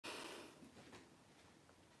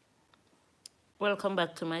Welcome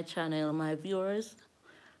back to my channel, my viewers.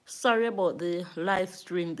 Sorry about the live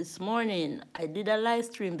stream this morning. I did a live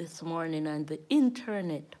stream this morning and the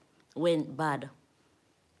internet went bad.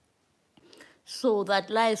 So that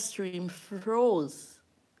live stream froze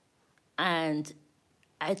and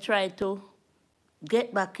I tried to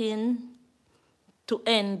get back in to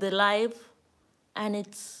end the live and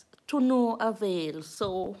it's to no avail.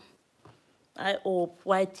 So I hope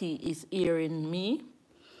YT is hearing me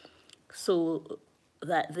so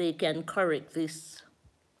that they can correct this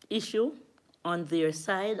issue on their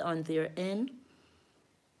side, on their end.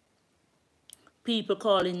 People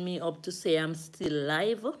calling me up to say I'm still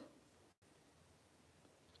live.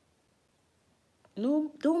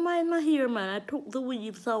 No, don't mind my hair, man. I took the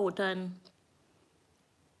weaves out and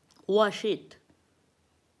wash it.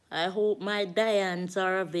 I hope my Dianes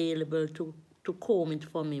are available to comb it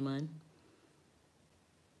for me, man.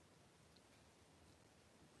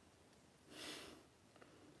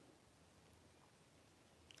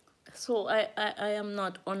 So I am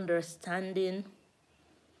not understanding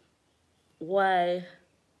why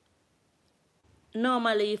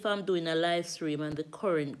normally if I'm doing a live stream and the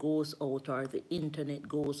current goes out or the internet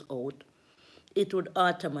goes out, it would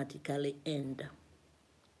automatically end.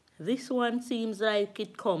 This one seems like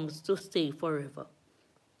it comes to stay forever.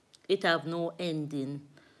 It have no ending.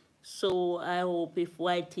 So I hope if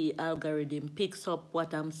YT algorithm picks up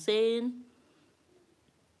what I'm saying,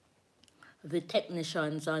 the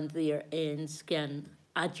technicians on their ends can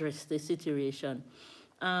address the situation.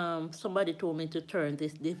 Somebody told me to turn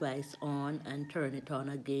this device on and turn it on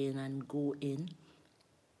again and go in.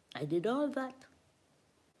 I did all that.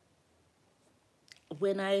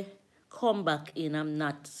 When I come back in, I'm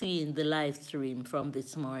not seeing the live stream from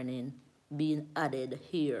this morning being added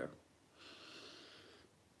here.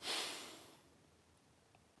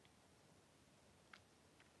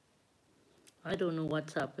 I don't know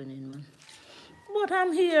what's happening, man. But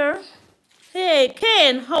I'm here. Hey,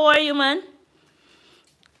 Ken, how are you, man?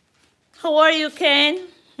 How are you, Ken?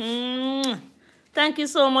 Thank you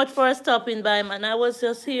so much for stopping by, man. I was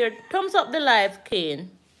just here. Thumbs up the live,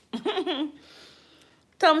 Ken.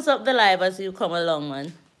 Thumbs up the live as you come along,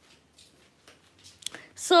 man.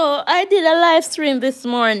 So I did a live stream this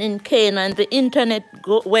morning, Ken, and the internet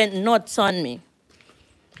went nuts on me.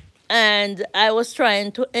 And I was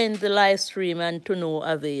trying to end the live stream and to no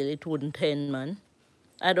avail. It wouldn't end, man.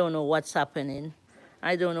 I don't know what's happening.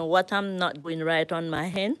 I don't know what I'm not doing right on my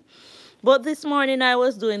end. But this morning I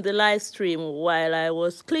was doing the live stream while I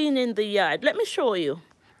was cleaning the yard. Let me show you.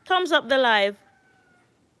 Thumbs up the live.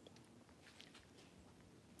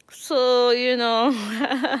 So, you know,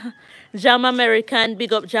 Jam American,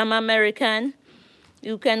 big up Jam American.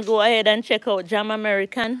 You can go ahead and check out Jam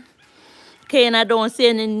American. Kane, I don't see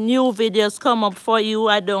any new videos come up for you.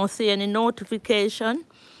 I don't see any notification.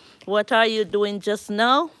 What are you doing just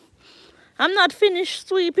now? I'm not finished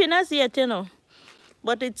sweeping as yet, you know.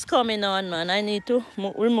 But it's coming on, man. I need to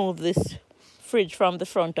remove this fridge from the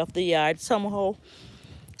front of the yard somehow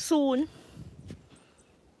soon.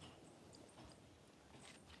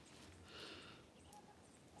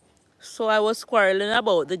 So I was quarreling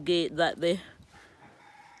about the gate that the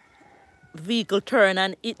vehicle turned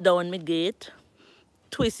and hit down my gate.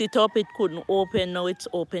 Twist it up, it couldn't open. Now it's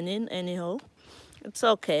opening anyhow. It's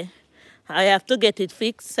okay. I have to get it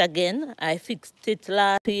fixed again. I fixed it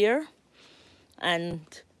last year. And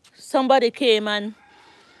somebody came and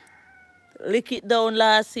lick it down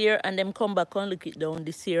last year and then come back and lick it down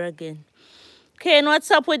this year again. Kane, what's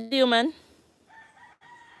up with you, man?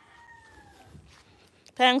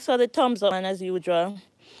 Thanks for the thumbs up, man, as usual.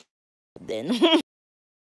 Then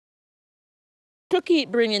to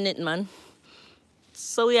keep bringing it, man.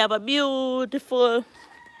 So we have a beautiful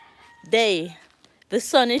day. The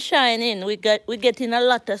sun is shining. We're getting a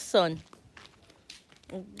lot of sun.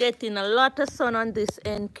 Getting a lot of sun on this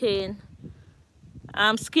end, Kane.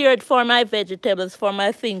 I'm scared for my vegetables, for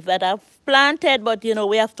my things that I've planted, but you know,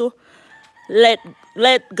 we have to let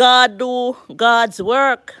God do God's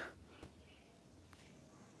work.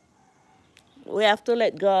 We have to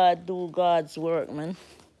let God do God's work, man.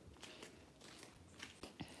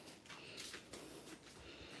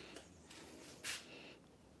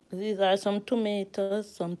 These are some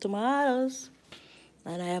tomatoes, some tomatoes.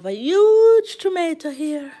 And I have a huge tomato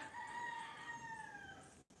here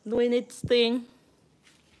doing its thing.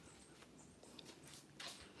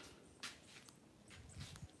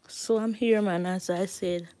 So I'm here, man, as I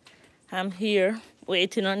said. I'm here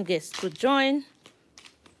waiting on guests to join.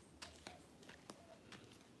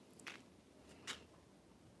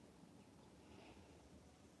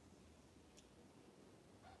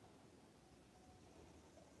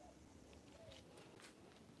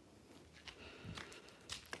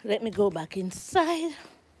 Let me go back inside.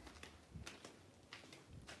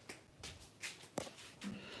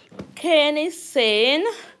 Ken is saying,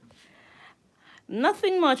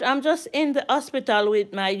 nothing much. I'm just in the hospital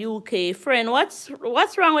with my UK friend. What's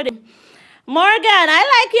wrong with him? Morgan,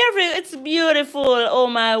 I like your view. It's beautiful. Oh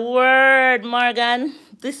my word, Morgan.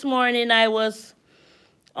 This morning I was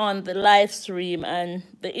on the live stream and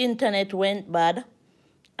the internet went bad.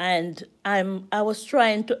 And I was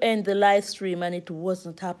trying to end the live stream and it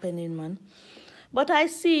wasn't happening, man. But I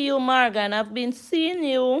see you, Morgan. I've been seeing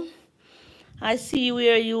you. I see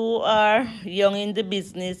where you are, young in the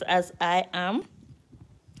business as I am.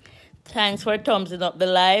 Thanks for thumbsing up the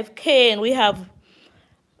live. Kane, we have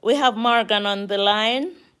Morgan on the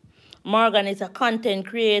line. Morgan is a content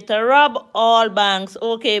creator. Rob Allbanks.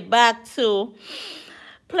 Okay, back to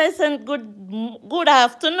pleasant good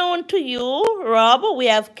afternoon to you, Rob. We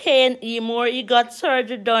have Kane E. Moore. He got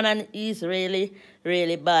surgery done and he's really,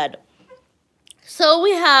 really bad. So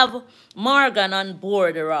we have Morgan on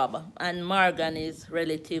board, Rob, and Morgan is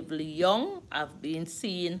relatively young. I've been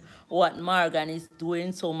seeing what Morgan is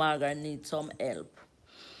doing, so Morgan needs some help.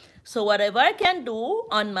 So whatever I can do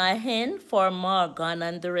on my hand for Morgan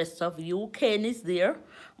and the rest of you, Kane is there,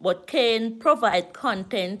 but Kane provides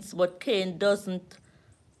contents, but Kane doesn't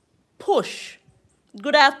push.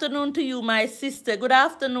 Good afternoon to you, my sister. Good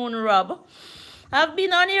afternoon, Rob. I've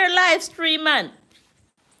been on your live stream, man.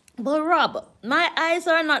 But Rob, my eyes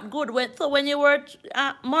are not good. So when you were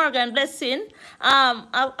Morgan, blessing,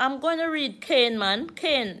 I'm going to read Kane, man.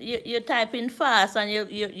 Kane, you're typing fast and your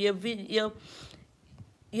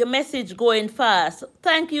message going fast.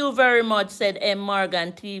 Thank you very much, said M.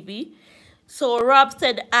 Morgan TV. So Rob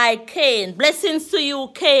said, I Kane. Blessings to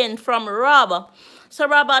you, Kane, from Rob. So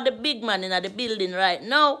Rob are the big man in the building right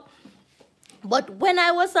now. But when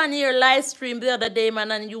I was on your live stream the other day,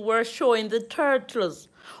 man, and you were showing the turtles,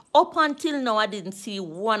 up until now, I didn't see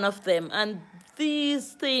one of them. And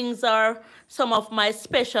these things are some of my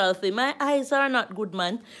specialty. My eyes are not good,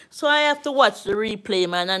 man. So I have to watch the replay,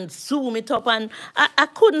 man, and zoom it up. And I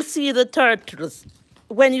couldn't see the turtles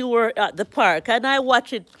when you were at the park. And I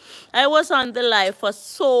watched it. I was on the live for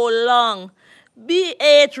so long.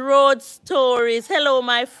 BH Road Stories. Hello,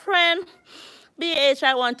 my friend. BH,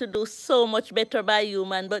 I want to do so much better by you,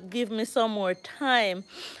 man, but give me some more time.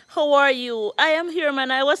 How are you? I am here, man.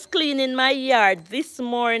 I was cleaning my yard this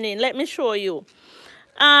morning. Let me show you.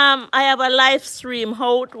 I have a live stream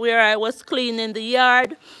out where I was cleaning the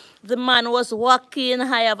yard. The man was walking.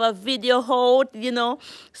 I have a video out, you know.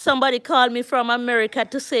 Somebody called me from America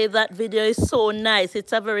to say that video is so nice.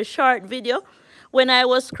 It's a very short video. When I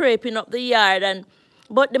was scraping up the yard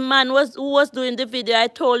but the man who was doing the video, I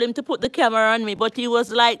told him to put the camera on me, but he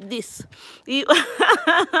was like this. He,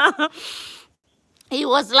 he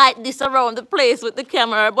was like this around the place with the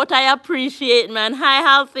camera, but I appreciate, man. Hi,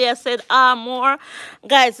 Althea said, more.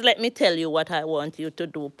 Guys, let me tell you what I want you to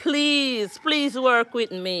do. Please, please work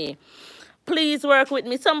with me. Please work with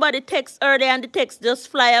me. Somebody text earlier and the text just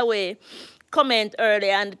fly away. Comment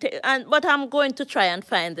earlier, but I'm going to try and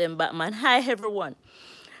find them back, man. Hi, everyone.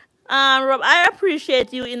 Rob, I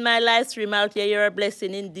appreciate you in my live stream out here. You're a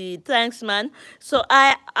blessing indeed. Thanks, man. So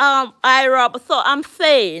Rob, so I'm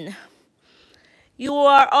saying you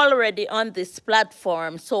are already on this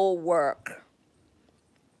platform, so work.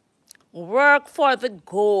 Work for the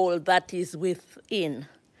goal that is within.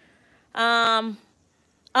 Armor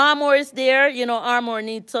is there. You know, Armor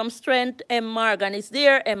needs some strength. M. Morgan is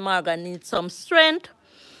there. M. Morgan needs some strength.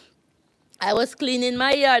 I was cleaning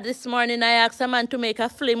my yard this morning. I asked a man to make a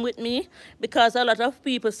film with me because a lot of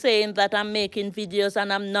people saying that I'm making videos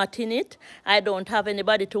and I'm not in it. I don't have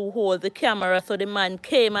anybody to hold the camera. So the man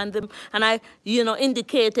came and I, you know,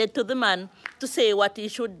 indicated to the man to say what he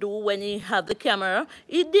should do when he had the camera.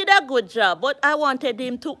 He did a good job, but I wanted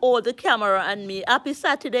him to hold the camera and me. Happy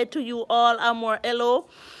Saturday to you all. Amor, hello.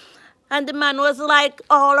 And the man was like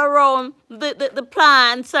all around the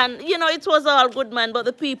plants and, you know, it was all good, man, but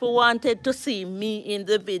the people wanted to see me in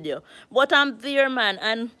the video. But I'm there, man,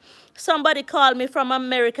 and somebody called me from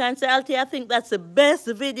America and said, Althea, I think that's the best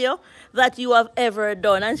video that you have ever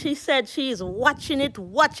done. And she said she's watching it,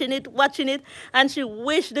 and she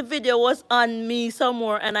wished the video was on me some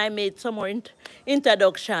more, and I made some more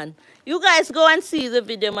introduction. You guys go and see the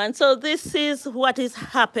video, man. So this is what is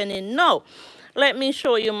happening now. Let me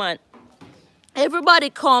show you, man. Everybody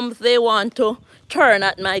comes, they want to turn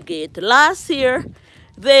at my gate. Last year,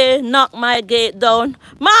 they knocked my gate down.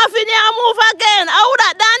 Marvin, you move again. How would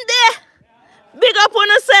that done there? Big up on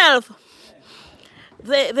yourself.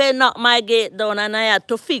 They knocked my gate down and I had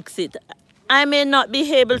to fix it. I may not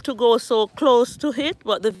be able to go so close to it,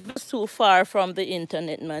 but the view is too far from the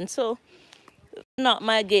internet, man. So knock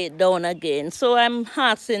my gate down again. So I'm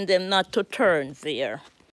asking them not to turn there.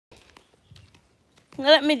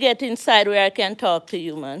 Let me get inside where I can talk to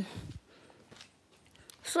you, man.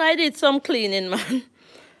 So I did some cleaning, man.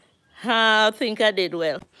 I think I did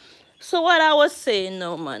well. So what I was saying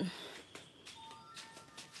now, man.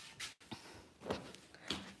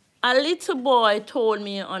 A little boy told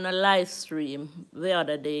me on a live stream the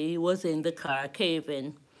other day, he was in the car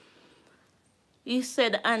caving. He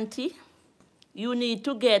said, Auntie, you need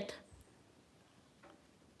to get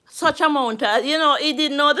such amount of, you know, he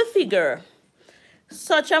didn't know the figure,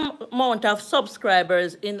 such amount of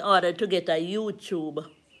subscribers in order to get a YouTube.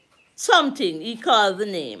 Something, he called the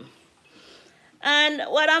name. And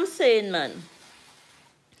what I'm saying, man,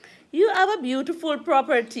 you have a beautiful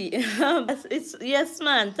property. Yes,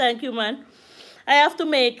 man, thank you, man. I have to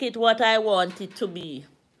make it what I want it to be.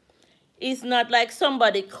 It's not like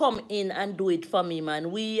somebody come in and do it for me, man.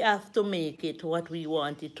 We have to make it what we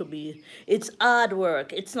want it to be. It's hard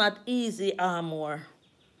work. It's not easy, Armour.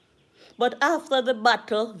 But after the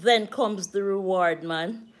battle, then comes the reward,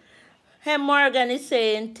 man. Hey, Morgan is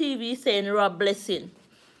saying, TV is saying, Rob blessing.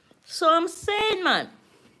 So I'm saying, man,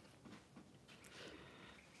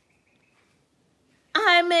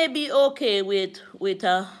 I may be okay with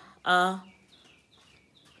a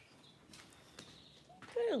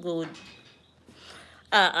very good,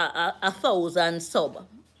 a 1,000 sub.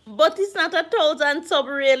 But it's not a 1,000 sub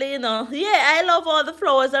really, you know. Yeah, I love all the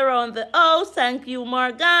flowers around the house. Thank you,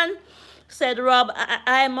 Morgan. Said Rob,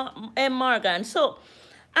 I'm Morgan. So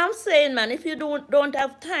I'm saying, man, if you don't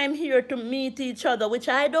have time here to meet each other, which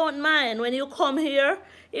I don't mind, when you come here,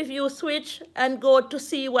 if you switch and go to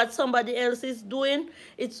see what somebody else is doing,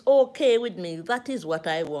 it's okay with me. That is what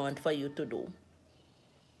I want for you to do.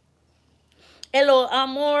 Hello,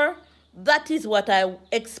 Amor. That is what I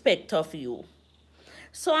expect of you.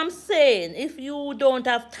 So I'm saying, if you don't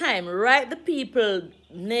have time, write the people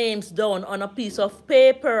names down on a piece of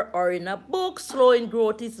paper or in a book. Slowing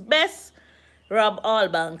growth is best. Rob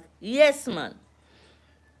Allbank. Yes, man.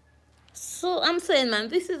 So I'm saying, man,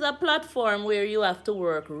 this is a platform where you have to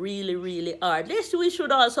work really, really hard. We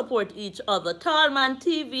should all support each other. Tallman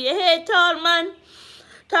TV. Hey, Tallman.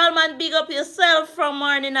 Tallman, big up yourself. From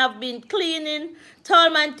morning I've been cleaning.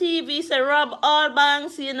 Tallman TV say, Rob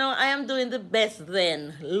Allbanks, you know, I am doing the best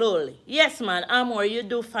then. Lol. Yes, man, Amor, you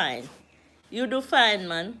do fine. You do fine,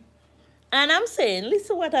 man. And I'm saying,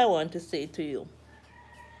 listen what I want to say to you.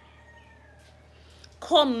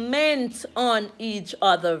 Comment on each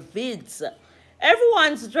other vids.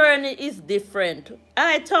 Everyone's journey is different.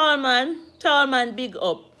 Hi, Tallman, big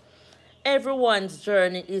up. Everyone's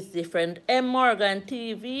journey is different. M. Morgan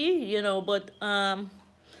TV, you know, but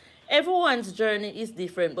everyone's journey is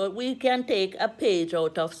different, but we can take a page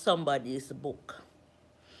out of somebody's book.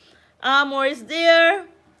 Armour is there.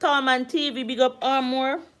 Tallman TV, big up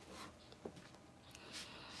Armour.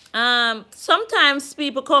 Sometimes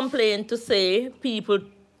people complain to say people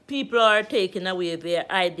are taking away their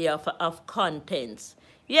idea of contents.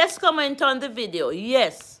 Yes, comment on the video.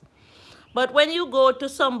 Yes. But when you go to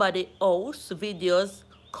somebody else videos,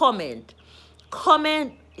 comment.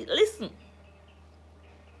 Listen.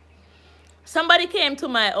 Somebody came to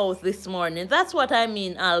my house this morning. That's what I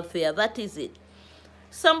mean, Althea. That is it.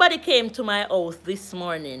 Somebody came to my house this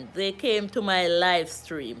morning. They came to my live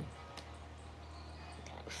stream.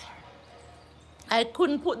 I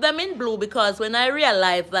couldn't put them in blue because when I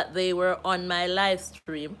realized that they were on my live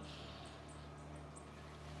stream,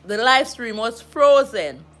 the live stream was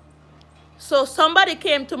frozen. So somebody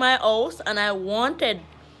came to my house and I wanted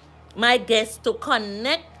my guests to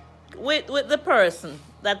connect with the person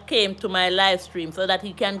that came to my live stream so that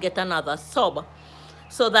he can get another sub,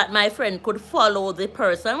 so that my friend could follow the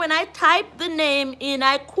person. When I typed the name in,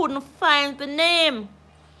 I couldn't find the name.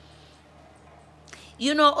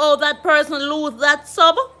 You know how that person lose that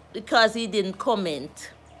sub? Because he didn't comment.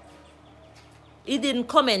 He didn't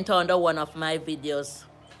comment under one of my videos.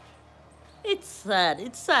 It's sad.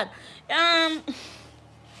 It's sad.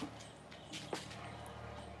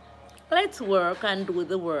 Let's work and do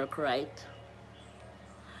the work right.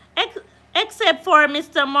 Except for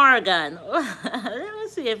Mr. Morgan. Let me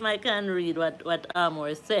see if I can read what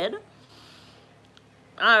Amor said.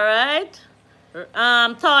 All right.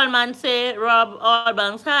 Tallman say, Rob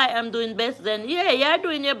Allbanks, hi, I'm doing best then. Yeah, you're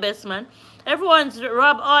doing your best, man.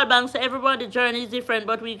 Rob Allbanks, everybody's journey is different,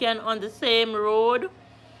 but we can on the same road.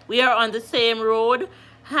 We are on the same road.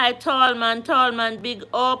 Hi, Tallman, big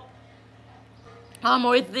up. I'm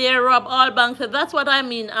with there, Rob Allbanks. That's what I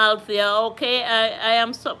mean, Althea, okay? I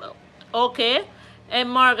am so... Okay. And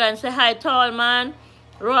Morgan say, hi, tall man.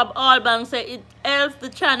 Rob Alban say, it helps the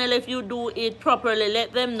channel if you do it properly.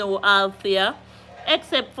 Let them know, Althea.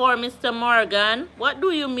 Except for Mr. Morgan. What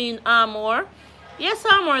do you mean, Amor? Yes,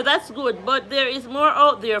 Amor, that's good. But there is more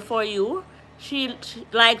out there for you.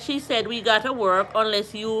 Like she said, we gotta work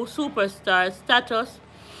unless you superstar status.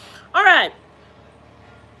 All right.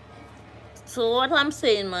 So what I'm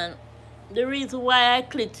saying, man, the reason why I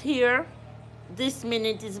clicked here this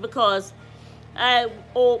minute is because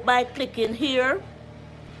by clicking here,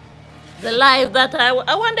 the live that I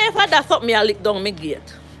wonder if I that's something I lick down my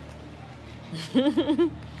gate. The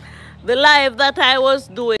live that I was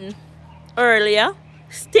doing earlier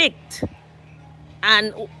sticked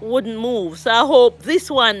and wouldn't move. So I hope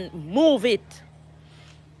this one move it.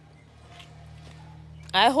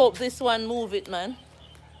 I hope this one move it, man.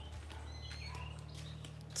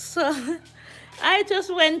 So I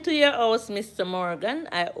just went to your house, Mr. Morgan.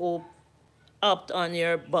 I hopped on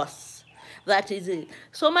your bus. That is it.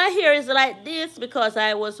 So my hair is like this because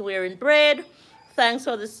I was wearing braid. Thanks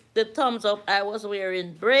for the thumbs up. I was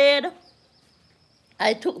wearing braid.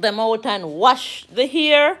 I took them out and washed the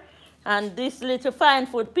hair. And this little fine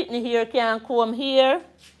foot pitney here can't comb here.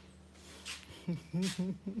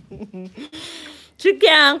 She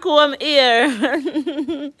can't comb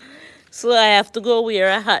here. So I have to go wear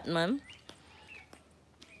a hat, man.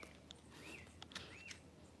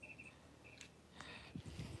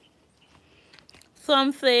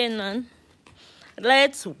 Something, man.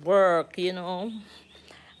 Let's work, you know.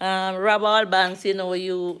 Rob Albanks, you know,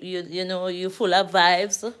 you full of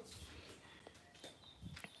vibes.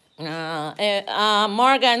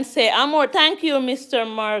 Morgan say, Amor, thank you, Mr.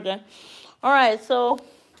 Morgan. All right, so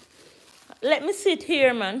let me sit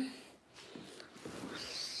here, man.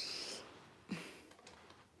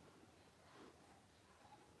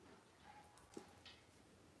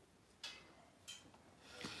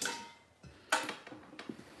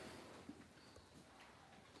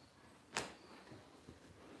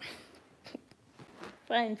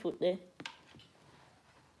 Fine foot there.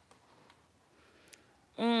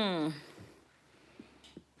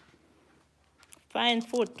 Fine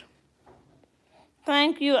foot.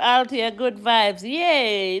 Thank you, Althea. Good vibes.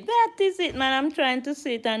 Yay. That is it, man. I'm trying to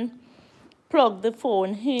sit and plug the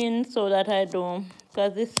phone in so that I don't,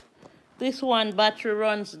 because this one battery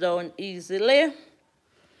runs down easily.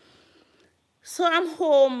 So I'm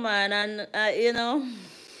home, man, and you know,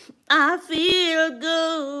 I feel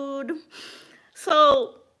good.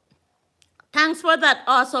 So thanks for that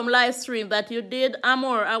awesome live stream that you did.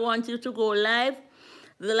 Amor, I want you to go live.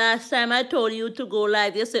 The last time I told you to go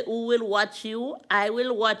live, you said, who will watch you? I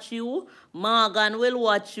will watch you. Morgan will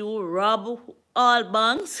watch you. Rob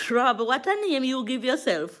Allbanks. Rob, what a name you give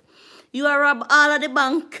yourself? You are Rob all of the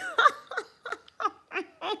bank.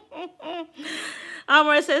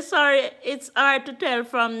 Amor says, sorry, it's hard to tell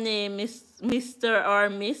from name, Mr. or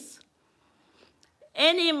Miss.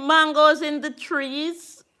 Any mangoes in the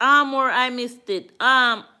trees? Amor, I missed it.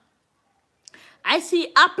 I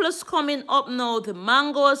see apples coming up now. The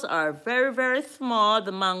mangoes are very, very small.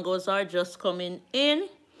 The mangoes are just coming in.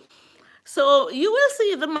 So you will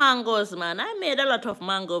see the mangoes, man. I made a lot of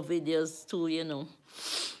mango videos too, you know.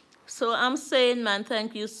 So I'm saying, man,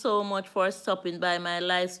 thank you so much for stopping by my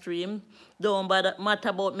live stream. Don't matter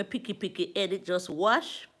about me picky edit, just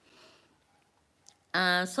wash.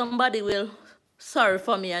 And somebody will sorry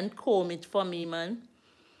for me and comb it for me, man.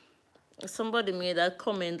 Somebody made a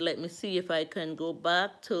comment. Let me see if I can go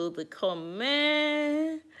back to the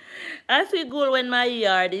comment. I feel good when my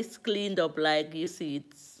yard is cleaned up, like you see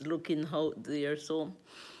it's looking out there. So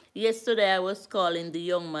yesterday I was calling the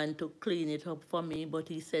young man to clean it up for me, but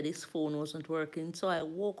he said his phone wasn't working. So I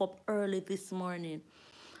woke up early this morning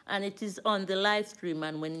and it is on the live stream,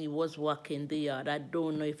 and when he was walking the yard, I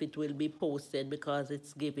don't know if it will be posted because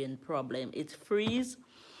it's giving problem. It's freeze.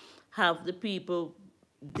 Have the people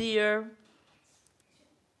there.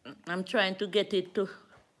 I'm trying to get it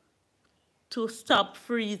to stop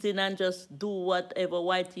freezing and just do whatever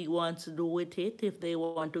Whitey wants to do with it. If they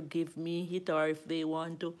want to give me it or if they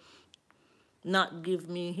want to not give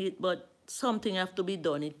me it, but something have to be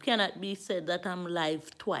done. It cannot be said that I'm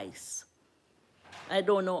live twice. I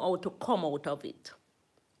don't know how to come out of it.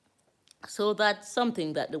 So that's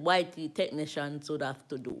something that the Whitey technicians would have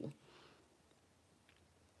to do.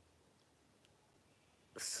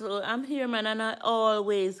 So I'm here, man, and I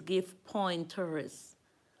always give pointers.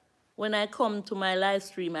 When I come to my live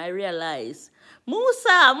stream, I realize,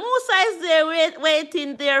 Musa is there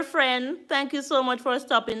waiting there, friend. Thank you so much for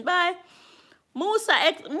stopping by. Musa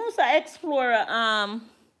Explorer,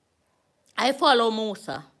 I follow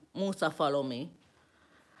Musa. Musa follow me.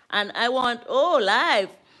 And I want, live.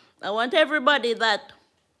 I want everybody that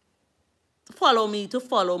follow me to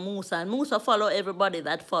follow Musa. And Musa follow everybody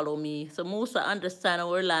that follow me. So Musa understand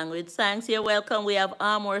our language. Thanks, you're welcome. We have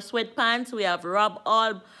Armor Sweatpants. We have Rob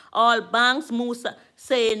All Banks. Musa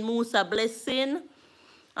saying Musa blessing.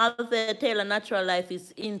 Althea Taylor, natural life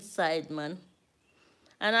is inside, man.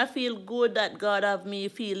 And I feel good that God have me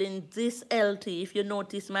feeling this healthy. If you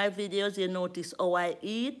notice my videos, you notice how I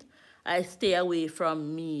eat. I stay away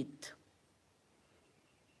from meat.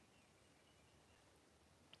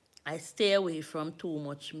 I stay away from too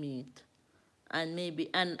much meat. And maybe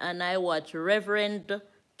and I watch Reverend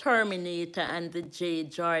Terminator and the J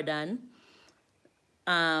Jordan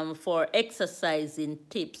for exercising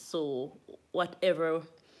tips. So whatever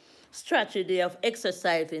strategy of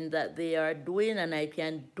exercising that they are doing and I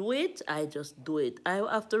can do it, I just do it. I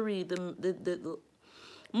have to read the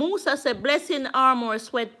Musa said, blessing Armor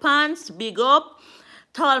Sweatpants, big up.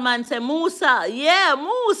 Tallman said, Musa, yeah,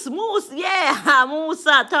 Moose, yeah,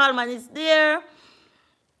 Musa, Tallman is there.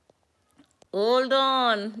 Hold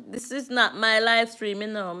on, this is not my live stream, you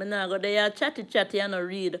know. I'm not going to chatty and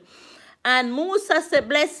read. And Musa said,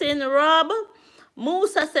 blessing Rob.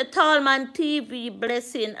 Musa said, Tallman TV,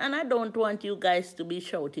 blessing. And I don't want you guys to be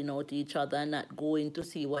shouting out each other and not going to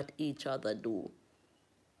see what each other do.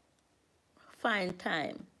 Find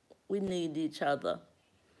time. We need each other.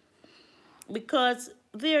 Because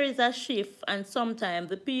there is a shift, and sometimes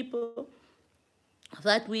the people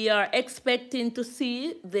that we are expecting to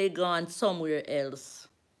see, they gone somewhere else.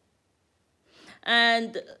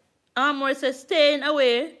 And Amor says, staying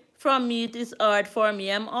away from meat is hard for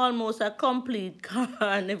me. I'm almost a complete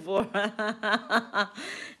carnivore.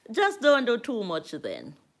 Just don't do too much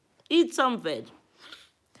then. Eat some veg.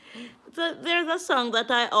 There's a song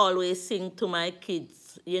that I always sing to my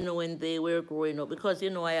kids, you know, when they were growing up, because, you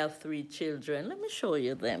know, I have 3 children. Let me show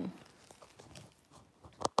you them.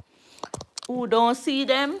 Who don't see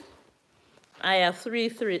them? I have three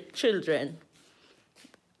children.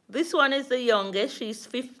 This one is the youngest. She's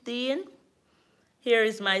 15. Here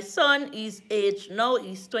is my son. He's aged now.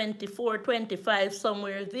 He's 24, 25,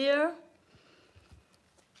 somewhere there.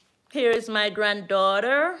 Here is my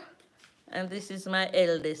granddaughter. And this is my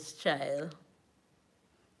eldest child.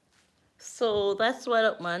 So that's what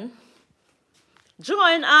up, man.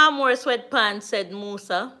 Join Armor Sweatpants, said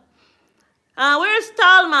Musa. Where's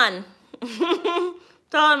Tallman?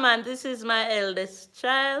 Tallman, this is my eldest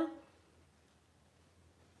child.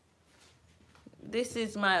 This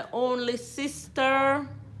is my only sister.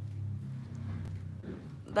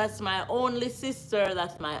 That's my only sister.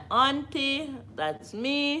 That's my auntie. That's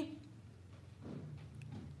me.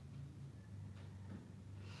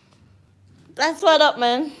 That's what up,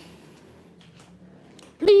 man.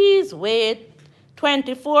 Please wait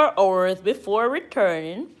 24 hours before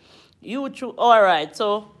returning. YouTube. All right,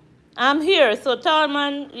 so I'm here. So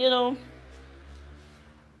Tallman, you know.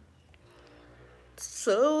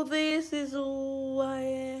 So this is who I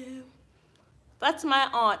am. That's my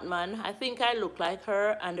aunt, man. I think I look like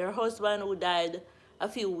her, and her husband who died a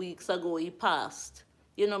few weeks ago, he passed.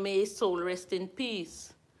 You know, may his soul rest in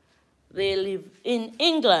peace. They live in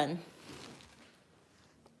England.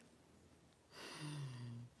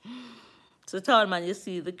 So Tallman, you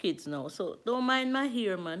see the kids now. So don't mind my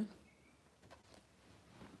hair, man.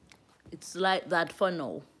 It's like that for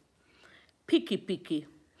now. Picky.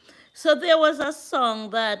 So there was a song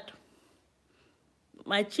that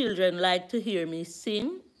my children liked to hear me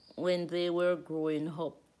sing when they were growing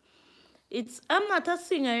up. I'm not a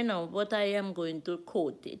singer, you know, but I am going to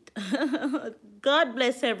quote it. God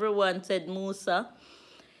bless everyone, said Musa.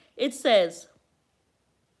 It says,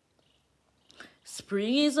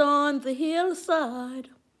 spring is on the hillside,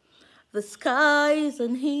 the sky is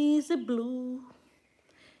an hazy blue.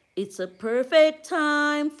 It's a perfect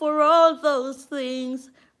time for all those things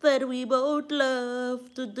that we both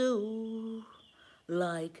love to do,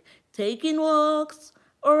 like taking walks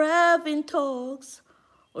or having talks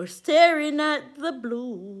or staring at the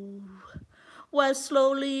blue, while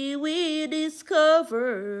slowly we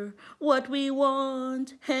discover what we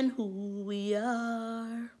want and who we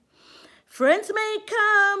are. Friends may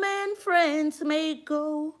come and friends may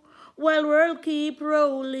go, while world keep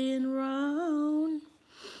rolling round.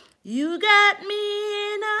 You got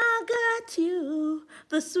me and I got you,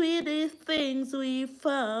 the sweetest things we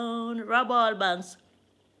found. Rob Allbanks.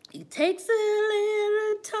 It takes a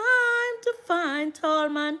little time to find,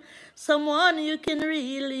 Tallman, someone you can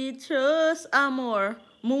really trust. Amor,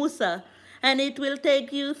 Musa, and it will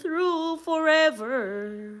take you through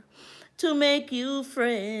forever to make you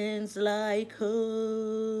friends like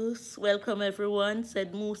us. Welcome everyone,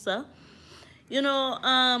 said Musa. You know,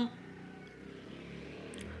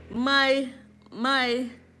 my my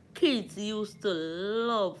kids used to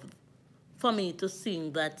love for me to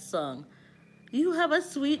sing that song. You have a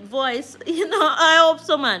sweet voice, you know. I hope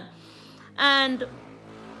so, man. And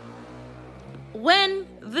when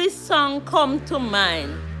this song come to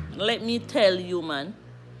mind, let me tell you, man.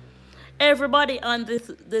 Everybody on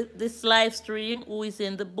this live stream who is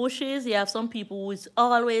in the bushes, you have some people who is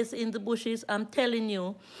always in the bushes. I'm telling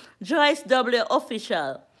you, Joyce W.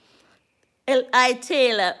 Official, Althea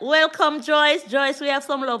Taylor. Welcome, Joyce. Joyce, we have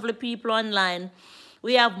some lovely people online.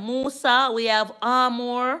 We have Musa, we have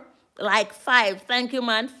Amor, like 5. Thank you,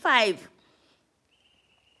 man. 5.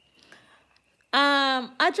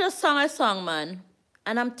 I just sang a song, man,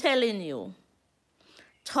 and I'm telling you,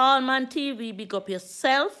 Tallman TV, big up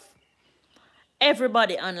yourself.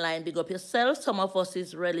 Everybody online, big up yourself. Some of us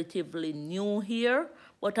is relatively new here,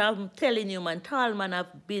 but I'm telling you, man, Tallman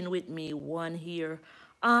have been with me 1 year.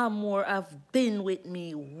 Amor have been with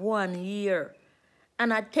me 1 year.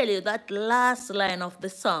 And I tell you, that last line of the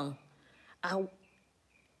song,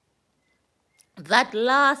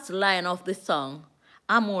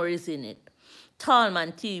 Amor is in it.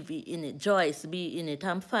 Tallman TV in it. Joyce B in it.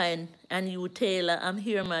 I'm fine. And you, Taylor, I'm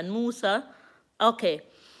here, man. Musa. Okay.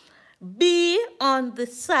 Be on the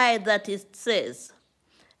side that it says,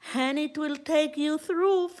 and it will take you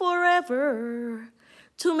through forever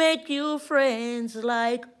to make you friends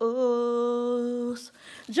like us.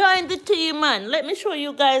 Join the team, man. Let me show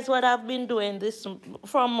you guys what I've been doing this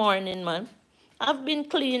from morning, man. I've been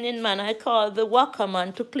cleaning, man. I call the Waka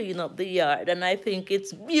man to clean up the yard, and I think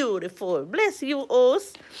it's beautiful. Bless you,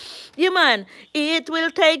 host. Yeah, man. It will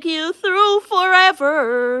take you through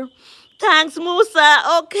forever. Thanks, Musa.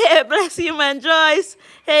 Okay, bless you, man. Joyce.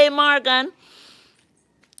 Hey, Morgan.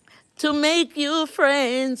 To make you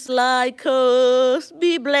friends like us.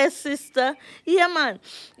 Be blessed, sister. Yeah, man.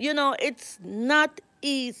 You know, it's not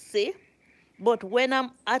easy, but when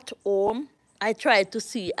I'm at home, I try to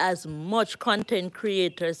see as much content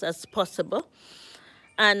creators as possible.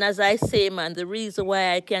 And as I say, man, the reason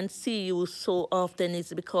why I can see you so often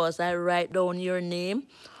is because I write down your name,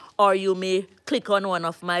 or you may click on one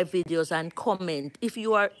of my videos and comment. If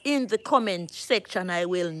you are in the comment section, I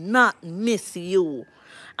will not miss you.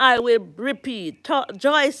 I will repeat.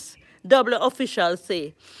 Joyce W. Official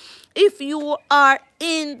say, if you are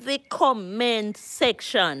in the comment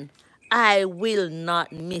section, I will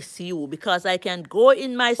not miss you, because I can go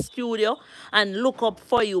in my studio and look up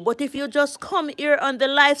for you. But if you just come here on the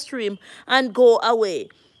live stream and go away,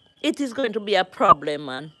 it is going to be a problem,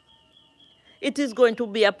 man. It is going to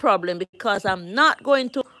be a problem, because I'm not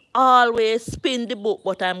going to always spin the book,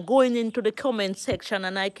 but I'm going into the comment section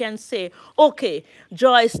and I can say, okay,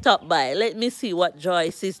 Joyce, stop by. Let me see what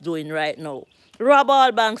Joyce is doing right now. Rob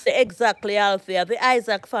Allbank say, exactly, Althea. The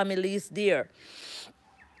Isaac family is there.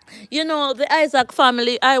 You know, the Isaac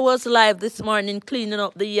family, I was live this morning cleaning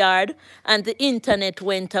up the yard, and the internet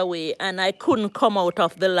went away and I couldn't come out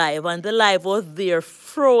of the live, and the live was there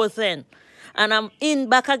frozen. And I'm in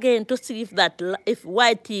back again to see if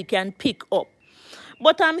YT can pick up.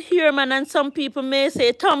 But I'm here, man, and some people may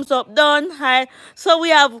say, thumbs up, done. Hi. So we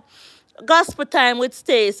have gospel time with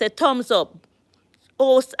Stay, say thumbs up,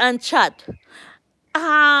 host and chat.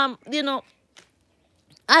 You know,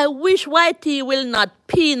 I wish YT will not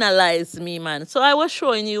penalize me, man. So I was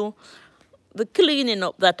showing you the cleaning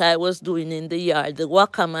up that I was doing in the yard. The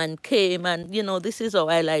Waka man came, and, you know, this is how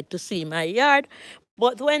I like to see my yard.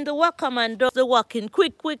 But when the Waka man does the walking,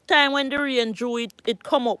 quick time, when the rain drew it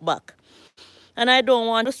come up back. And I don't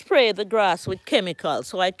want to spray the grass with chemicals,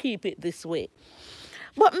 so I keep it this way.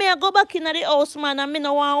 But me, I go back in the house, man, and me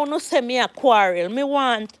no want to say me a quarrel. Me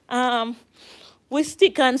want, we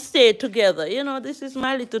stick and stay together. You know, this is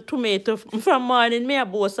my little tomato from morning. Me a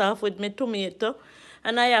boss off with me tomato.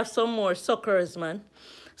 And I have some more suckers, man.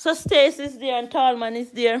 So Stace is there and Tallman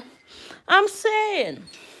is there. I'm saying,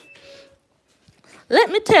 let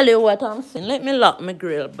me tell you what I'm saying. Let me lock my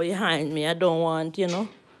grill behind me. I don't want, you know.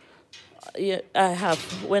 I have,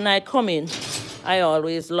 when I come in, I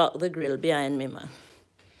always lock the grill behind me, man.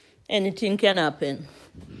 Anything can happen.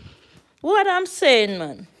 What I'm saying,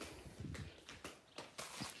 man,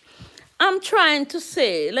 I'm trying to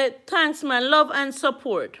say, thanks, man, love and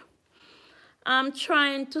support. I'm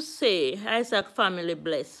trying to say, Isaac family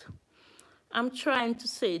bless. I'm trying to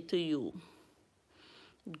say to you,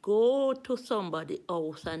 go to somebody's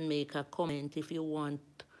house and make a comment if you want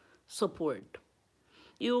support.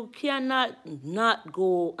 You cannot not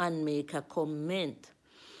go and make a comment.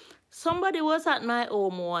 Somebody was at my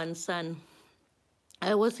home once, and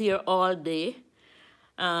I was here all day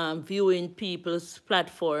viewing people's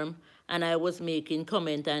platform, and I was making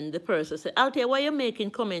comment, and the person said, Althea, why are you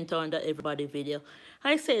making comment on the everybody video?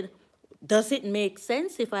 I said, does it make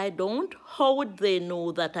sense? If I don't, how would they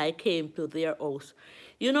know that I came to their house?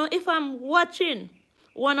 You know, if I'm watching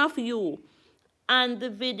one of you and the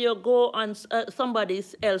video go on somebody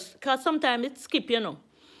else, because sometimes it skip, you know,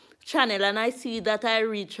 channel, and I see that I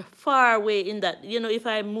reach far away in that, you know, if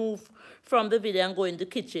I move from the video and go in the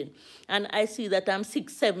kitchen, and I see that I'm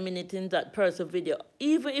 6-7 minutes in that person's video,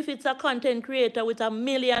 even if it's a content creator with 1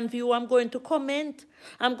 million views, I'm going to comment.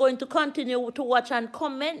 I'm going to continue to watch and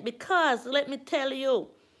comment, because let me tell you,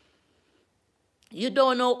 you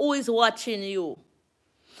don't know who is watching you.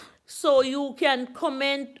 So you can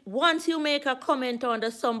comment. Once you make a comment on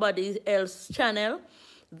somebody else's channel,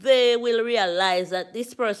 they will realize that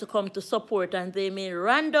this person come to support, and they may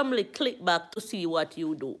randomly click back to see what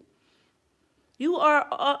you do. You are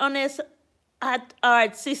honest at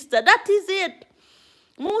heart, sister. That is it.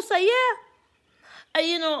 Musa, yeah.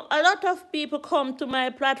 You know, a lot of people come to my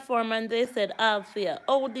platform and they said, Althea,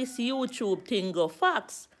 oh, this YouTube thing go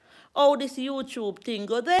facts. Oh, this YouTube thing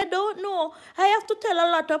go. They don't know. I have to tell a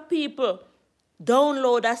lot of people,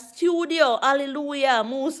 download a studio. Hallelujah,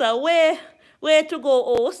 Musa. Where to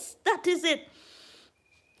go, host? That is it.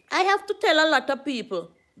 I have to tell a lot of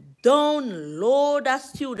people, download a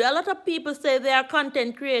studio. A lot of people say they are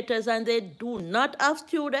content creators and they do not have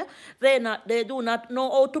studio. They do not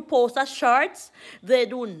know how to post a shorts. They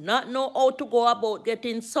do not know how to go about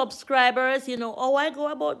getting subscribers. You know how I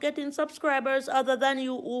go about getting subscribers, other than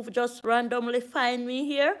you who've just randomly find me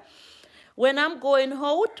here. When I'm going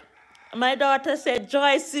out, my daughter said,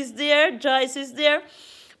 Joyce is there. Joyce is there.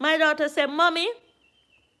 My daughter said, Mommy,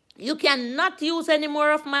 you cannot use any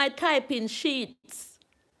more of my typing sheets.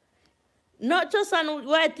 Not just on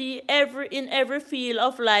YT, in every field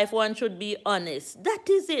of life, one should be honest. That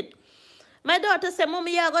is it. My daughter said,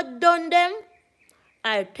 Mommy, you got done them?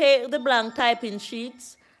 I take the blank typing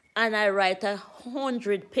sheets and I write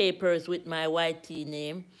 100 papers with my YT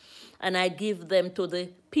name, and I give them to the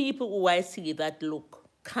people who I see that look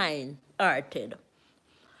kind-hearted.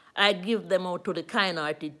 I give them out to the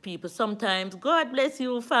kind-hearted people. Sometimes, God bless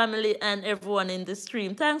you, family, and everyone in the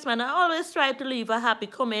stream. Thanks, man. I always try to leave a happy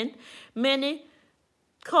comment. Many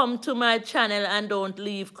come to my channel and don't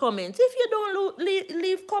leave comments. If you don't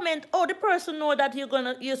leave comment, oh, the person know that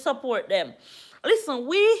you support them. Listen,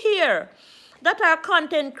 we here that are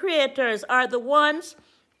content creators are the ones,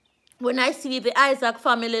 when I see the Isaac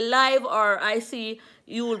family live or I see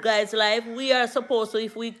you guys live, we are supposed to,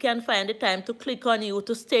 if we can find the time, to click on you,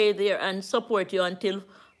 to stay there and support you until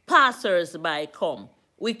passers-by come.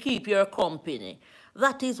 We keep your company.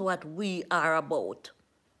 That is what we are about.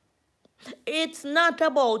 It's not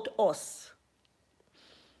about us.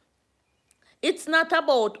 It's not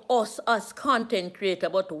about us as content creator,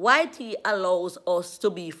 but YT allows us to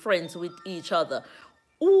be friends with each other.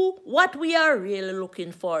 What we are really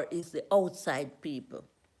looking for is the outside people.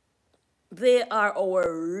 They are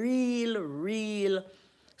our real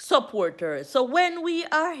supporters. So when we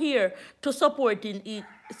are here to support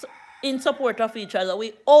in support of each other,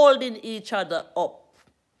 we holding each other up.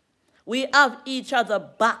 We have each other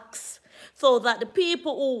backs, so that the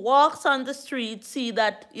people who walks on the street see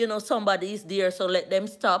that, you know, somebody is there, so let them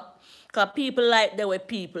stop. Because people like there were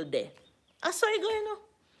people there. That's how you going on.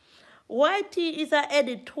 YT is an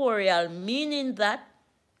editorial, meaning that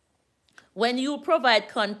when you provide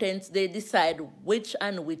contents, they decide which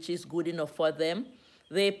is good enough for them.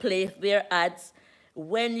 They place their ads.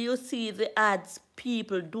 When you see the ads,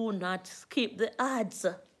 people do not skip the ads.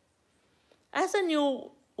 As a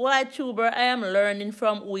new YouTuber, I am learning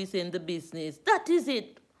from who is in the business. That is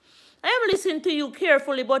it. I am listening to you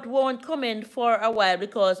carefully, but won't comment for a while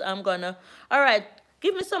because I'm gonna, all right,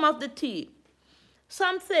 give me some of the tea. So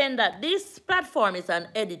I'm saying that this platform is an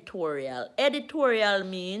editorial. Editorial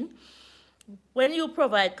means when you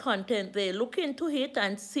provide content, they look into it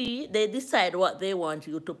and see, they decide what they want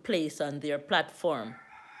you to place on their platform.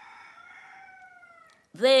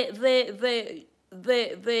 They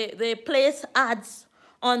place ads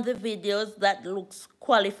on the videos that looks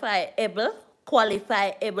qualifiable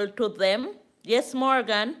to them. Yes,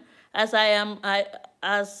 Morgan, as I am,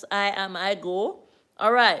 I go.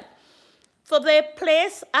 All right. So they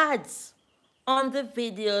place ads on the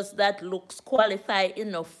videos that looks qualified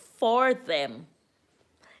enough for them.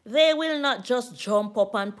 They will not just jump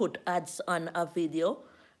up and put ads on a video.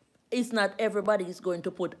 It's not everybody is going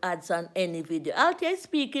to put ads on any video. Althea is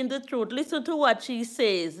speaking the truth. Listen to what she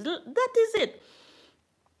says. That is it.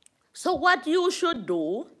 So what you should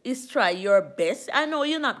do is try your best. I know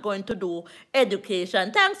you're not going to do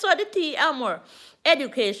education. Thanks for the tea, Amor.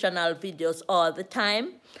 Educational videos all the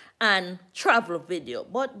time. and travel video.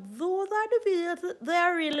 But those are the videos they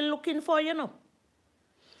are really looking for, you know.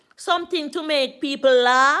 Something to make people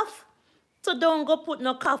laugh. So don't go put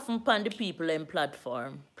no coffin on the people in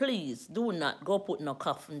platform. Please do not go put no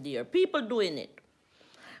coffin there. People doing it.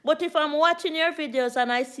 But if I'm watching your videos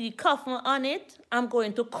and I see coffin on it, I'm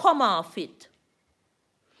going to come off it.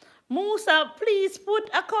 Musa, please put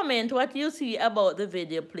a comment what you see about the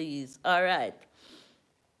video, please. All right.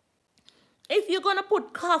 If you're going to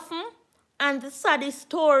put coffin and the saddest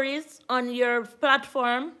stories on your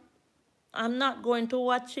platform, I'm not going to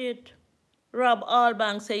watch it. Rob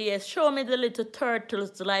Allbank say, yes, show me the little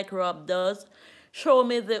turtles like Rob does. Show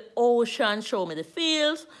me the ocean, show me the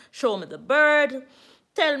fields, show me the bird.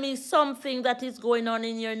 Tell me something that is going on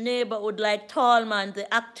in your neighborhood like Tallman,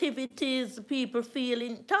 the activities people feel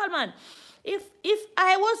in Tallman. If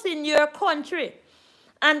I was in your country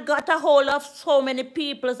and got a hold of so many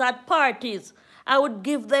people at parties, I would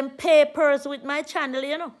give them papers with my channel,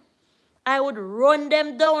 you know. I would run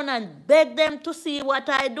them down and beg them to see what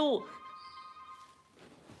I do.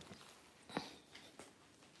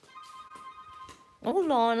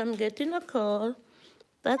 Hold on, I'm getting a call.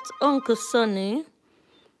 That's Uncle Sonny.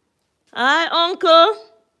 Hi, Uncle.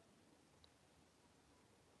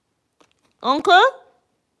 Uncle?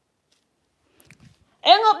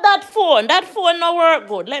 Hang up that phone. That phone no work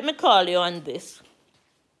good. Let me call you on this.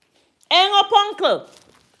 Hang up, Uncle.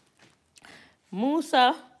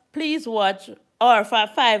 Musa, please watch or for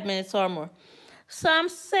 5 minutes or more. So I'm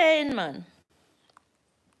saying, man,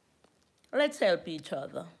 let's help each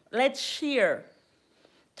other. Let's share.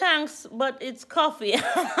 Thanks, but it's coffee.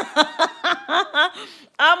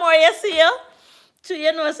 I'm more you see you. So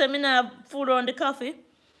you know, I mean, have food on the coffee.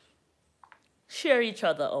 Share each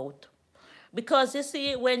other out. Because you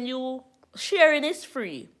see, when you sharing is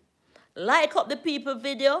free. Like up the people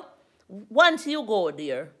video. Once you go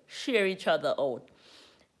there, share each other out.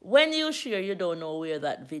 When you share, you don't know where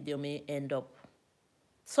that video may end up.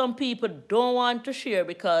 Some people don't want to share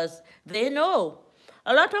because they know.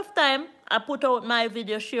 A lot of time, I put out my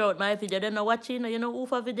video, share out my video, they're not watching. You know who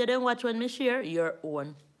for video they watch when me share? Your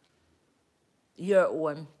own. Your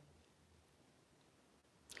own.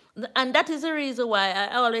 And that is the reason why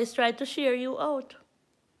I always try to share you out.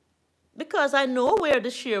 Because I know where the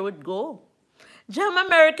share would go. Jam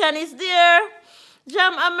American is there.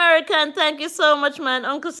 Jam American, thank you so much, man.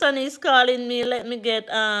 Uncle Sonny is calling me. Let me get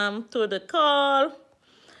to the call.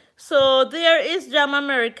 So there is Jam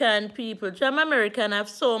American, people. Jam American have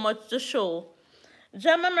so much to show.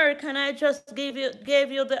 Jam American, I just gave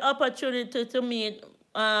you the opportunity to meet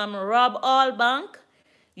Rob Allbank.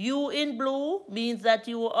 You in blue means that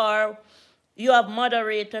you have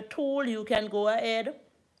moderator tool. You can go ahead,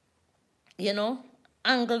 you know,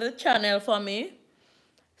 angle the channel for me.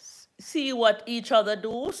 See what each other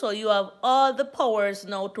do. So you have all the powers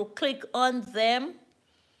now to click on them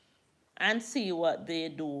and see what they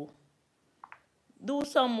do. Do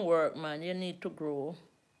some work, man. You need to grow.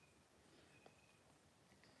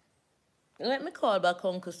 Let me call back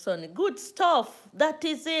Uncle Sonny. Good stuff. That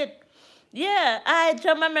is it. Yeah, I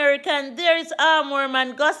Jam American. There is Armor,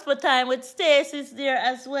 man. Gospel time with Stacy's there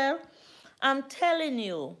as well. I'm telling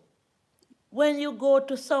you, when you go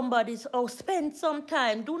to somebody's house, spend some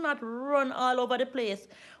time. Do not run all over the place.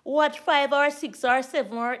 Watch 5 or 6 or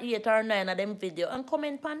 7 or 8 or 9 of them video and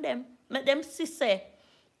comment on them. Make them see say,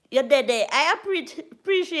 you're dead there. I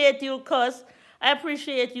appreciate you, cuz. I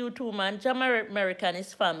appreciate you too, man. Jam American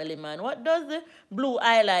is family, man. What does the blue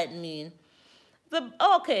highlight mean?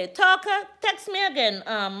 Okay, talker, text me again,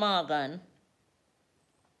 Morgan.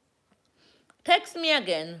 Text me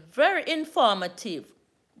again. Very informative.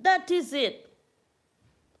 That is it.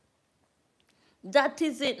 That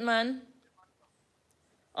is it, man.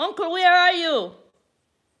 Uncle, where are you?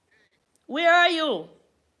 Where are you?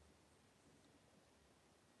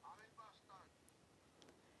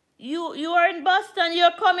 You are in Boston.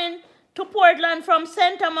 You're coming to Portland from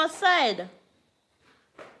St. Thomas side.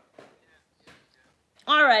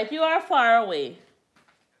 All right, you are far away.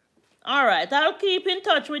 All right, I'll keep in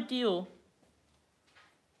touch with you.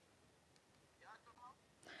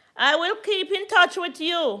 I will keep in touch with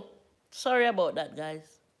you. Sorry about that,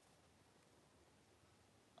 guys.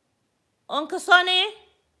 Uncle Sonny,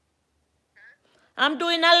 I'm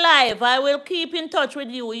doing a live. I will keep in touch with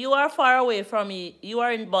you. You are far away from me. You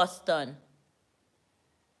are in Boston.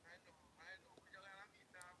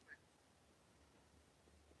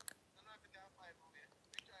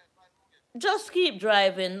 Just keep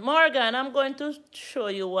driving. Morgan, I'm going to show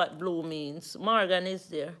you what blue means. Morgan is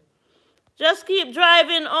there. Just keep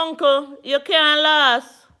driving, Uncle. You can't last.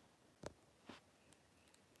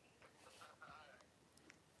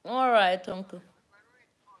 All right, Uncle.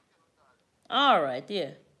 All right, yeah.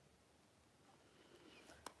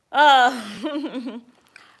 Uh,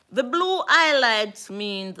 the blue highlights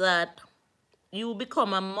mean that you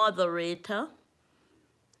become a moderator.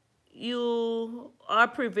 You are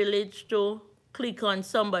privileged to click on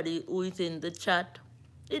somebody who is in the chat.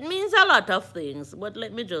 It means a lot of things, but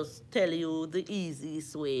let me just tell you the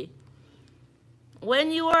easiest way.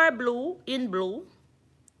 When you are in blue,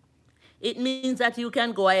 it means that you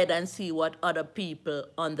can go ahead and see what other people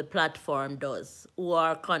on the platform does who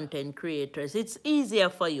are content creators. It's easier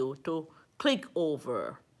for you to click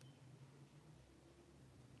over.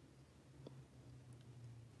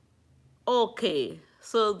 Okay,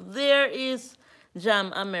 so there is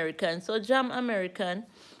Jam American. So Jam American,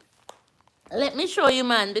 let me show you,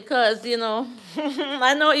 man, because, you know,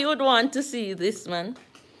 I know you would want to see this, man.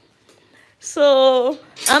 So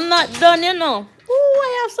I'm not done, you know. Ooh,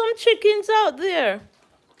 I have some chickens out there.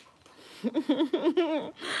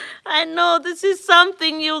 I know this is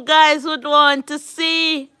something you guys would want to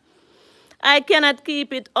see. I cannot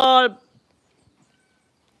keep it all.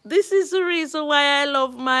 This is the reason why I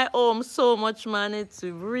love my home so much, man. It's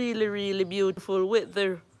really, really beautiful with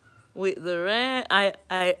the rain. I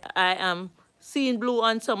am seeing blue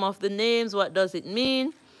on some of the names. What does it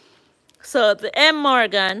mean? So the M.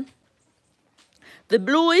 Morgan, the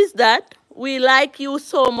blue is that we like you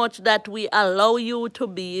so much that we allow you to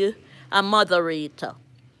be a moderator.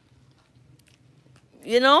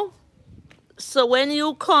 You know? So when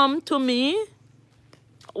you come to me,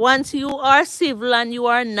 once you are civil and you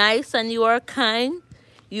are nice and you are kind,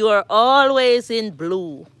 you are always in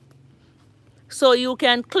blue. So you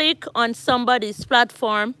can click on somebody's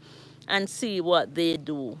platform and see what they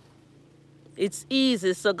do. It's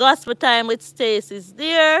easy. So Gospel Time with Stace is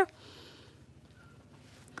there.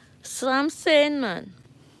 So I'm saying, man,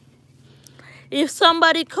 if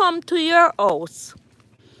somebody come to your house,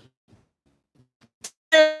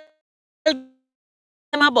 tell them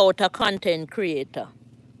about a content creator.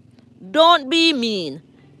 Don't be mean.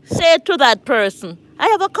 Say to that person, I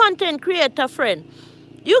have a content creator friend.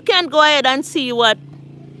 You can go ahead and see what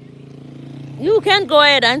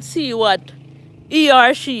he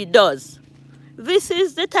or she does. This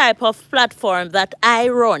is the type of platform that I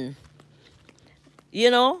run.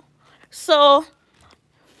 You know? So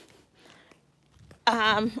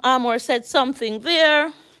Amor said something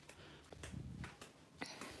there.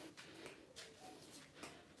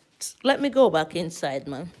 Let me go back inside,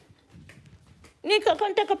 man. Nika,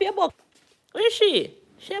 come take up your book. Where is she?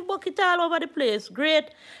 She have bucket all over the place.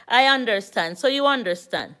 Great. I understand. So you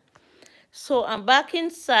understand. So I'm back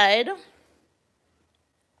inside.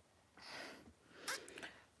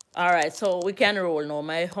 All right, so we can roll now.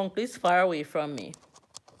 My uncle is far away from me.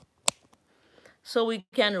 So we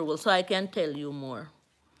can roll, so I can tell you more.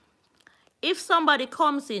 If somebody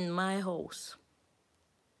comes in my house,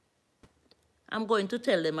 I'm going to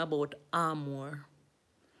tell them about Amor.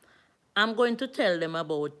 I'm going to tell them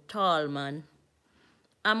about Tallman.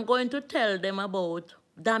 I'm going to tell them about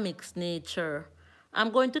Damix Nature. I'm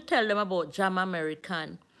going to tell them about Jam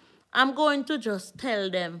American. I'm going to just tell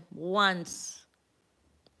them once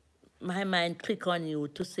my mind click on you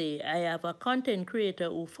to say, I have a content creator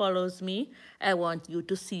who follows me. I want you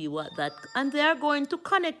to see what that, and they are going to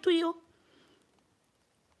connect to you.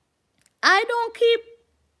 I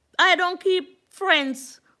don't keep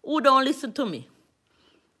friends who don't listen to me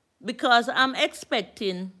because I'm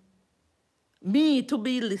expecting me to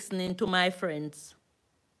be listening to my friends.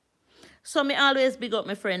 So me always big up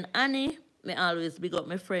my friend Annie. Me always big up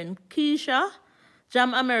my friend Keisha.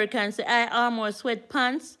 Jam American say, I are more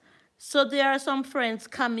sweatpants. So there are some friends,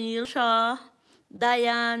 Camille, Shaw,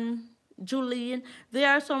 Diane, Julian. There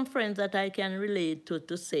are some friends that I can relate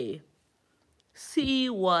to say, see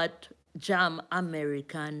what Jam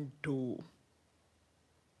American do.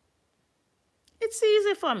 It's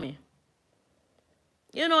easy for me.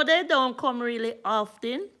 You know, they don't come really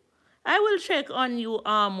often. I will check on you,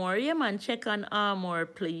 Armor. Yeah, man, check on Armor,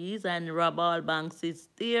 please. And Rob Allbanks is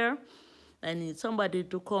there. I need somebody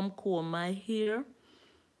to come comb my hair.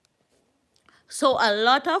 So a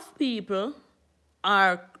lot of people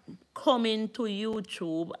are coming to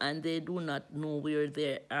YouTube and they do not know where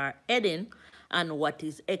they are heading and what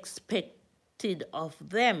is expected of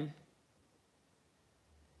them.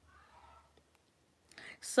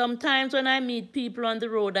 Sometimes when I meet people on the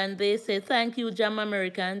road and they say, thank you, Jam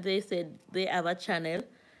American, they said they have a channel.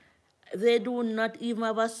 They do not even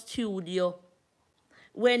have a studio.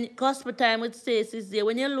 When Gospel Time with Stacey is there,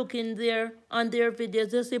 when you look in there on their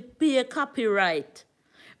videos, they say pay copyright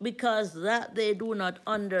because that they do not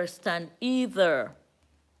understand either.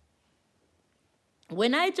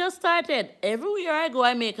 When I just started, everywhere I go,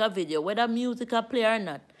 I make a video, whether music I play or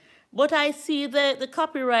not. But I see the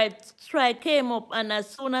copyright strike came up, and as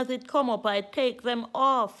soon as it come up, I take them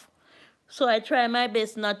off. So I try my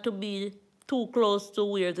best not to be too close to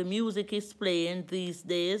where the music is playing these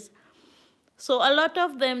days. So a lot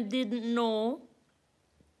of them didn't know.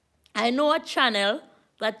 I know a channel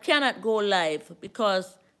that cannot go live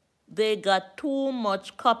because they got too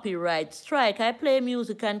much copyright strike. I play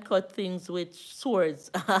music and cut things with swords.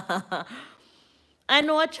 I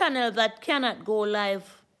know a channel that cannot go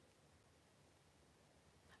live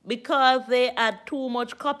because they had too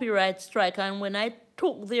much copyright strike. And when I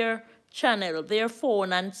took their channel, their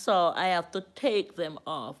phone, and saw I have to take them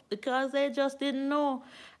off because they just didn't know.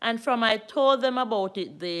 And from I told them about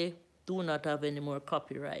it, they do not have any more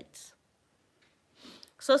copyrights.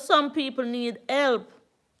 So some people need help.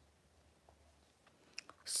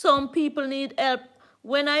 Some people need help.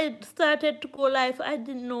 When I started to go live, I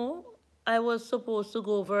didn't know I was supposed to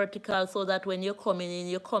go vertical so that when you're coming in,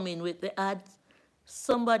 you come in with the ads.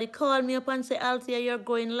 Somebody called me up and said, Althea, you're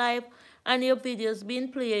going live and your video's been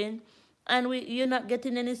playing and you're not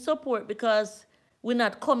getting any support because we're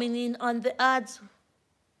not coming in on the ads.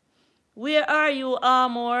 Where are you,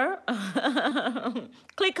 Armor?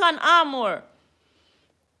 Click on Armor.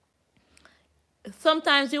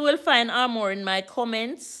 Sometimes you will find Armor in my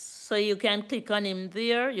comments, so you can click on him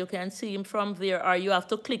there. You can see him from there, or you have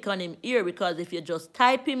to click on him here because if you just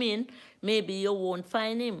type him in, maybe you won't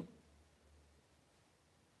find him.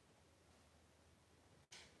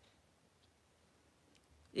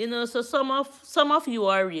 You know, so some of you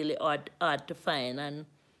are really hard to find, and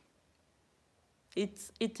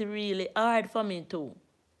it's really hard for me too.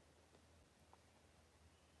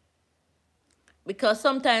 Because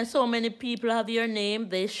sometimes so many people have your name,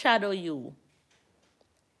 they shadow you.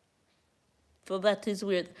 So that is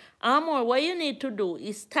weird. Amor, what you need to do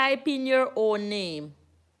is type in your own name.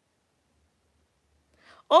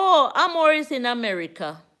 Oh, Amor is in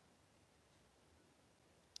America.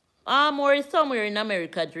 Amor is somewhere in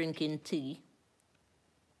America drinking tea.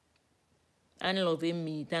 And loving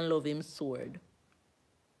meat and loving sword.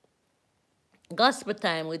 Gospel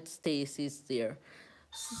time with Stacy is there.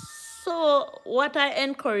 So what I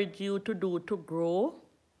encourage you to do to grow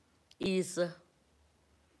is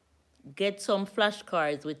get some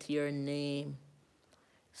flashcards with your name.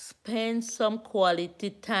 Spend some quality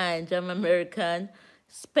time, I'm American.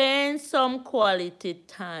 Spend some quality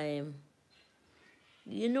time.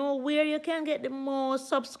 You know where you can get the most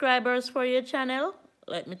subscribers for your channel?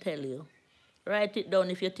 Let me tell you. Write it down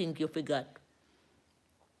if you think you forgot.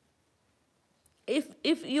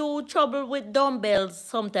 If you trouble with dumbbells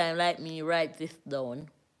sometime like me, write this down.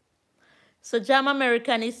 So Jam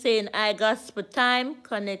American is saying, I gospel time,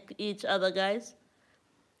 connect each other, guys.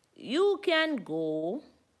 You can go.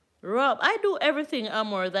 Rob, I do everything,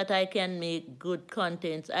 Amor, that I can make good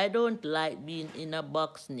content. I don't like being in a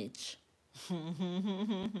box niche.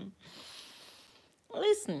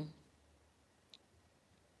 Listen,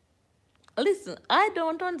 I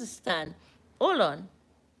don't understand. Hold on.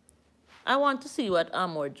 I want to see what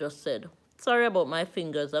Amor just said. Sorry about my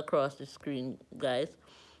fingers across the screen, guys.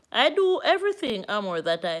 I do everything, Amor,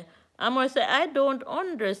 that Amor said, I don't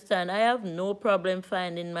understand. I have no problem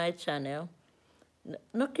finding my channel.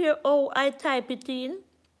 No care how I type it in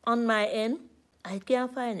on my end, I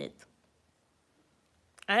can't find it.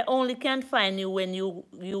 I only can find you when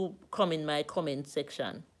you come in my comment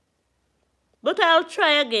section. But I'll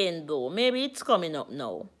try again, though. Maybe it's coming up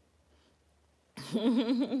now.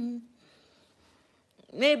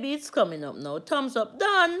 Maybe it's coming up now. Thumbs up,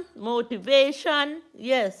 done. Motivation.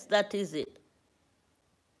 Yes, that is it.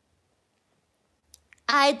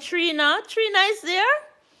 Hi, Trina. Trina is there?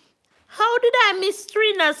 How did I miss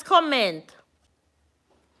Trina's comment?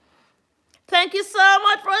 Thank you so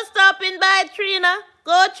much for stopping by, Trina.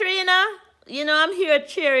 Go, Trina. You know, I'm here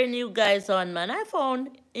cheering you guys on, man. I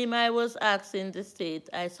found him. I was asking the state.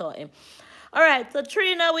 I saw him. All right, so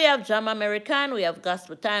Trina, we have Jam American, we have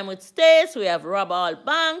Gospel Time with Stace, we have Rob All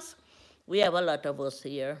Banks. We have a lot of us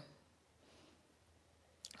here.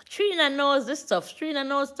 Trina knows this stuff. Trina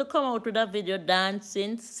knows to come out with a video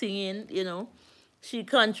dancing, singing, you know. She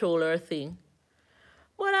control her thing.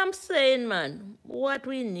 What I'm saying, man, what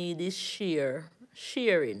we need is sharing.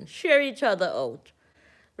 Share each other out.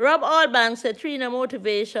 Rob Allbank said, Trina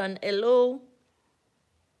motivation, hello.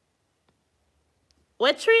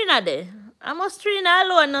 Where Trina there? I must Trina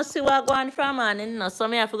alone not see what going from man, no,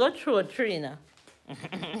 so I have to go through Trina. I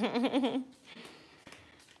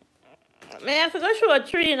have to go through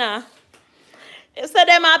Trina. So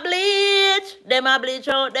them a bleach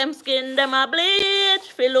out them skin, them a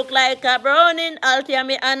bleach. Feel look like a browning, Althea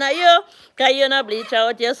me honor you, cause you no bleach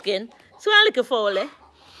out your skin. So I look for it.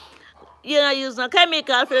 You know, use no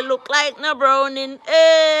chemical for look like no browning.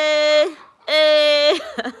 Eh, eh.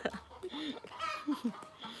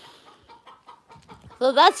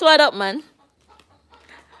 So that's what up, man.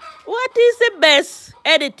 What is the best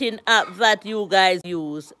editing app that you guys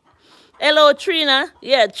use? Hello, Trina.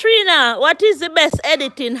 Yeah, Trina, what is the best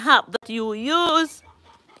editing app that you use?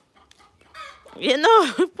 You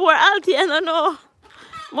know, poor Althea, I don't know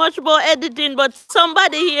much about editing, but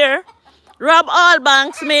somebody here, Rob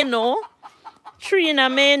Allbanks may know. Trina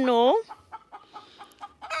may know.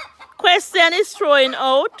 Question is throwing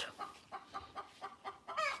out.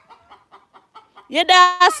 You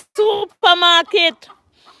that supermarket,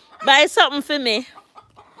 buy something for me.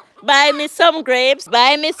 Buy me some grapes,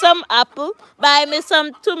 buy me some apple, buy me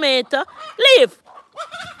some tomato. Leave.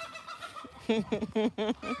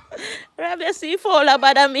 Rob, you see, fall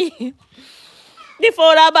about me. The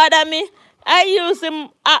fall about me. I use him.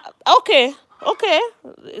 Okay.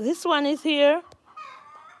 This one is here.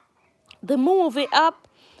 The movie app,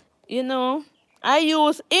 you know. I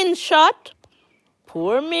use InShot.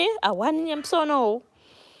 Poor me. I want him so now.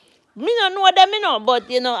 Me don't know them, you know, but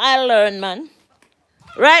you know, I learn, man.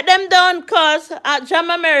 Write them down, cause at Jam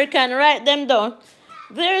American, write them down.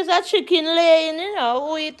 There's a chicken laying, you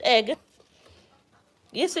know, with egg.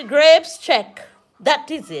 You see, grapes, check.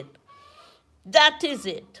 That is it. That is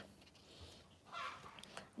it.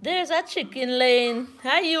 There's a chicken laying.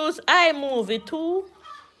 I use iMovie too.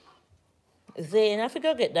 Then I think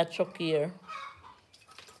I'll get that truck here.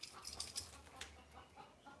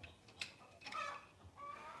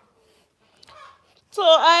 So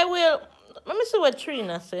I will, let me see what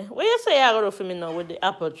Trina say. What you say I got for me now with the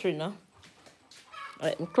apple, Trina?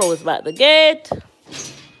 Let me close back the gate.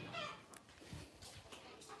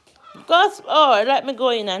 Let me go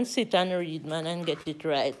in and sit and read, man, and get it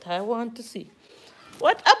right. I want to see.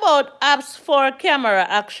 What about apps for camera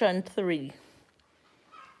action 3?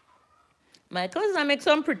 My cousin make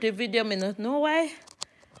some pretty video, me not know why.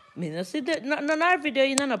 Me not see that none of our video,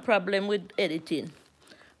 you know, no problem with editing.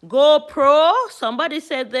 GoPro, somebody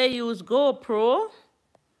said they use GoPro.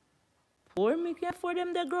 Poor me care for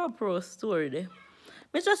them the GoPro story there.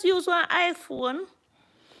 Me just use one iPhone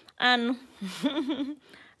and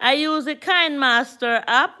I use the KineMaster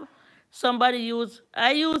app. I use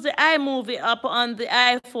the iMovie app on the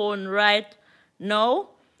iPhone right now.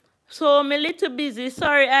 So I'm a little busy.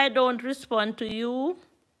 Sorry I don't respond to you.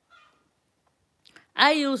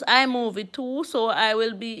 I use iMovie too, so I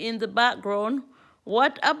will be in the background.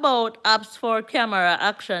 What about apps for camera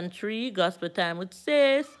action 3? Gospel time with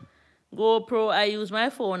says. GoPro, I use my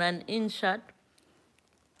phone and InShot.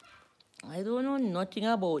 I don't know nothing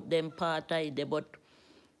about them part either, but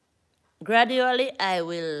gradually I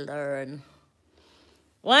will learn.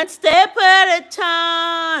 One step at a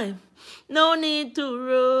time. No need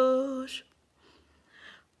to rush.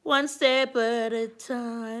 One step at a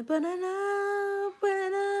time. Banana,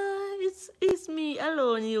 banana. It's me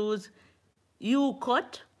alone use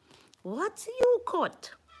U-cut. What's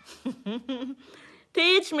U-cut?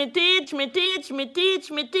 Teach me, teach me, teach me,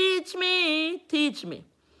 teach me, teach me, teach me.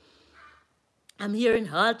 I'm hearing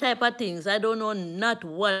all type of things. I don't know not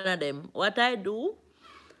one of them. What I do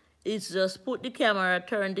is just put the camera,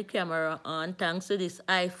 turn the camera on, thanks to this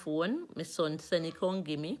iPhone. My son sent it come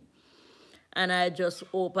give me. And I just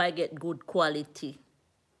hope I get good quality.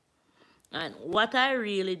 And what I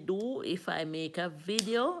really do, if I make a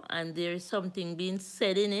video and there is something being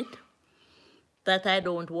said in it that I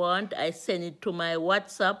don't want, I send it to my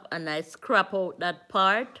WhatsApp and I scrap out that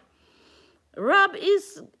part. Rob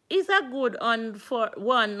is a good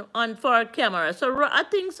for camera. So I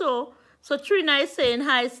think so. So Trina is saying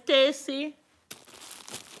hi, Stacy.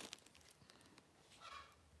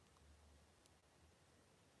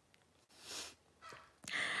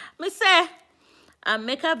 Me say, I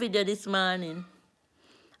make a video this morning.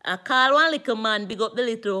 I call one little man, big up the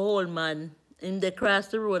little old man. Him they cross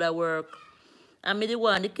the road at work. I me the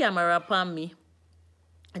one the camera upon me.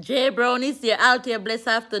 Jay Brown is here. Althea, blessed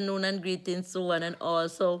afternoon and greetings, so on and all.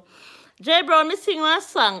 So, Jay Brown, me sing one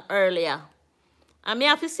song earlier. And me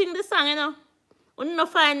have to sing the song, you know. You don't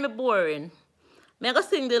find me boring. Me go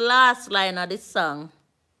sing the last line of this song.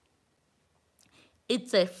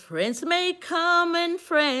 It's a friends may come and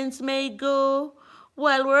friends may go,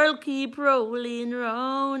 while world keep rolling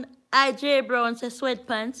round. I, Jay Brown, say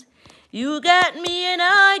sweatpants. You got me and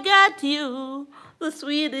I got you, the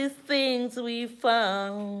sweetest things we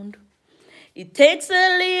found. It takes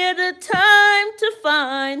a little time to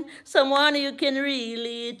find someone you can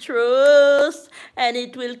really trust, and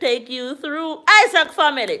it will take you through, Isaac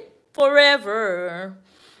family, forever,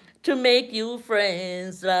 to make you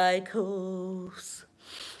friends like hosts.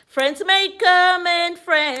 Friends may come and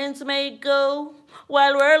friends may go,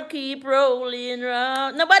 while world keep rolling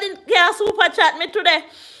round. Nobody can super chat me today.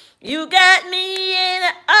 You got me in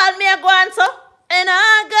all me a go on so, and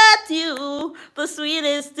I got you. The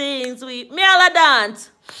sweetest things we me all a dance.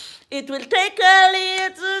 It will take a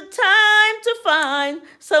little time to find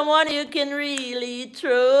someone you can really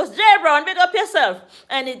trust. J Brown, big up yourself.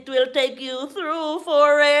 And it will take you through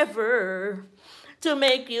forever to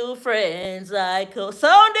make you friends like a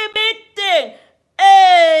sound the big thing.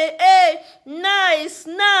 Hey, hey, nice,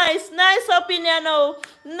 nice, nice opinion now.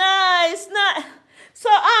 Nice, nice. So,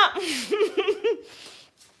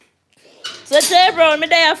 so J Brown, me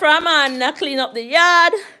there from and I clean up the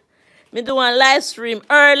yard. Me do one live stream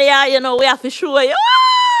earlier, you know, we have to show you.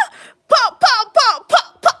 Ah! Pop, pop, pop,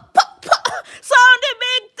 pop, pop, pop, pop. Sound the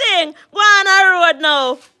big thing. Go on a road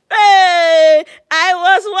now. Hey, I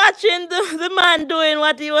was watching the man doing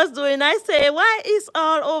what he was doing. I say, why is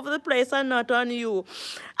all over the place and not on you?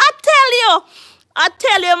 I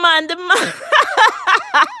tell you, man, the man.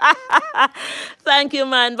 Thank you,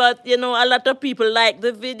 man. But, you know, a lot of people like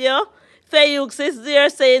the video. Fayux is there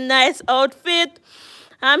saying nice outfit.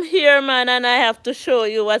 I'm here, man, and I have to show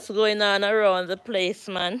you what's going on around the place,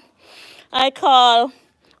 man. I call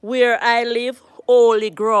where I live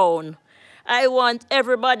holy ground. I want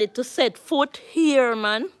everybody to set foot here,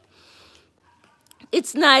 man.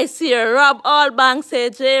 It's nice here. Rob Allbank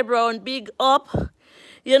said, J Brown, big up.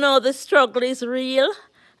 You know, the struggle is real.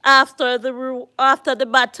 After the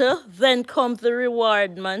battle, then comes the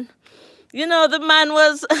reward, man. You know, the man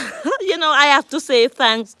was, you know, I have to say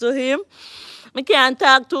thanks to him. I can't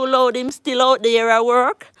talk too loud. Him still out there at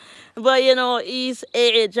work. But, you know, he's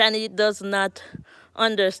age and he does not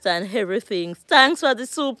understand everything. Thanks for the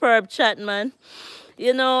superb chat, man.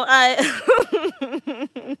 You know,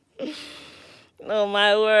 oh,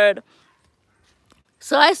 my word.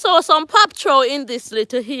 So I saw some pop throw in this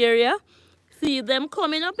little area. See them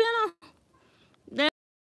coming up, you know. Them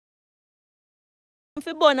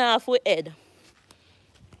fi burn off with head.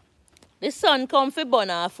 The sun come fi burn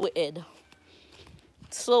off with head.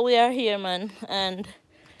 So we are here, man, and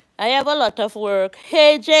I have a lot of work.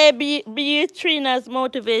 Hey, JB, Trina's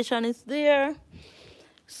motivation is there.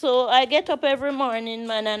 So I get up every morning,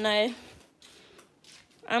 man, and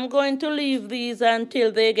I'm going to leave these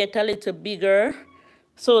until they get a little bigger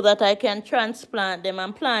so that I can transplant them.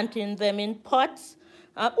 I'm planting them in pots.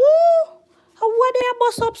 Ooh, what they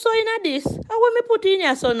bust up so in this? How will me put in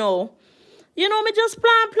here so now? You know, me just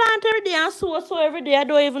plant every day and sow every day. I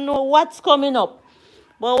don't even know what's coming up.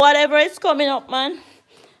 But whatever is coming up, man.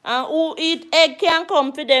 And who eat egg can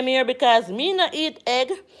come for them here because me not eat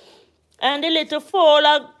egg. And the little fall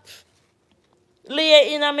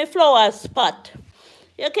lay in a my flower spot.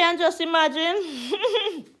 You can just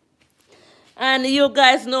imagine. And you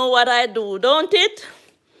guys know what I do, don't it?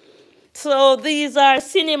 So these are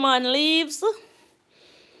cinnamon leaves.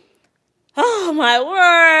 Oh my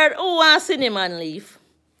word. Who wants cinnamon leaf?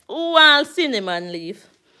 Who wants cinnamon leaf?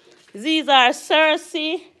 These are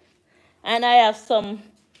Cersei, and I have some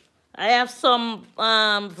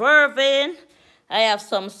vervain, I have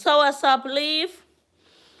some soursop leaf.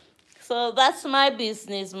 So that's my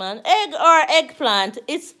business, man. Egg or eggplant,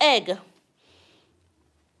 it's egg.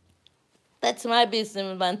 That's my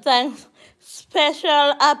business, man. Thanks.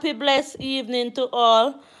 Special happy blessed evening to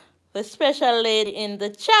all. The special lady in the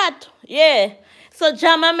chat. Yeah. So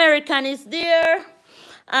Jam American is there.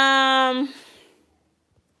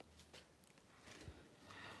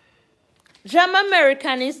 Jam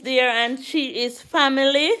American is there and she is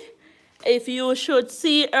family. If you should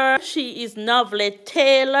see her, she is Althea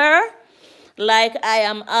Taylor. Like I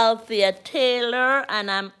am Althea Taylor, and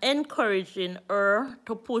I'm encouraging her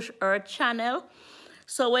to push her channel.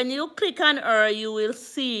 So when you click on her, you will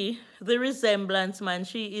see the resemblance, man.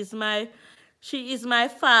 She is my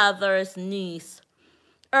father's niece.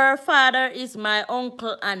 Her father is my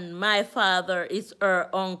uncle, and my father is her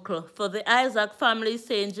uncle. For the Isaac family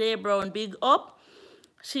saying, J Brown, big up.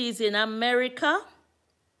 She's in America.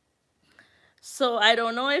 So I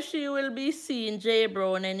don't know if she will be seeing J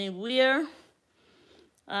Brown anywhere.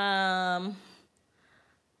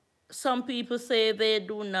 Some people say they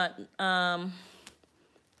do not. All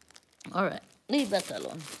right, leave that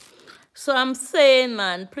alone. So I'm saying,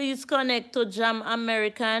 man, please connect to Jam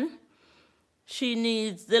American. She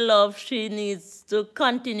needs the love. She needs to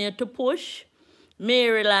continue to push.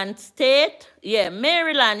 Maryland State. Yeah,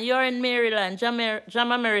 Maryland. You're in Maryland.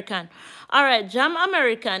 Jam American. All right, Jam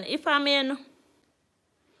American. If I'm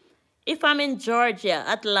in Georgia,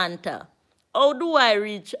 Atlanta, how do I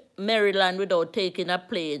reach Maryland without taking a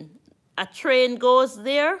plane? A train goes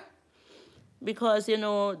there? Because, you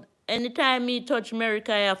know, anytime me touch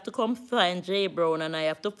America, I have to come find Jay Brown and I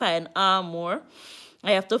have to find Armour.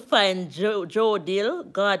 I have to find Joe Dill.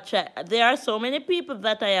 God, there are so many people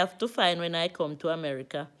that I have to find when I come to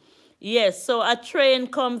America. Yes, so a train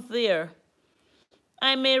comes there.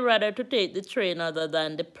 I may rather to take the train other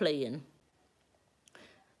than the plane.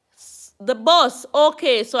 The bus,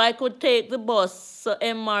 okay, so I could take the bus. So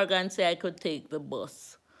M. Morgan said I could take the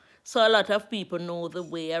bus. So a lot of people know the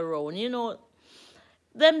way around. You know,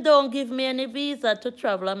 them don't give me any visa to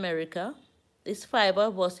travel America. It's 5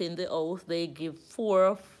 of us in the house. They give four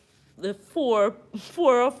of them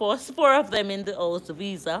in the house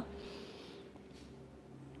visa.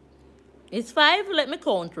 It's 5, let me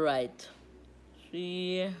count right.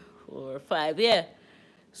 3, 4, 5, yeah.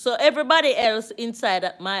 So everybody else inside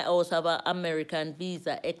my house have an American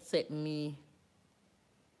visa except me.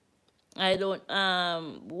 I don't,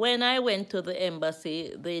 when I went to the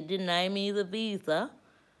embassy, they denied me the visa.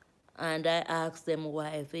 And I asked them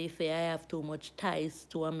why. They say I have too much ties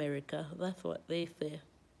to America. That's what they say.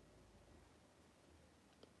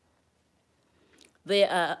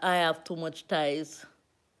 I have too much ties.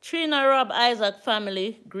 Trina Rob Isaac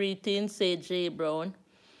family, greetings, say Jay Brown.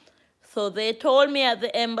 So they told me at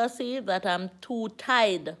the embassy that I'm too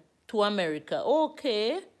tied to America.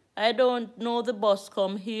 Okay, I don't know the bus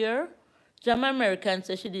come here. Jam American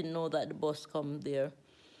said she didn't know that the bus come there.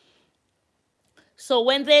 So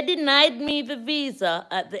when they denied me the visa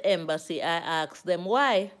at the embassy, I asked them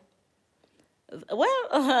why. Well,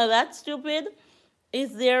 that's stupid.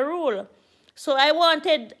 It's their rule. So I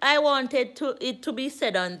wanted it to be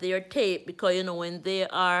said on their tape because, you know, when they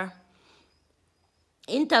are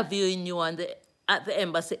interviewing you at the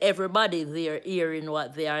embassy, everybody there hearing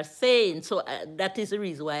what they are saying. So that is the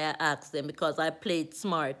reason why I asked them, because I played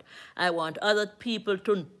smart. I want other people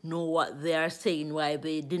to know what they are saying, why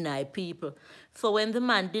they deny people. So when the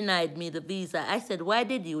man denied me the visa, I said, why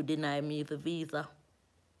did you deny me the visa?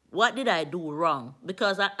 What did I do wrong?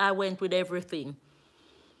 Because I went with everything.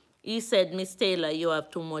 He said, Miss Taylor, you have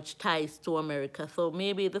too much ties to America. So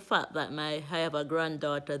maybe the fact that I have a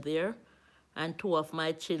granddaughter there and 2 of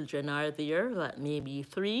my children are there, that maybe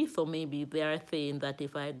 3, so maybe they are saying that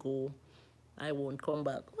if I go, I won't come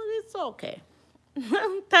back. Well, it's okay.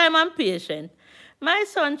 Time and patience. My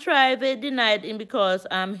son tried, they denied him because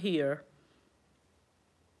I'm here.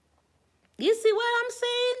 You see what I'm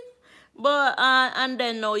saying? But, and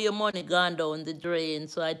then now your money gone down the drain.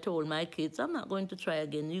 So I told my kids, I'm not going to try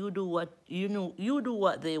again. You do what, you do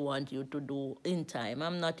what they want you to do in time.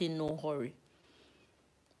 I'm not in no hurry.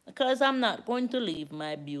 Because I'm not going to leave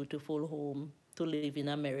my beautiful home to live in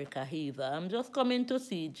America either. I'm just coming to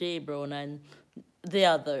see Jay Brown and the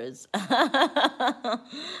others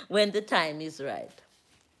when the time is right.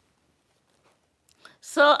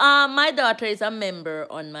 So my daughter is a member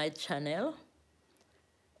on my channel.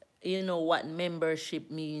 You know what membership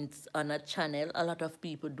means on a channel. A lot of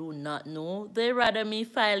people do not know. They rather me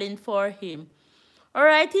filing for him. All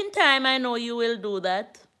right, in time, I know you will do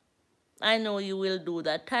that. I know you will do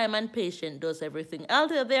that. Time and patience does everything.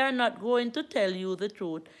 Although they are not going to tell you the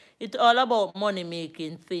truth. It's all about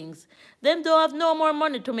money-making things. Them don't have no more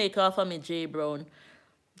money to make off of me, Jay Brown.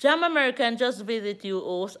 Jam American just visit you,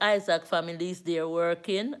 host. Isaac family is there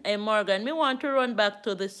working. Hey, Morgan, me want to run back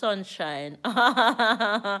to the sunshine.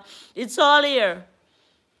 It's all here.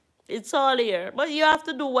 It's all here. But you have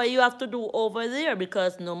to do what you have to do over there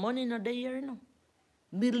because no money not there here, no.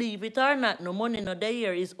 Believe it or not, no money not there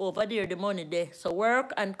here. Is over there, the money there. So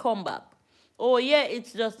work and come back. Oh, yeah,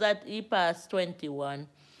 it's just that he passed 21.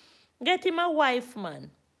 Get him a wife, man.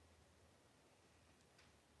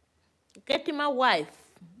 Get him a wife.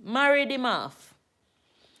 Married him off.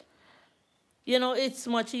 You know, it's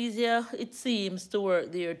much easier, it seems, to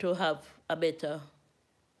work there to have a better.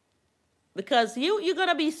 Because you're going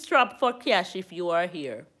to be strapped for cash if you are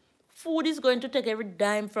here. Food is going to take every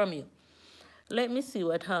dime from you. Let me see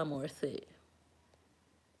what Amor say.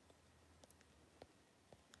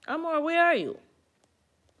 Amor, where are you?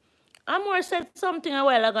 Amor said something a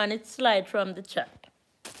while ago and it slid from the chat.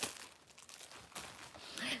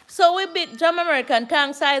 So we big Jam American,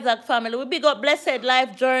 thanks Isaac family. We big up Blessed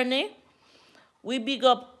Life Journey. We big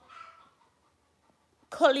up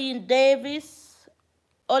Colleen Davis,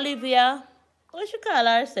 Olivia. What she call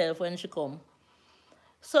herself when she come?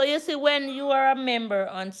 So you see, when you are a member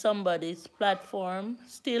on somebody's platform,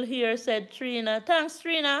 still here, said Trina. Thanks,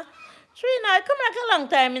 Trina. Trina, I come like a long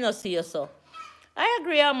time, you know, see you so. I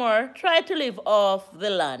agree, Amor. Try to live off the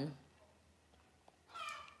land.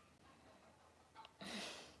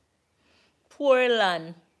 Poor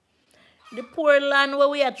land. The poor land where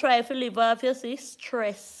we are trying to live off, you see,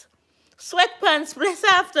 stress. Sweatpants, bless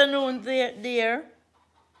afternoon there, dear.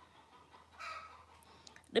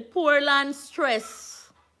 The poor land stress.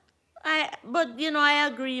 But you know, I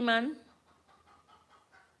agree, man.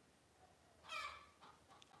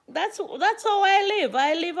 That's how I live.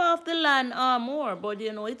 I live off the land more, but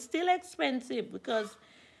you know, it's still expensive because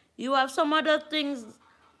you have some other things.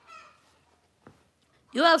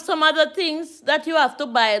 You have some other things that you have to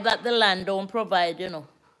buy that the land don't provide, you know.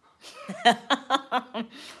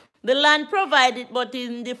 The land provide it, but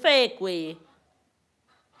in the fake way.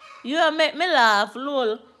 You have make me laugh,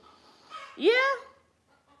 lol. Yeah.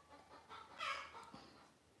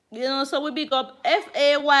 You know, so we pick up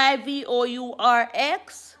Fayvourx.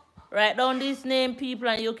 Write down this name, people,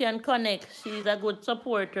 and you can connect. She's a good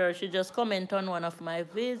supporter. She just comment on one of my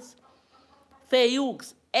vids.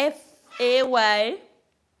 Fayux, F-A-Y.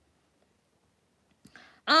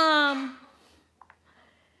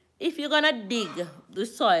 If you're gonna dig the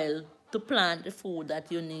soil to plant the food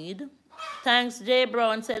that you need. Thanks, Jay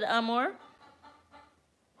Brown, said Amor.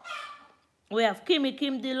 We have Kimmy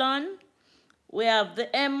Kim Dillon. We have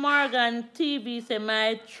the M. Morgan TV, say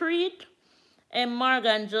my treat. M.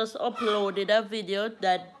 Morgan just uploaded a video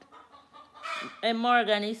that M.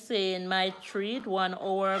 Morgan is saying my treat 1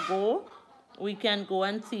 hour ago. We can go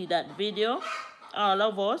and see that video, all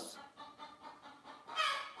of us.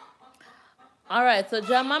 All right, so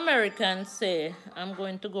Jam American say, I'm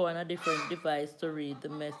going to go on a different device to read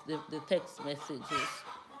the text messages.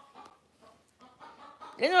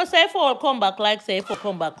 You know, say if all come back like say if all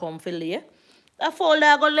come back come for late. That folder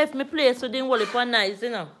I got left me place so didn't hold it for nice,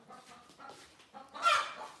 you know.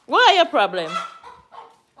 What are your problem?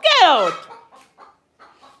 Get out!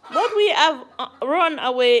 But we have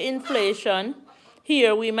runaway inflation.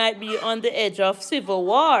 Here we might be on the edge of civil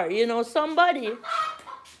war. You know, somebody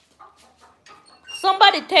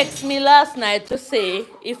texted me last night to say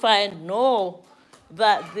if I know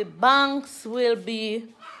that the banks will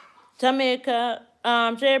be Jamaica,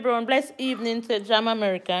 J. Brown, blessed evening to Jam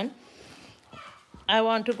American. I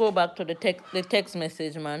want to go back to the text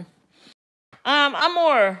message, man.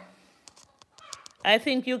 Amor, I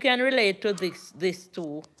think you can relate to this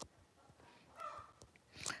too.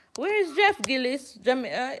 Where is Jeff Gillis? You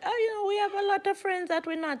know, we have a lot of friends that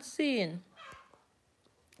we're not seeing.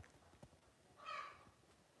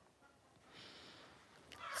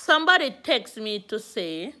 Somebody texted me to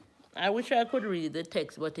say, I wish I could read the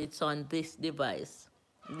text, but it's on this device,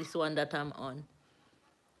 this one that I'm on.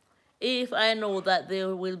 If I know that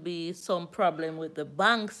there will be some problem with the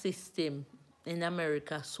bank system in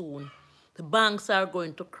America soon, the banks are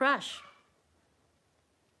going to crash.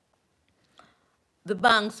 The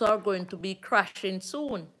banks are going to be crashing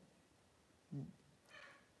soon.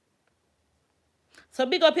 So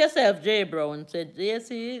big up yourself, Jay Brown. Said, you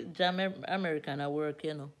see, Jam American at work,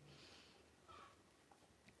 you know.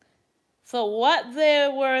 So what they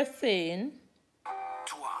were saying,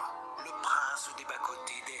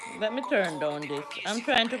 let me turn down this. I'm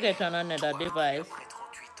trying to get on another device.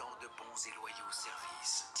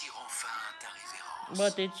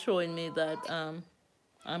 But it's showing me that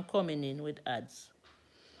I'm coming in with ads.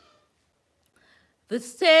 The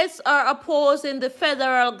states are opposing the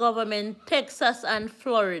federal government, Texas and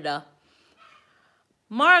Florida.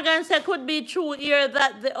 Morgan said could be true here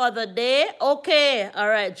that the other day. Okay, all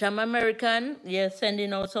right, Jam American, yeah,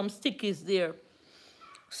 sending out some stickies there.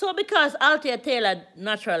 So because Althea Taylor,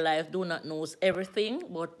 Natural Life, do not knows everything,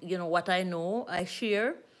 but you know what I know, I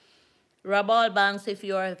share. Rabal Banks, if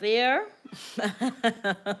you are there,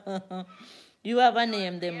 you have a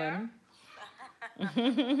name there, man.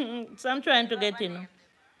 So I'm trying to get in.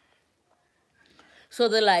 So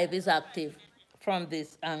the live is active from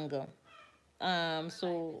this angle.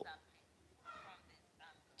 So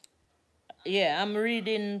yeah, I'm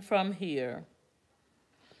reading from here.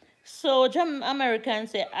 So Jam American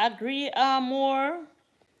say agree more.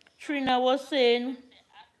 Trina was saying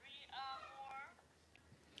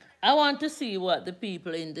I want to see what the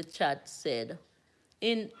people in the chat said.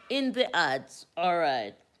 In the ads.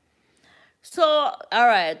 Alright. So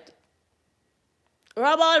alright.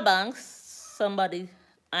 Rabal Banks, somebody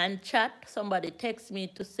and chat, somebody text me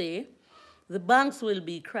to say the banks will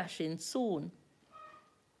be crashing soon.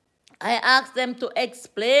 I asked them to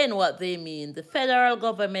explain what they mean. The federal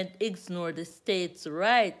government ignored the states'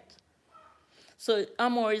 right. So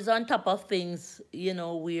Amor is on top of things, you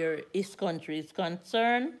know, where his country is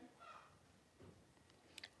concerned.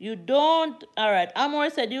 You don't, all right, Amor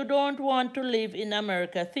said, you don't want to live in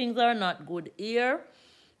America. Things are not good here.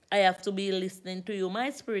 I have to be listening to you. My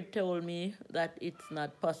spirit told me that it's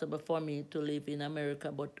not possible for me to live in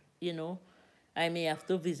America, but, you know, I may have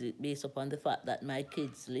to visit based upon the fact that my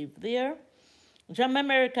kids live there. John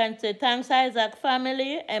American said, thanks, Isaac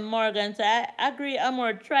family. And Morgan said, I agree,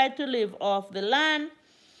 Amor, try to live off the land.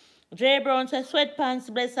 Jay Brown said,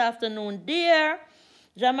 sweatpants, blessed afternoon, dear.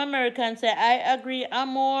 John American said, I agree,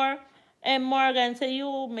 Amor. And Morgan said,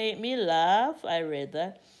 you make me laugh. I read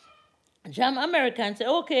that. Jam American say,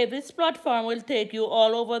 okay, this platform will take you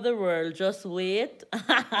all over the world. Just wait.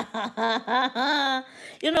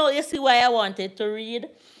 You know, you see why I wanted to read.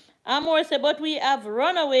 Amor say, but we have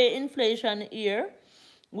runaway inflation here.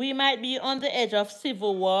 We might be on the edge of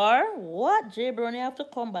civil war. What? Jay Brown, you have to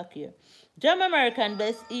come back here. Jam American,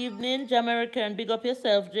 best evening. Jam American, big up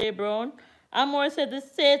yourself, Jay Brown. Amor said the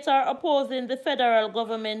states are opposing the federal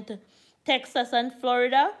government, Texas and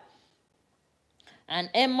Florida.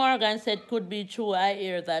 And M. Morgan said, could be true. I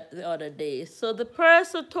hear that the other day. So the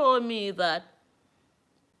person told me that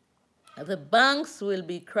the banks will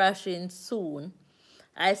be crashing soon.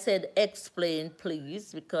 I said, explain,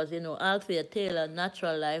 please, because, you know, Althea Taylor,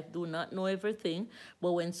 natural life, do not know everything.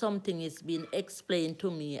 But when something is being explained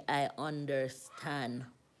to me, I understand.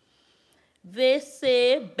 They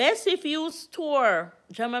say, best if you store,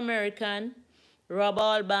 Jam American, Rob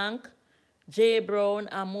Allbank, Jay Brown,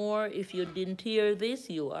 Amor, if you didn't hear this,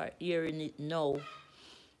 you are hearing it now.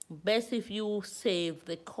 Best if you save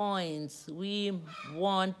the coins. We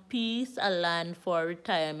want peace, a land for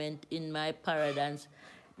retirement in my paradise.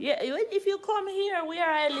 Yeah, if you come here where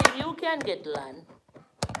I live, you can get land.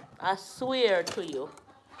 I swear to you.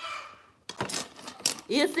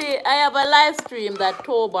 You see, I have a live stream that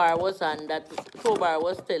Tobar was on, that Tobar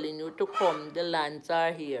was telling you to come. The lands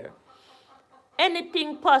are here.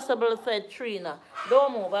 Anything possible, said Trina.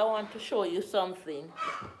 Don't move, I want to show you something.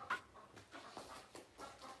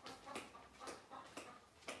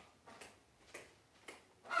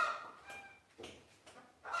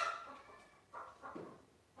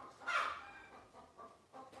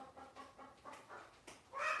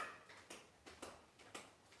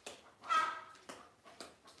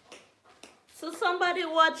 So somebody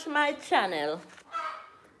watch my channel.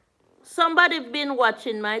 Somebody been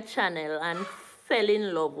watching my channel and fell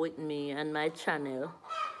in love with me and my channel.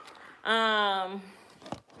 I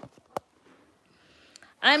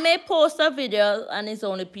may post a video and it's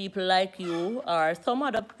only people like you or some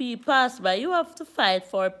other people pass by. You have to fight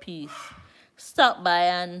for peace. Stop by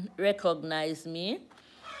and recognize me.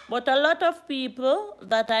 But a lot of people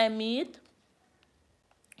that I meet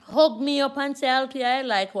hug me up and say, Althea, I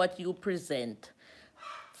like what you present.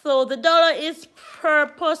 So the dollar is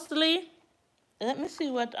purposely, let me see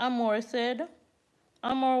what Amor said.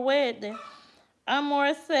 Amor, wait there.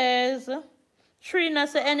 Amor says, Trina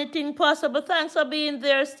say anything possible. Thanks for being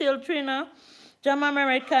there still, Trina. Jam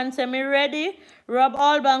American say, me ready. Rob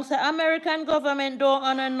Allbank say, American government don't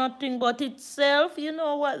honor nothing but itself. You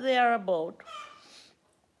know what they are about.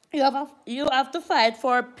 You have to fight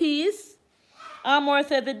for peace. Amor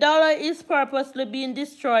said the dollar is purposely being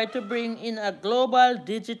destroyed to bring in a global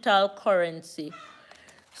digital currency.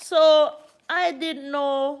 So I didn't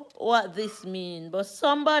know what this means, but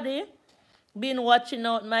somebody been watching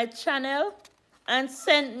out my channel and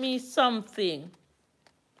sent me something.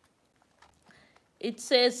 It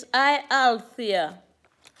says, I, Althea.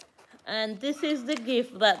 And this is the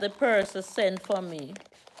gift that the person sent for me.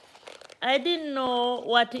 I didn't know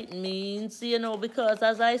what it means, you know, because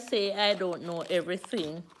as I say, I don't know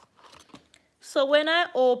everything. So when I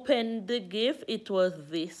opened the gift, it was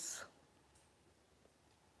this.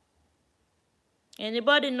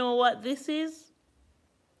 Anybody know what this is?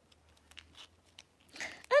 And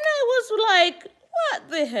I was like, what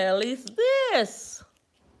the hell is this?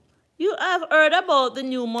 You have heard about the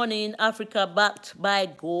new money in Africa backed by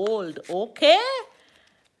gold, okay?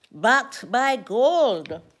 Backed by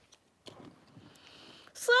gold.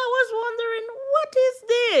 So I was wondering, what is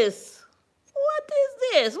this? What is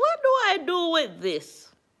this? What do I do with this?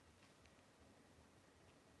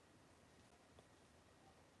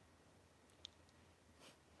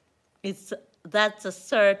 That's a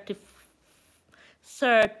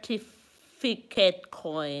certificate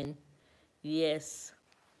coin. Yes.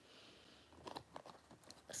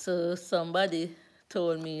 So somebody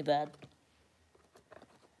told me that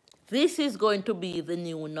this is going to be the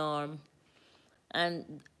new norm.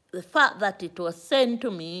 And the fact that it was sent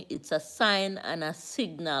to me, it's a sign and a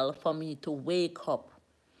signal for me to wake up.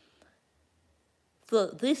 So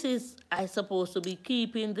this is, I supposed to be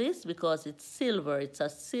keeping this because it's silver. It's a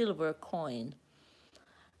silver coin.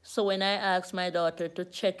 So when I asked my daughter to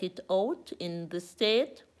check it out in the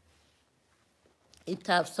state, it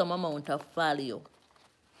has some amount of value.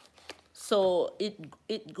 So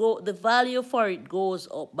the value for it goes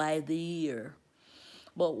up by the year.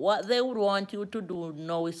 But what they would want you to do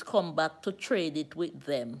now is come back to trade it with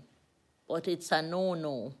them. But it's a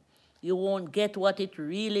no-no. You won't get what it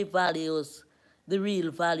really values, the real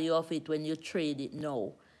value of it when you trade it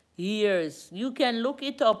now. Years. You can look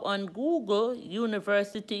it up on Google,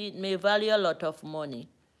 university, it may value a lot of money.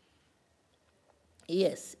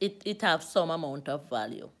 Yes, it has some amount of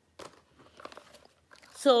value.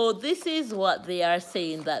 So this is what they are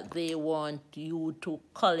saying, that they want you to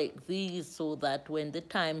collect these so that when the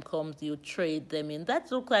time comes, you trade them in.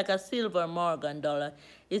 That looks like a silver Morgan dollar.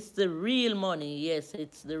 It's the real money. Yes,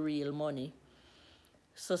 it's the real money.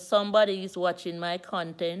 So somebody is watching my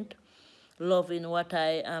content, loving what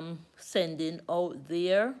I am sending out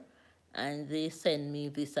there, and they send me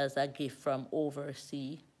this as a gift from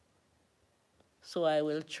overseas. So I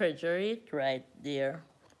will treasure it right there.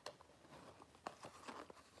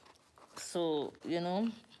 So, you know,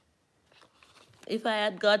 if I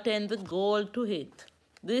had gotten the gold to hit,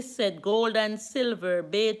 this said gold and silver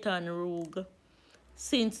Baton Rouge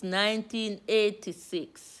since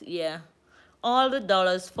 1986. Yeah. All the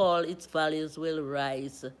dollars fall, its values will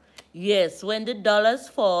rise. Yes, when the dollars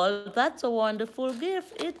fall, that's a wonderful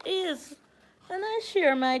gift. It is. And I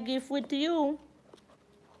share my gift with you.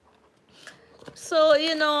 So,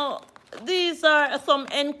 you know, these are some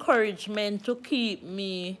encouragement to keep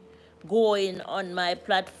me going on my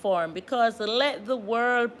platform, because let the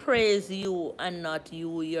world praise you and not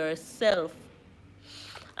you yourself.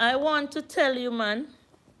 I want to tell you, man,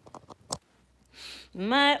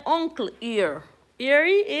 my uncle here he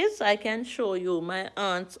is, I can show you, my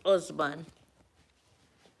aunt's husband,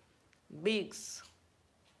 Biggs.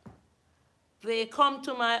 They come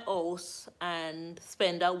to my house and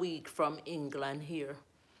spend a week from England here.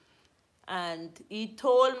 And he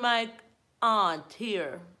told my aunt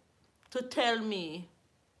here to tell me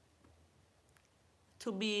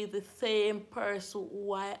to be the same person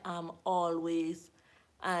who I am always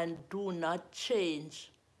and do not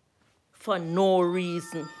change for no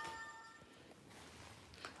reason.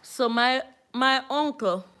 So my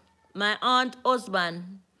uncle, my aunt's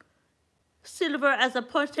husband, silver has a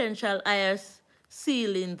potential higher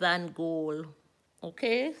ceiling than gold.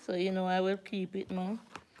 Okay, so you know I will keep it now.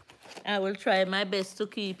 I will try my best to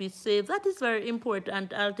keep it safe. That is very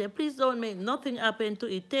important, Althea. Please don't make nothing happen to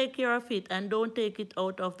it. Take care of it and don't take it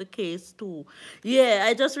out of the case too. Yeah,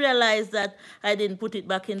 I just realized that I didn't put it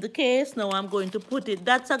back in the case. Now I'm going to put it.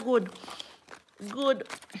 That's a good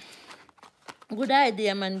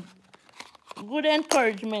idea, man. Good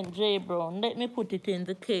encouragement, J. Brown. Let me put it in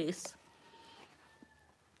the case.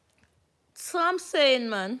 So I'm saying,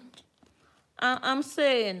 man, I'm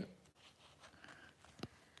saying,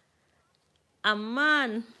 a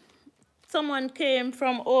man, someone came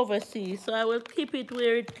from overseas, so I will keep it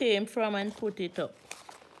where it came from and put it up.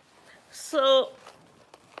 So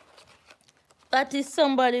that is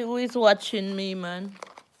somebody who is watching me, man.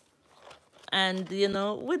 And, you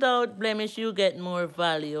know, without blemish, you get more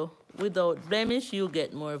value. Without blemish, you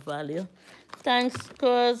get more value. Thanks,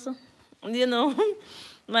 cuz, you know,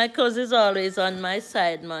 my cuz is always on my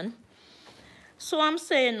side, man. So I'm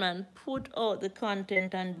saying, man, put out the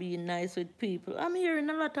content and be nice with people. I'm hearing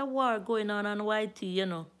a lot of war going on YT, you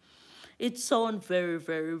know. It sounds very,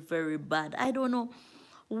 very, very bad. I don't know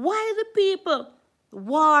why the people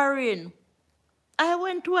warring. I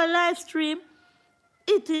went to a live stream.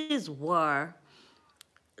 It is war.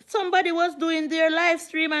 Somebody was doing their live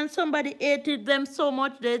stream and somebody hated them so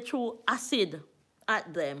much they threw acid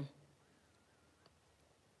at them.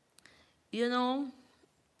 You know,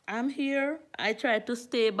 I'm here. I try to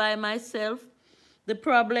stay by myself. The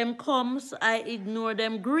problem comes, I ignore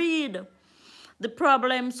them. Greed. The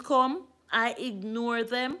problems come, I ignore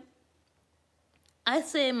them. I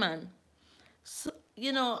say, man, so,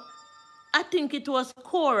 you know, I think it was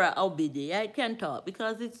Cora Obidi. I can talk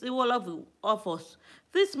because it's the whole of us.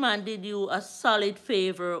 This man did you a solid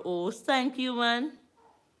favor, oh. Thank you, man.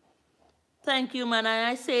 Thank you, man. And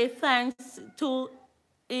I say thanks to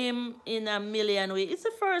him in a million ways. It's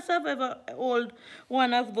the first I've ever held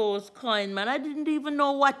one of those coins, man. I didn't even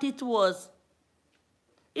know what it was.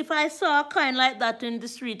 If I saw a coin like that in the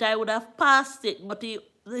street, I would have passed it. But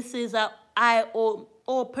this is an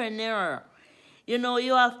eye-opener. You know,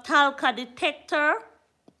 you have Talca detector.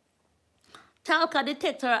 Talca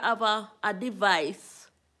detector have a device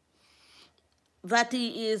that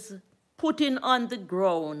he is putting on the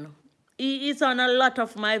ground. He is on a lot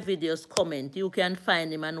of my videos comment. You can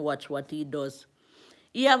find him and watch what he does.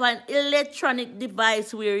 He have an electronic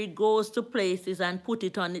device where he goes to places and put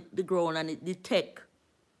it on the ground and it detect.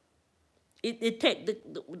 It detect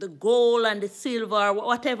the gold and the silver,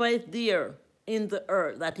 whatever is there in the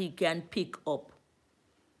earth that he can pick up.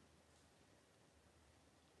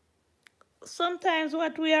 Sometimes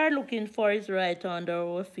what we are looking for is right under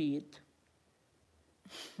our feet.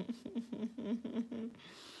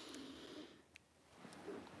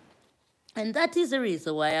 And that is the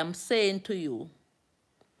reason why I'm saying to you,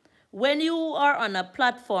 when you are on a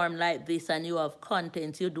platform like this and you have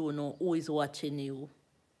content, you don't know who is watching you.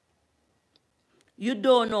 You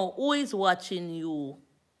don't know who is watching you.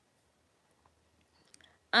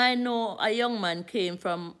 I know a young man came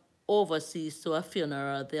from overseas to a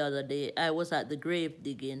funeral the other day. I was at the grave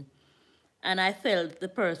digging, and I felt the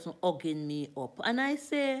person hugging me up. And I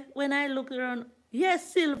say, when I look around,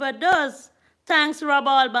 yes, Silver does. Thanks, Rob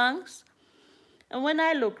Allbanks. And when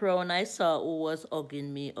I looked around, I saw who was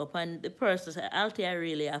hugging me up. And the person said, Althea, I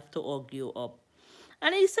really have to hug you up.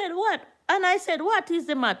 And he said, what? And I said, what is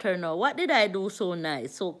the matter now? What did I do so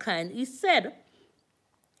nice, so kind? He said,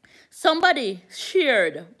 somebody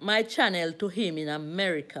shared my channel to him in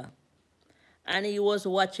America. And he was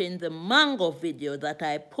watching the mango video that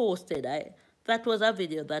I posted. That was a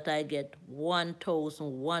video that I get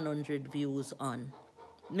 1,100 views on.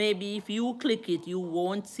 Maybe if you click it, you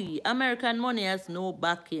won't see. American money has no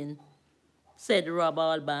backing, said Rob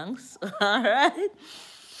Allbanks. All right?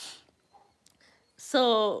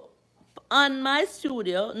 So, on my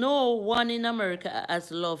studio, no one in America has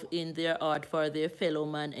love in their art for their fellow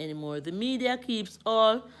man anymore. The media keeps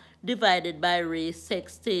all divided by race,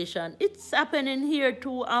 sex, station. It's happening here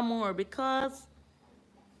too, Amor, because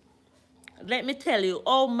let me tell you,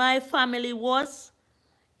 all my family was,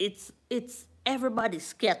 it's everybody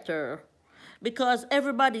scatter, because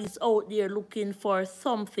everybody's out there looking for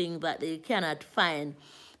something that they cannot find,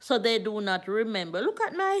 so they do not remember. Look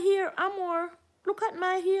at my hair, Amor. Look at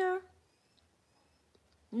my hair.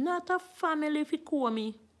 Not a family if you call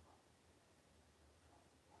me.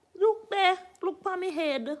 Look there. Look for me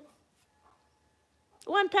head.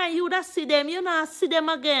 One time you would see them, you not see them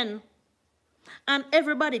again. And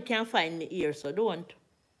everybody can find me here, so don't.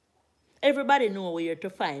 Everybody know where to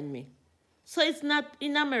find me. So it's not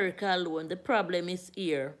in America alone. The problem is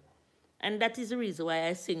here. And that is the reason why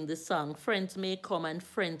I sing the song. Friends may come and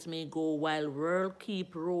friends may go while world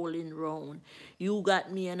keep rolling round. You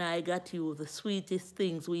got me and I got you, the sweetest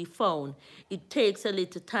things we found. It takes a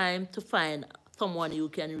little time to find someone you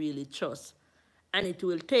can really trust. And it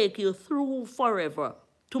will take you through forever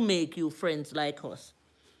to make you friends like us.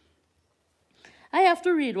 I have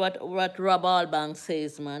to read what Rob Allbanks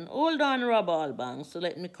says, man. Hold on, Rob Allbanks. So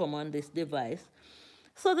let me come on this device.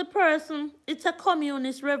 So the person, it's a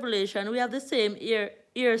communist revelation. We have the same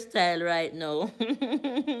hairstyle right now.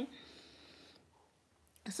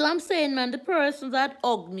 So I'm saying, man, the person that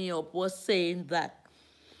hugged me up was saying that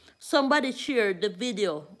somebody shared the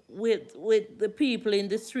video with the people in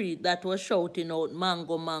the street that was shouting out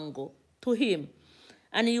mango, mango to him.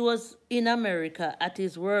 And he was in America at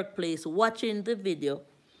his workplace watching the video.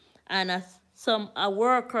 And a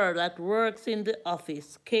worker that works in the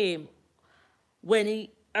office came when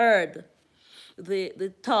he heard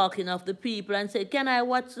the talking of the people and said, can I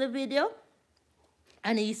watch the video?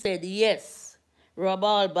 And he said, yes. Rob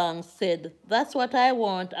Allbanks said, that's what I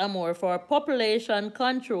want, Amor, for population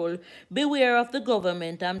control. Beware of the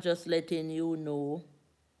government, I'm just letting you know.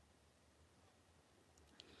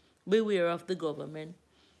 Beware of the government.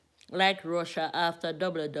 Like Russia after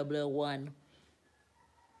WW1.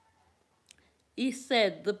 He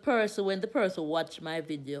said when the person watched my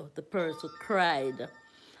video, the person cried.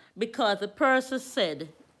 Because the person said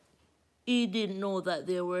he didn't know that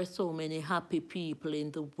there were so many happy people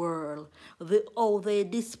in the world. They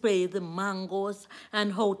display the mangoes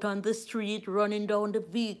and out on the street running down the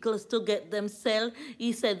vehicles to get them sell.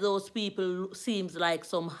 He said those people seems like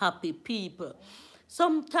some happy people.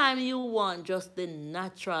 Sometimes you want just the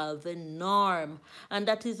natural, the norm. And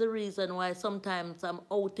that is the reason why sometimes I'm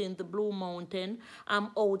out in the Blue Mountain.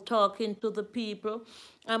 I'm out talking to the people.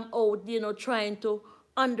 I'm out, trying to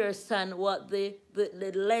understand what the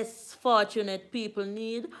less fortunate people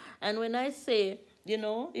need. And when I say,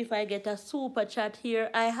 if I get a super chat here,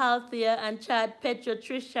 I have there and chat Petro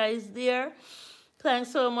Trisha is there.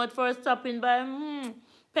 Thanks so much for stopping by.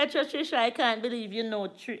 Petro Trisha, I can't believe you know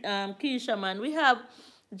Keisha, man. We have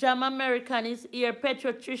Jam American is here,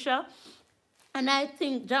 Petro Trisha. And I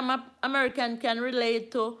think Jam American can relate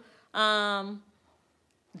to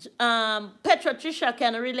Petra Trisha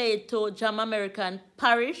can relate to Jam American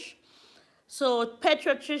Parish. So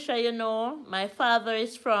Petra Trisha, you know, my father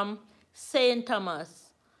is from St.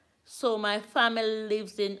 Thomas. So my family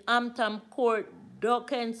lives in Hampton Court,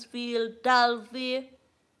 Dawkinsfield, Dalvey,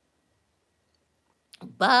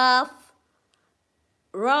 Bath.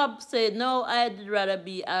 Rob said, no, I'd rather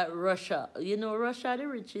be at Russia. You know, Russia, the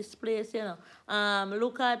richest place, you know.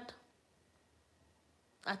 Look at,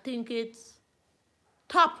 I think it's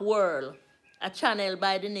Top World, a channel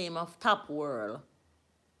by the name of Top World.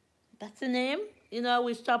 That's the name? You know,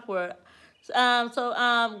 which Top World.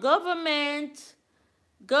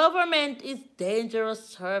 Government is dangerous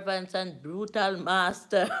servants and brutal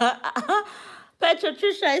master. Petra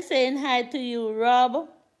Trisha is saying hi to you, Rob.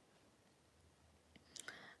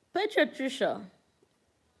 Petra Trisha,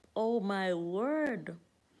 oh my word.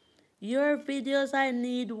 Your videos, I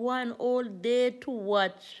need one whole day to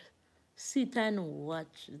watch. Sit and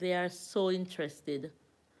watch. They are so interested.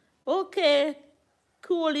 Okay,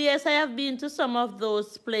 cool. Yes, I have been to some of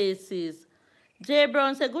those places. Jay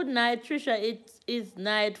Brown said, good night, Trisha. It is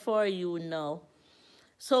night for you now.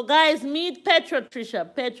 So, guys, meet Petra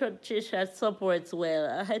Trisha. Petra Trisha supports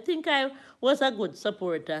well. I think I was a good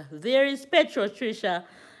supporter. There is Petra Trisha.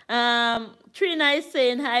 Trina is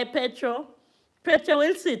saying, hi, Petra. Petra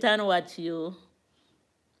will sit and watch you.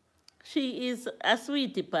 She is a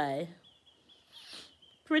sweetie pie.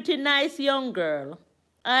 Pretty nice young girl.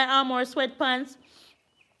 I am more sweatpants.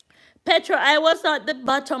 Petra, I was at the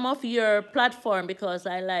bottom of your platform because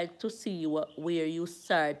I like to see where you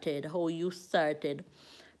started, how you started.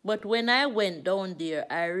 But when I went down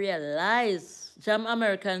there, I realized Jam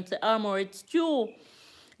American say, Armor, it's true.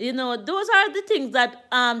 You know, those are the things that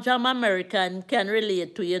Jam American can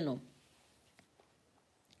relate to, you know.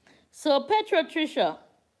 So, Petra Trisha,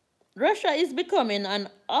 Russia is becoming an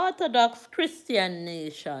Orthodox Christian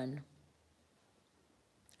nation.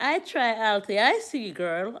 I try, Althea. I see,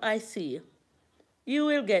 girl. I see. You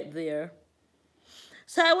will get there.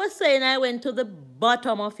 So I was saying I went to the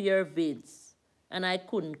bottom of your vids and I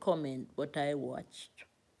couldn't comment, but I watched.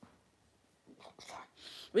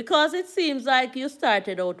 Because it seems like you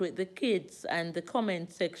started out with the kids and the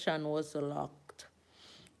comment section was locked.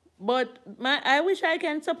 But I wish I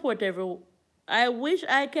can support everyone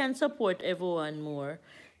more.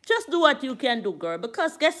 Just do what you can do, girl,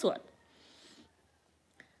 because guess what?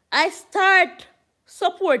 I start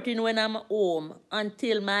supporting when I'm home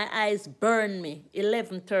until my eyes burn me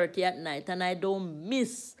 11:30 at night and I don't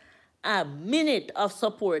miss a minute of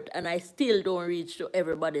support and I still don't reach to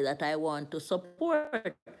everybody that I want to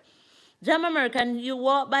support. Jam American, you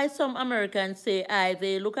walk by some Americans say,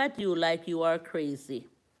 they look at you like you are crazy.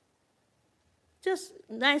 Just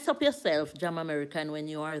nice up yourself, Jam American, when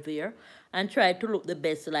you are there and try to look the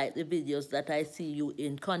best like the videos that I see you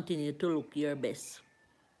in. Continue to look your best.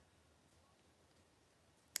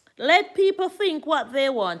 Let people think what they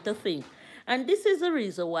want to think. And this is the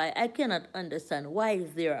reason why I cannot understand why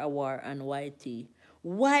is there a war on YT.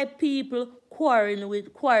 Why people quarreling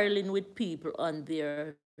with people on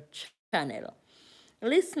their channel.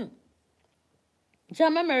 Listen,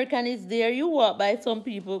 Jam American is there. You walk by some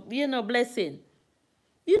people, you know, blessing.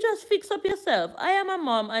 You just fix up yourself. I am a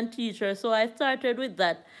mom and teacher, so I started with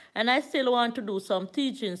that. And I still want to do some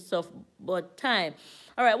teaching stuff, but time.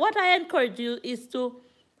 All right, what I encourage you is to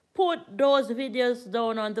put those videos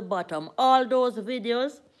down on the bottom. All those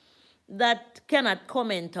videos that cannot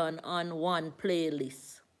comment on one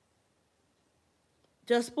playlist.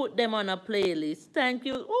 Just put them on a playlist. Thank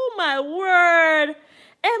you. Oh, my word.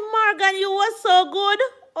 And Morgan, you were so good.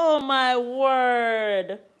 Oh, my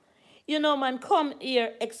word. You know, man, come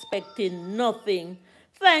here expecting nothing.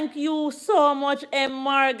 Thank you so much, M.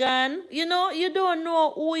 Morgan. You know, you don't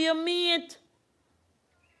know who you meet.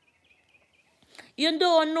 You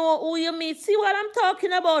don't know who you meet. See what I'm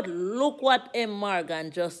talking about? Look what M.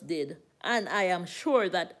 Morgan just did. And I am sure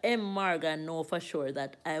that M. Morgan know for sure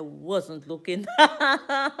that I wasn't looking.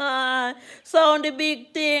 Sound the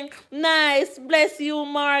big thing. Nice. Bless you,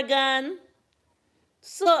 Morgan.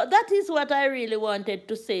 So that is what I really wanted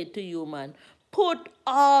to say to you, man. Put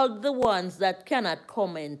all the ones that cannot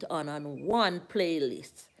comment on one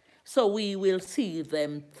playlist so we will see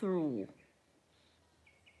them through.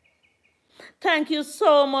 Thank you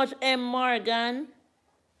so much, M. Morgan.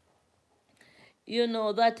 You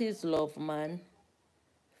know, that is love, man.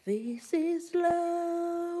 This is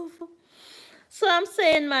love. So I'm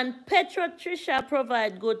saying, man, Petra Trisha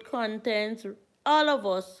provide good content. All of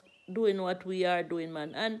us doing what we are doing,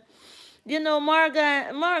 man. And, you know,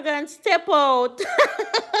 Morgan, step out.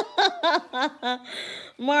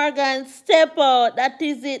 Morgan, step out. That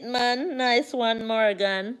is it, man. Nice one,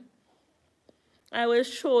 Morgan. I will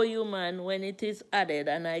show you, man, when it is added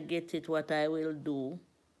and I get it, what I will do.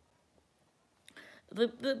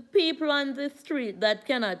 The people on the street that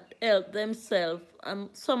cannot help themselves,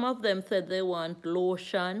 some of them said they want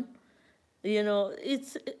lotion. You know,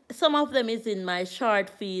 it's some of them is in my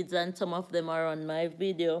short feeds and some of them are on my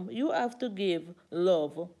video. You have to give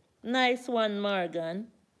love. Nice one, Morgan.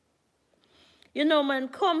 You know, man,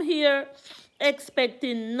 come here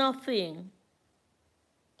expecting nothing.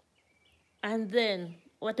 And then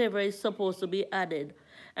whatever is supposed to be added.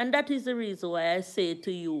 And that is the reason why I say to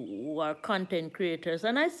you who are content creators,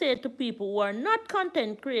 and I say to people who are not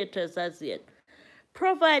content creators as yet,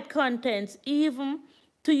 provide contents even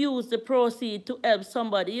to use the proceed to help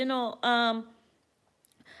somebody. You know,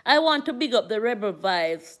 I want to big up the Rebel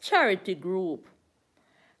Vibes charity group.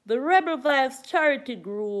 The Rebel Vibes charity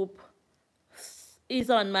group is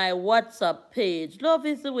on my WhatsApp page. Love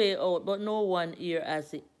is the way out, but no one here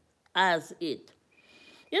has it.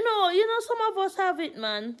 You know, some of us have it,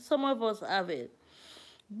 man. Some of us have it.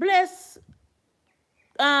 Bless.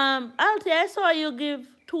 Althea, I saw you give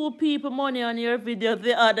 2 people money on your video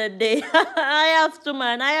the other day. I have to,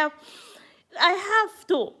 man. I have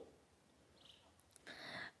to.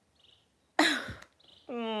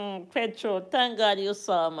 Petro, thank God you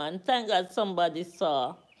saw, man. Thank God somebody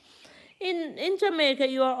saw. In Jamaica,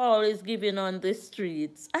 you are always giving on the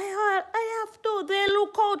streets. I have to. They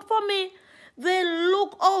look out for me. They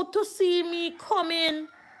look out to see me coming.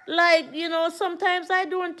 Like, you know, sometimes I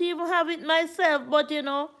don't even have it myself. But, you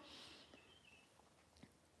know,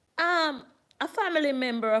 a family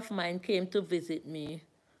member of mine came to visit me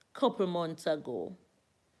a couple months ago.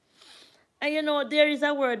 And, you know, there is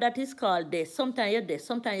a word that is called death. Sometimes you're death,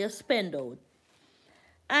 sometimes you spend out.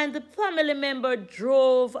 And the family member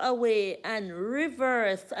drove away and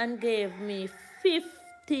reversed and gave me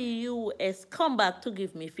 50 US. Come back to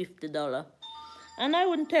give me $50. And I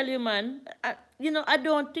wouldn't tell you, man, I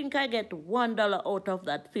don't think I get $1 out of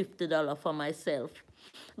that $50 for myself.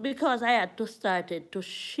 Because I had to start it to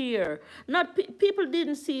share. Not people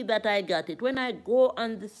didn't see that I got it. When I go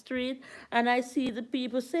on the street and I see the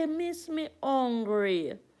people say, miss me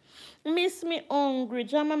hungry. Miss me hungry.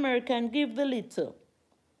 Jam American, give the little.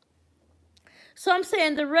 So I'm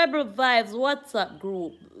saying the Rebel Vibes WhatsApp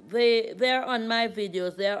group, they're on my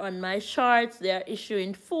videos, they're on my shorts, they're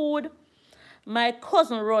issuing food. My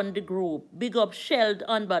cousin run the group, big up Shelled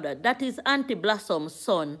Unbothered. That is Auntie Blossom's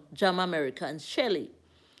son, Jam American, Shelly.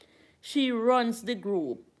 She runs the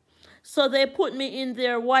group. So they put me in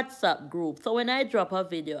their WhatsApp group. So when I drop a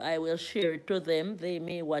video, I will share it to them. They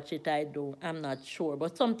may watch it, I'm not sure.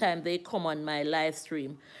 But sometimes they come on my live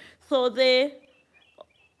stream. So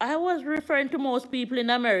I was referring to most people in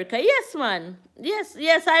America. Yes, man.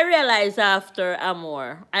 Yes, I realize after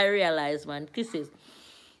Amor. I realize, man. Kisses.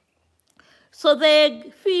 So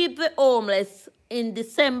they feed the homeless in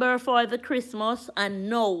December for the Christmas and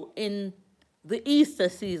now in the Easter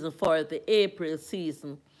season for the April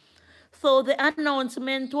season. So the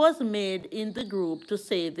announcement was made in the group to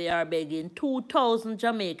say they are begging 2,000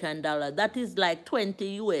 Jamaican dollars. That is like 20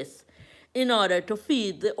 US in order to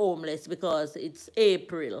feed the homeless because it's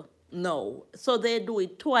April now. So they do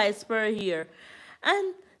it twice per year.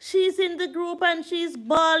 And she's in the group and she's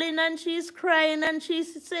bawling and she's crying and she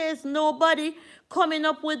says nobody coming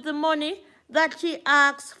up with the money that she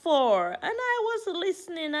asked for. And I was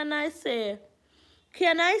listening and I say,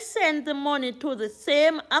 can I send the money to the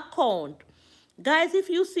same account? Guys, if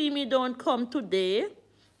you see me don't come today.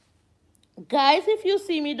 Guys, if you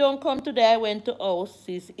see me don't come today, I went to house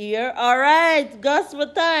this year. All right, gospel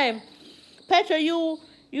time. Petra, you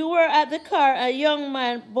were at the car. A young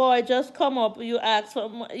man, boy, just come up. You ask for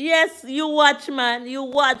money. Yes, you watch, man. You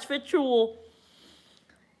watch for true.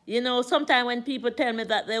 You know, sometimes when people tell me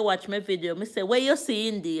that they watch my video, I say, what you see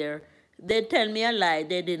in there? They tell me a lie.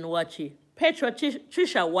 They didn't watch it. Petra,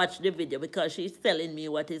 Trisha watched the video because she's telling me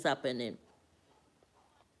what is happening.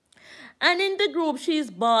 And in the group,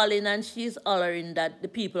 she's bawling and she's hollering that the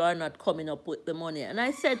people are not coming up with the money. And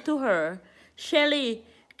I said to her, Shelly,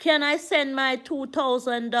 can I send my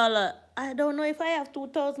 $2,000? I don't know if I have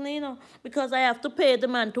 2,000, you know, because I have to pay the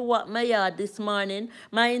man to walk my yard this morning.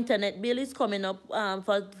 My internet bill is coming up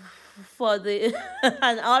for the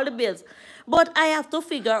and all the bills. But I have to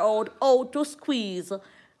figure out how to squeeze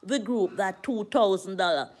the group that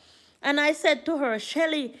 $2,000. And I said to her,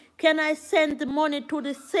 Shelly, can I send the money to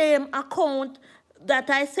the same account that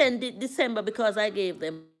I sent it December because I gave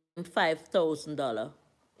them $5,000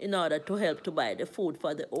 in order to help to buy the food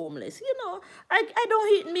for the homeless. You know, I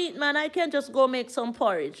don't eat meat, man. I can just go make some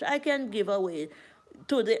porridge. I can give away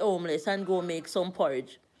to the homeless and go make some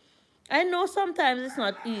porridge. I know sometimes it's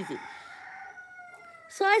not easy.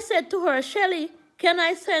 So I said to her, Shelly, can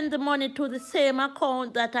I send the money to the same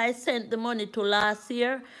account that I sent the money to last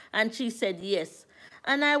year? And she said yes.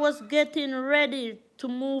 And I was getting ready to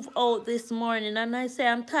move out this morning, and I say,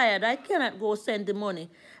 I'm tired, I cannot go send the money.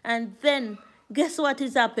 And then guess what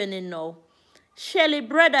is happening now? Shelly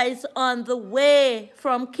brother is on the way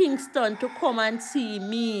from Kingston to come and see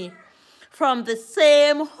me from the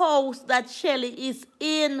same house that Shelly is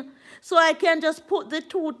in. So I can just put the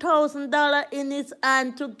 $2,000 in his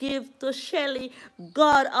hand to give to Shelly.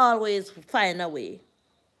 God always find a way.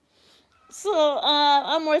 So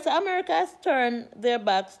America has turned their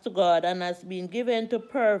backs to God and has been given to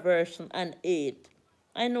perversion and hate.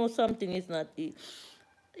 I know something is not easy.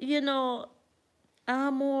 You know,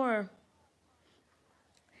 Amor,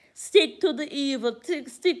 stick to the evil.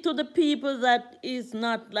 Stick to the people that is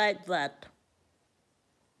not like that.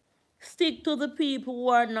 Stick to the people who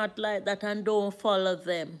are not like that and don't follow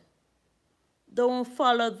them. Don't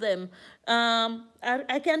follow them.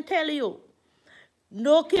 I can tell you,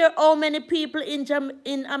 no care how many people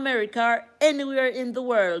in America or anywhere in the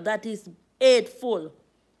world that is hateful.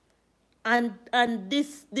 And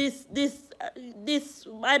this,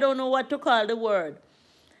 I don't know what to call the word.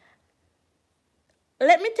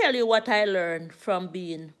 Let me tell you what I learned from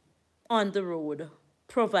being on the road,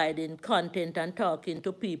 providing content and talking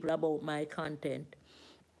to people about my content.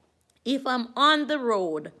 If I'm on the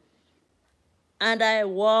road and I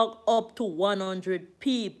walk up to 100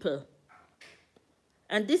 people,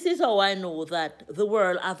 and this is how I know that the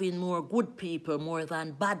world having more good people more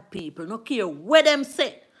than bad people, no care what them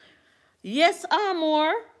say. Yes,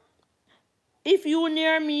 Amor, if you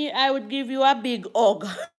near me, I would give you a big hug.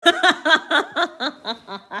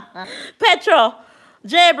 Petro,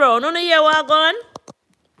 J Bro, no hear what gone?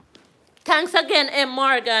 Thanks again, M.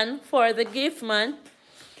 Morgan, for the gift, man.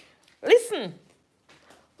 Listen,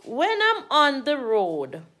 when I'm on the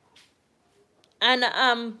road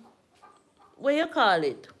and what you call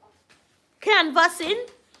it? Canvassing.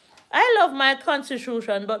 I love my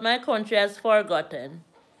constitution, but my country has forgotten.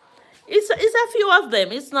 It's a few of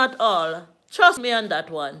them, it's not all. Trust me on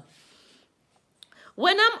that one.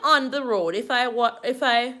 When I'm on the road, if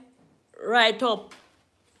I write up,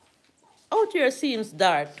 out here seems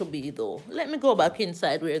dark to be though. Let me go back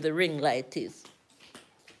inside where the ring light is.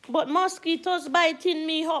 But mosquitoes biting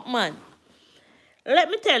me up, man. Let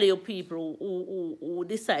me tell you people who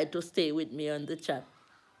decide to stay with me on the chat.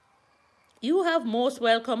 You have most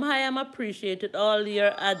welcome. I am appreciated all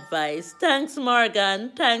your advice. Thanks,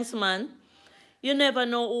 Morgan. Thanks, man. You never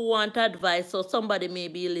know who want advice, so somebody may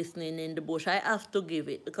be listening in the bush. I have to give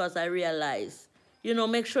it because I realize, you know,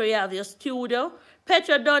 make sure you have your studio.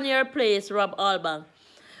 Petra done your place, Rob Alban.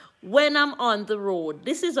 When I'm on the road,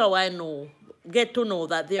 this is how I know, get to know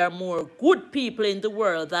that there are more good people in the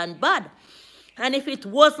world than bad. And if it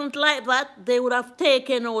wasn't like that, they would have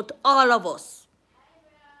taken out all of us.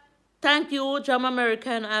 Thank you, Jam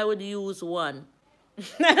American. I would use one.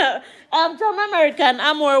 I'm Jam American.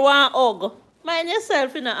 Amor one hug. Mind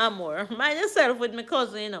yourself, you know, Amor. Mind yourself with my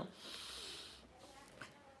cousin, you know.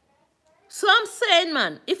 So I'm saying,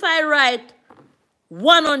 man, if I write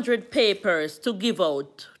 100 papers to give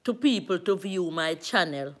out to people to view my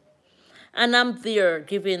channel, and I'm there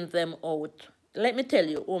giving them out, let me tell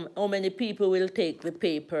you how many people will take the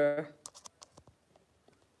paper.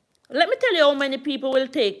 Let me tell you how many people will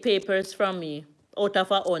take papers from me out of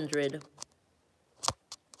 100.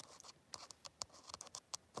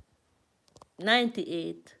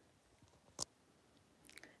 98.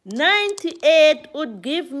 98 would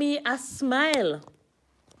give me a smile.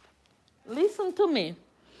 Listen to me.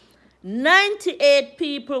 98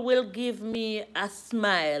 people will give me a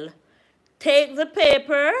smile. Take the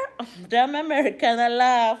paper. Damn American, I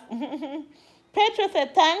laugh. Petra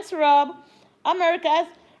said, thanks, Rob. America's.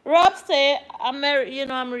 Rob say, you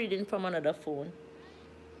know, I'm reading from another phone.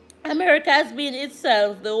 America has been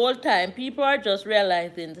itself the whole time. People are just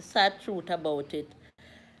realizing the sad truth about it.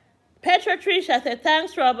 Petra Trisha said,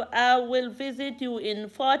 thanks, Rob. I will visit you in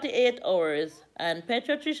 48 hours. And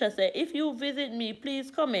Petra Trisha said, if you visit me, please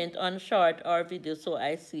comment on short or video so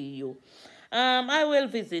I see you. I will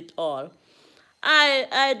visit all.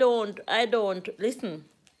 I don't, listen.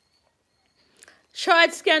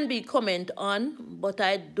 Shorts can be commented on, but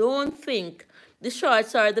I don't think the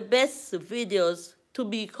shorts are the best videos to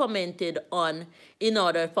be commented on in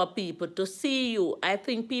order for people to see you. I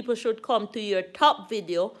think people should come to your top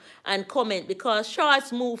video and comment because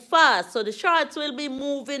shorts move fast. So the shorts will be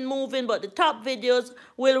moving, but the top videos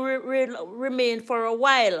will remain for a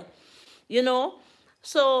while, you know.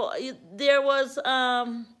 So there was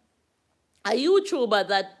a YouTuber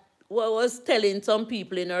that was telling some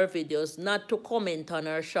people in her videos not to comment on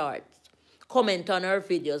her shorts, comment on her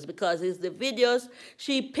videos, because it's the videos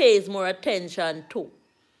she pays more attention to.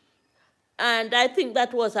 And I think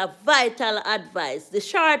that was a vital advice. The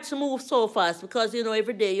shorts move so fast because, you know,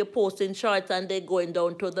 every day you're posting shorts and they're going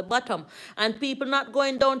down to the bottom. And people not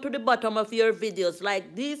going down to the bottom of your videos.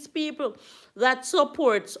 Like these people that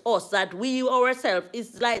supports us, that we ourselves,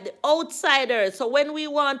 is like the outsiders. So when we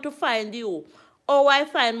want to find you, oh, I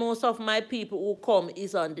find most of my people who come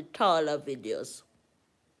is on the taller videos.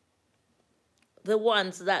 The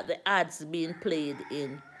ones that the ads being played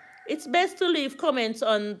in. It's best to leave comments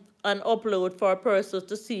on an upload for a person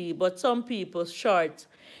to see, but some people short.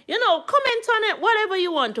 You know, comment on it, whatever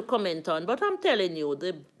you want to comment on. But I'm telling you,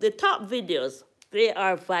 the top videos, they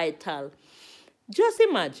are vital. Just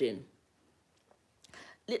imagine.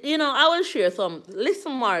 You know, I will share some.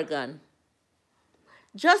 Listen, Morgan.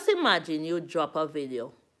 Just imagine you drop a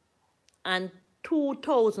video and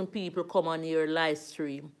 2,000 people come on your live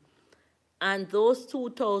stream. And those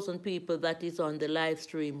 2,000 people that is on the live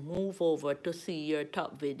stream move over to see your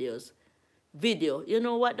top video. You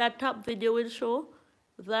know what that top video will show?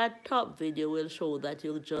 That top video will show that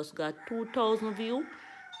you just got 2,000 views.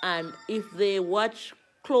 And if they watch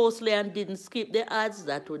closely and didn't skip the ads,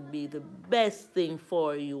 that would be the best thing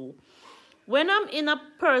for you. When I'm in a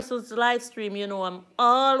person's live stream, you know, I'm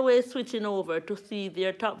always switching over to see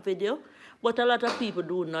their top video. But a lot of people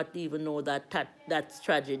do not even know that's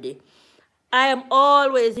tragedy. I am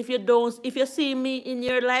always, if you see me in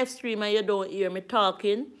your live stream and you don't hear me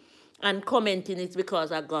talking and commenting, it's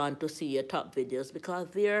because I've gone to see your top videos, because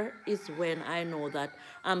there is when I know that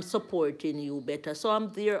I'm supporting you better. So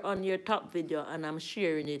I'm there on your top video and I'm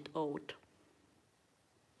sharing it out.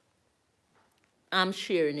 I'm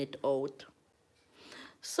sharing it out.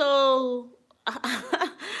 So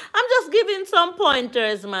I'm just giving some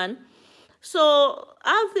pointers, man. So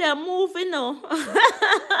Althea, moving on.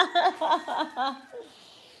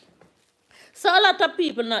 So a lot of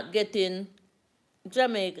people not getting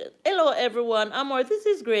Jamaica. Hello everyone. Amor, this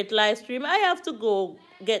is great live stream. I have to go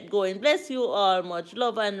get going. Bless you all, much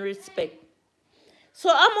love and respect. So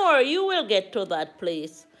Amor, you will get to that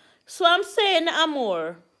place. So I'm saying,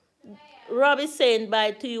 Amor, Rob is saying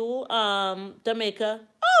bye to you, Jamaica.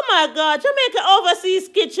 Oh my God, Jamaica Overseas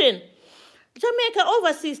Kitchen. Jamaica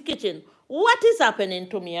Overseas Kitchen. What is happening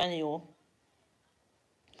to me and you?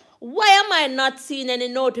 Why am I not seeing any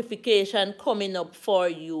notification coming up for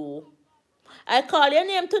you? I call your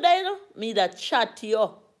name today, no? Me that chat you.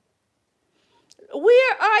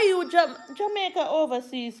 Where are you, Jamaica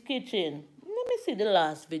Overseas Kitchen? Let me see the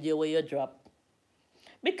last video where you dropped.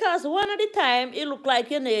 Because one of the time, it looked like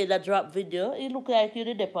you need a drop video. It looked like you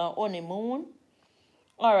did it on honeymoon.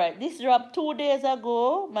 All right, this dropped 2 days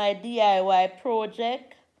ago, my DIY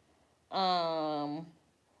project. But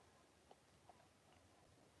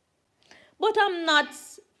I'm not,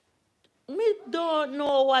 me don't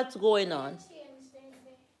know what's going on.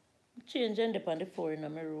 Changing the on the floor in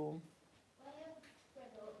my room.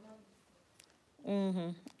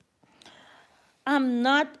 I'm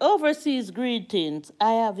not overseas greetings.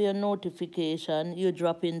 I have your notification. You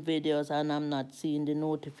drop in videos and I'm not seeing the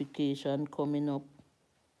notification coming up.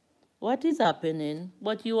 What is happening?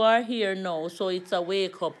 But you are here now, so it's a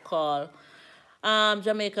wake-up call.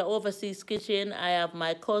 Jamaica Overseas Kitchen. I have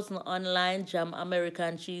my cousin online, Jam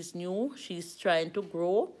American. She's new. She's trying to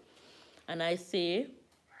grow. And I say,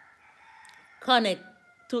 connect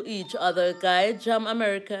to each other, guys. Jam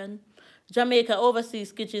American. Jamaica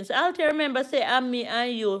Overseas Kitchen. So I'll remember, say, me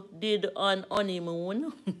and you did on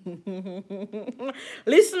honeymoon.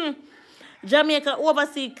 Listen, Jamaica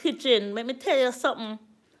Overseas Kitchen. Let me tell you something.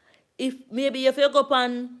 If you go up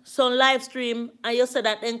on some live stream and you say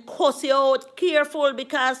that, then cuss you out, careful,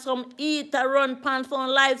 because some eat a run pants on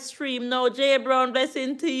live stream now. J Brown,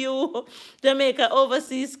 blessing to you. Jamaica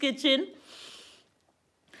Overseas Kitchen.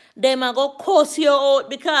 Them a go cuss you out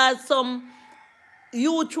because some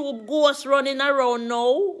YouTube ghosts running around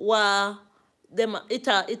now where them it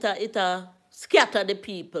scatter the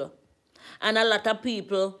people. And a lot of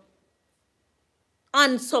people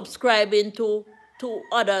unsubscribing to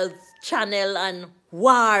others' channel and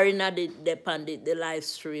warring at the live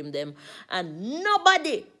stream them. And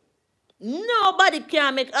nobody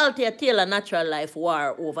can make Althea Taylor natural life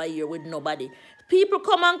war over here with nobody. People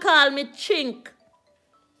come and call me chink.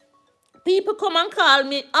 People come and call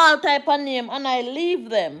me all type of name and I leave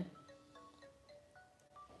them.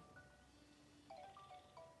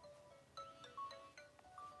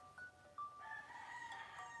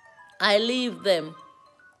 I leave them.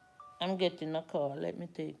 I'm getting a call. Let me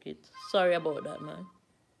take it. Sorry about that, man.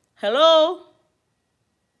 Hello?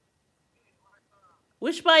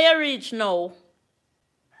 Which part you reach now?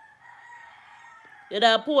 You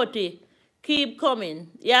that potty. Keep coming.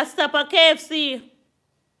 You stop at KFC.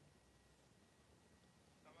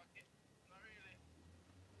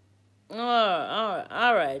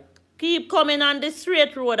 All right. Keep coming on the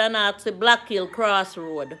straight road and ask the Black Hill Cross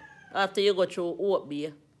Road after you go through Oak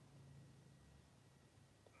Bay.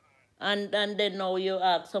 And then now you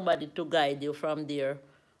ask somebody to guide you from there.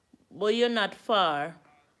 But you're not far.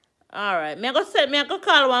 All right. Me I go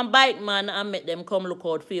call one bike man and make them come look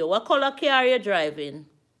out for you. What color car you driving?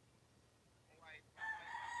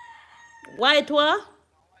 White what?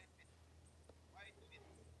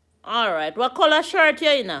 All right. What color shirt you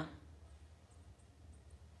in?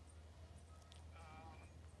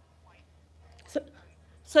 So,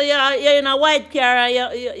 so you're in a white car and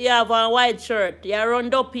you have a white shirt. You're run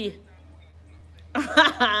dopey. All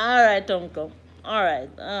right, Uncle. All right,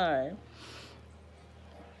 all right.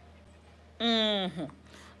 Mm-hmm.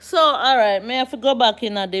 So, all right, may I have to go back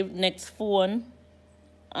in at the next phone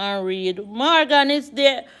and read. Morgan is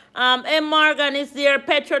there. M. Morgan is there.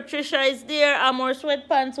 Petro Trisha is there. Amor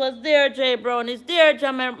Sweatpants was there. J. Brown is there.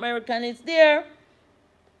 Jam American is there.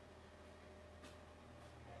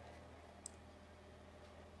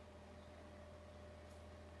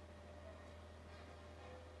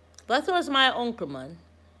 That was my uncle, man.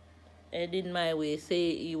 Heading my way.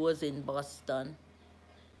 Say he was in Boston.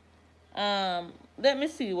 Let me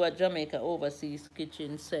see what Jamaica Overseas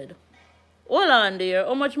Kitchen said. Hold on there.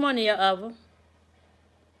 How much money you have?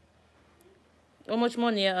 How much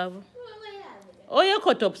money you have? Oh, you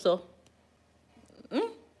cut up, so.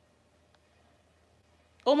 Hmm?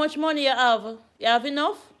 How much money you have? You have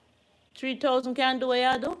enough? 3,000 can do what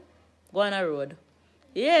you do? Go on a road.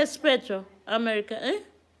 Yes, Petro. America, eh?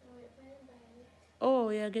 Oh,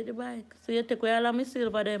 yeah, get the bike. So you take away all of my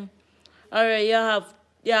silver them. Alright, you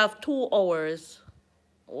have 2 hours.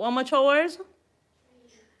 How much hours?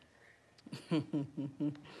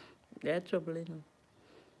 They're trouble, you know.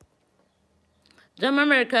 Jam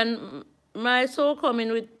American, my soul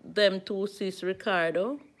coming with them two sis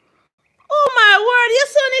Ricardo. Oh my word, your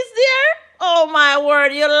son is there? Oh my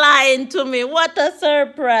word, you're lying to me. What a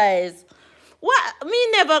surprise. What?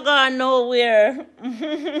 Me never gone nowhere.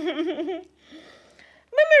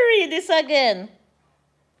 Let me read this again.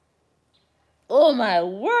 Oh my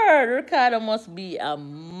word, Ricardo must be a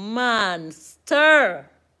monster.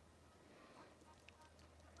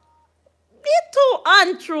 You're too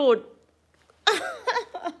untrue.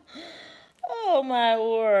 Oh my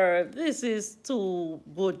word, this is too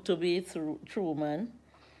good to be true, man.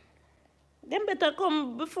 Them better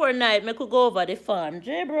come before night. Me could go over the farm.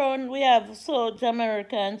 J Brown, we have so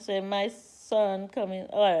Jamaican say my son coming.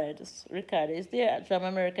 Alright, Ricardo is there. Jam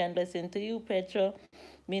American blessing to you, Petro.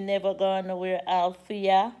 Me never gone nowhere,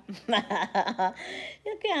 Althea.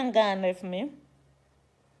 You can't go with me.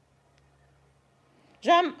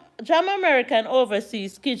 Jam American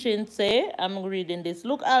Overseas Kitchen say, I'm reading this.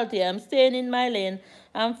 Look, Althea, I'm staying in my lane.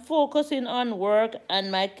 I'm focusing on work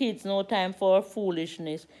and my kids, no time for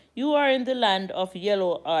foolishness. You are in the land of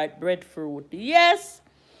yellow art breadfruit. Yes,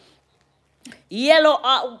 yellow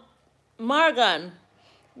art. Morgan,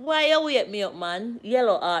 why you wake me up, man?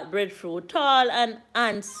 Yellow art breadfruit, tall and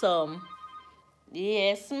handsome.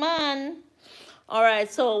 Yes, man. All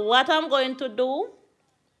right, so what I'm going to do,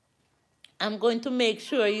 I'm going to make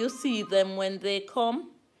sure you see them when they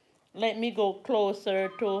come. Let me go closer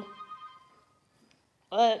to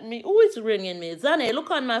me. Who is ringing me? Zane,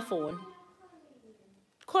 look on my phone.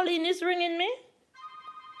 Colleen is ringing me.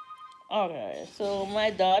 Okay, so my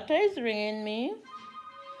daughter is ringing me.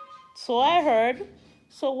 So I heard.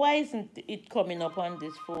 So why isn't it coming up on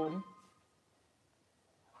this phone?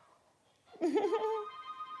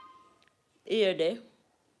 Here they.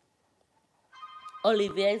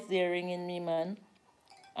 Olivia is there ringing me, man.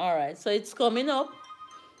 All right, so it's coming up.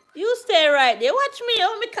 You stay right there. Watch me.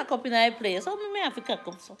 How me cock up in my place. How me have to cock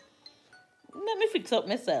up so? Let me fix up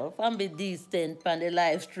myself and be decent on the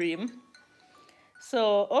live stream.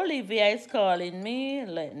 So Olivia is calling me.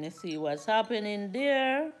 Let me see what's happening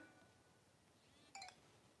there.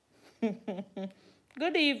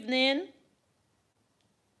 Good evening.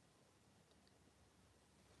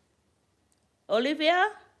 Olivia?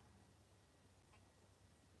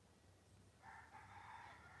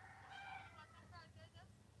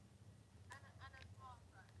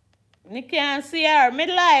 Me can't see her. Me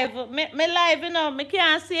live. Me live, you know. Me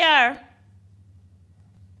can't see her.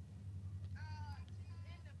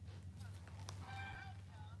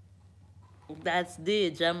 That's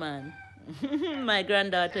Deja, man. My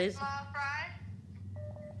granddaughter is. Small fry?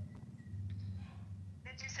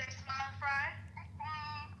 Did you say small fry?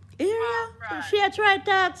 Small Yeah, fry. she had tried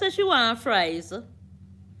to ask her she want fries.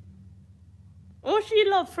 Oh, she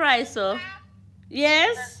love fries, so.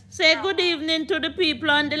 Yes, say good Grandma. evening to the people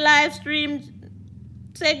on the live stream.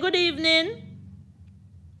 Say good evening.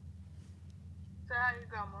 Say hi,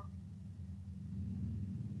 Grandma.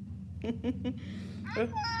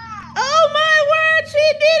 Oh my word,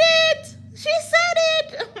 she did it! She said it!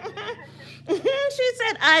 She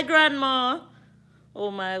said, "I, grandma." Oh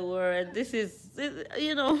my word,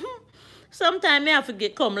 you know, sometimes I have to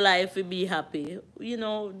get come live to be happy. You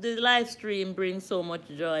know, the live stream brings so much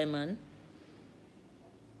joy, man.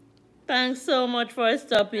 Thanks so much for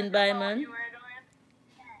stopping That's by, what man. you were doing?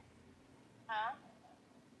 Huh?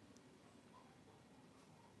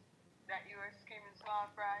 That you were screaming small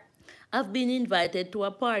fries? I've been invited to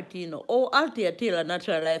a party, you know. Oh, Althea Taylor,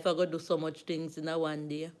 Natural Life, I got to do so much things in a one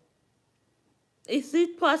day. Is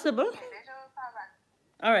it possible? Okay, Deja will call back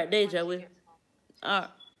All right, when Deja, she we. gets home.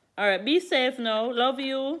 All right, be safe now. Love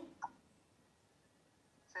you.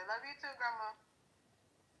 Say love you too, Grandma.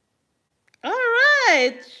 All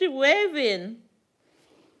right, she waving.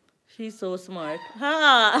 She's so smart.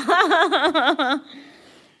 Ha!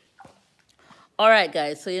 All right,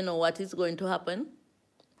 guys. So you know what is going to happen?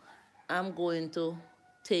 I'm going to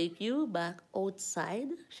take you back outside.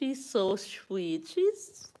 She's so sweet.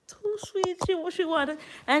 She's too sweet. She wanted,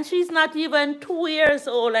 and she's not even 2 years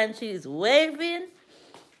old, and she's waving.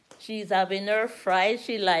 She's having her fries.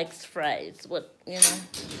 She likes fries, but you know,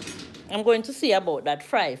 I'm going to see about that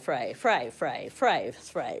fries.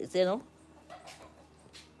 You know,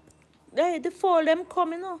 the fall them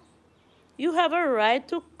coming up. You have a right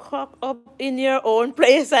to cook up in your own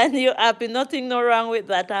place and you're happy. Nothing no wrong with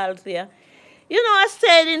that, Althea. You know, I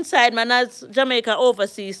stayed inside, man, as Jamaica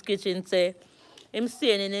Overseas Kitchen say. I'm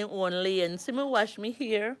staying in his own lane. See me wash me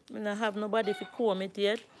hair. I don't have nobody to comb it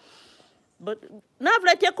yet. But not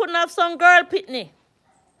like you couldn't have some girl pitney.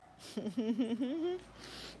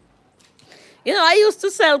 You know, I used to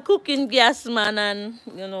sell cooking gas, man, and,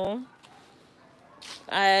 you know,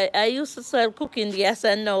 I used to sell cooking gas,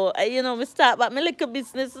 and now, you know, me start back my little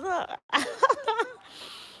business. Yeah,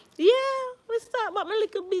 me start back my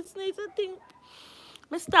little business, I think.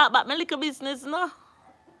 Me start back my little business, no?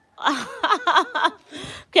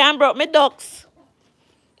 Can't brought me ducks.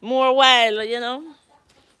 More while, you know.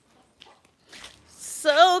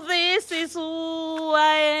 So this is who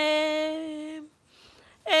I am.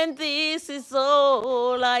 And this is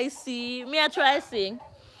all I see. Me I try sing.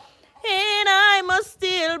 And I must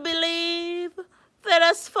still believe that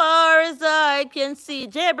as far as I can see.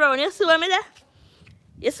 J Brown, you see what me there?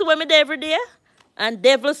 You see what me there every day? And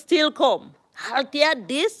devil still come. Althea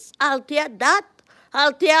this, Althea that,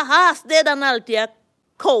 Althea has dead and Althea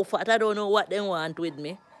cow fat. I don't know what they want with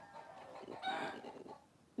me.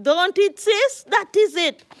 Don't it, sis? That is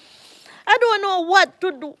it. I don't know what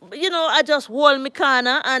to do. You know, I just hold my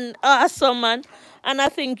corner and ask someone. And I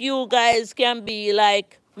think you guys can be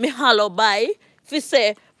like me hollow by if you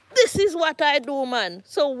say, this is what I do, man.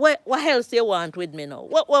 So what else you want with me now?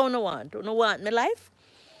 What you want? You want my life?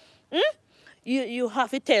 Hmm? You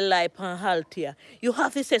have to tell life on Althea. You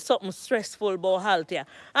have to say something stressful about Althea.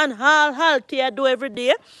 And all Althea do every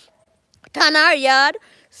day, turn our yard,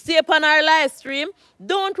 stay upon our live stream.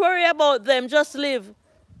 Don't worry about them, just live.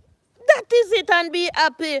 That is it, and be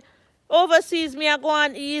happy. Overseas, me I go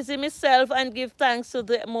on easy myself and give thanks to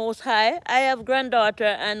the Most High. I have granddaughter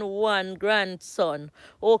and one grandson.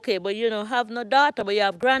 Okay, but you know, have no daughter, but you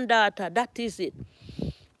have granddaughter. That is it.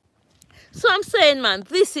 So I'm saying, man,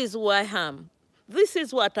 this is who I am. This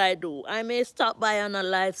is what I do. I may stop by on a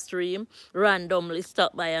live stream, randomly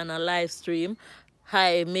stop by on a live stream.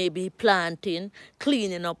 I may be planting,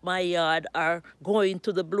 cleaning up my yard, or going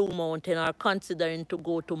to the Blue Mountain, or considering to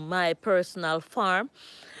go to my personal farm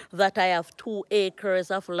that I have 2 acres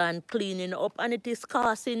of land cleaning up, and it is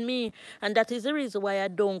costing me. And that is the reason why I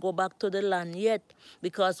don't go back to the land yet.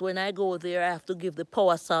 Because when I go there, I have to give the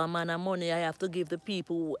power saw man money, I have to give the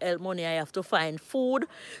people who help money, I have to find food.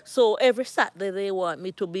 So every Saturday they want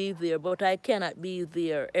me to be there, but I cannot be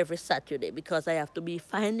there every Saturday because I have to be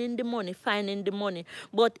finding the money.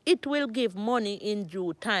 But it will give money in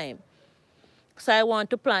due time. So I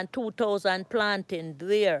want to plant 2,000 planting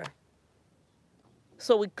there.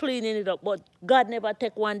 So we're cleaning it up. But God never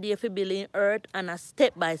take one day for building earth, and a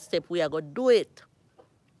step by step we are going to do it.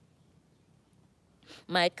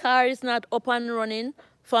 My car is not up and running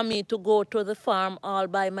for me to go to the farm all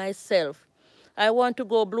by myself. I want to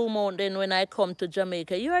go Blue Mountain when I come to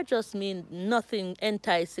Jamaica. You are just mean nothing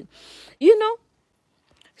enticing. You know,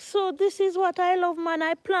 So this is what I love, man.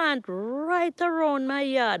 I plant right around my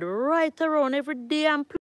yard, right around. Every day I'm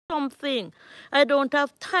planting something. I don't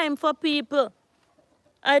have time for people.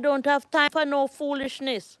 I don't have time for no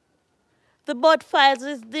foolishness. The bud files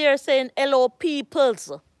is there saying hello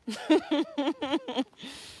peoples.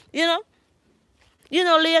 You know?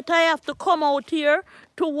 Later I have to come out here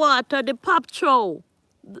to water the pop throw.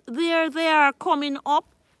 There they are coming up.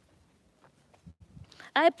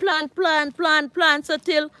 I plant so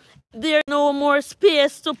till there's no more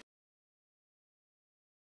space to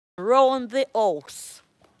round the house.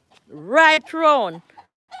 Right round.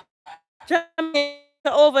 Jamaica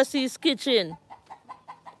Overseas Kitchen.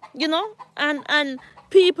 And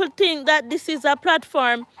people think that this is a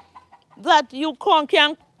platform that you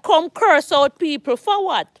can come curse out people. For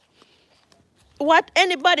what? What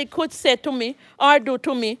anybody could say to me or do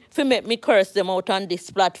to me to make me curse them out on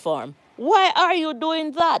this platform. Why are you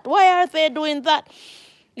doing that? Why are they doing that?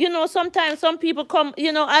 Sometimes some people come,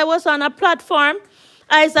 I was on a platform.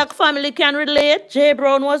 Isaac family can relate. Jay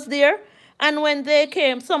Brown was there. And when they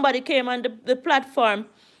came, somebody came on the platform,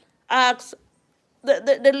 asked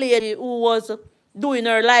the lady who was doing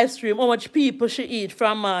her live stream how much people she eat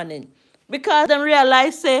from morning. Because them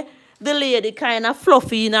realize, say, the lady kind of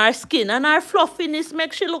fluffy in her skin. And her fluffiness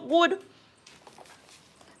makes she look good.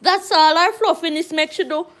 That's all her fluffiness makes she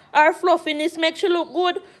do. Her fluffiness makes she look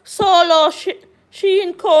good. Solo, she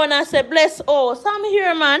in corner say, bless all. So I'm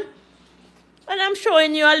here, man. And I'm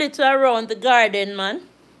showing you a little around the garden, man.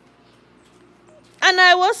 And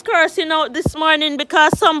I was cursing out this morning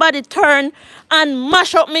because somebody turned and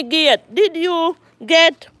mashed up my gate. Did you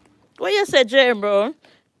get, what you say, J. Brown?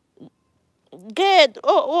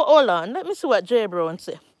 Hold on. Let me see what J. Brown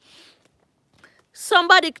say.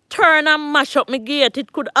 Somebody turned and mashed up my gate.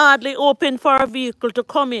 It could hardly open for a vehicle to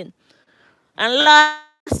come in. And last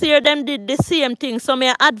year, them did the same thing. So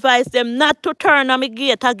I advise them not to turn on my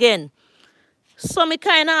gate again. So me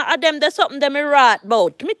kind of them there's something that me write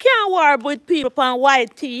about. Me can't war with people on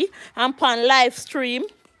YT and on live stream.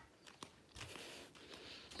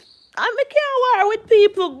 And me can't war with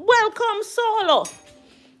people. Welcome solo.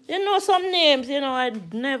 Some names, I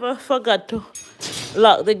never forgot to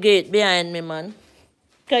lock the gate behind me, man.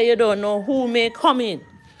 Because you don't know who may come in.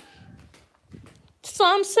 So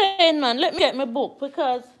I'm saying, man, let me get my book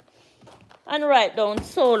and write down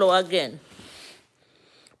solo again.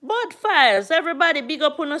 Bud files, everybody big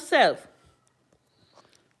up on yourself.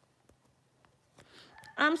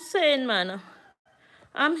 I'm saying, man,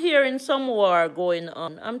 I'm hearing some war going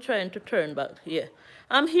on. I'm trying to turn back here.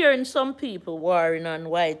 I'm hearing some people warring on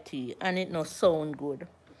YT, and it not sound good.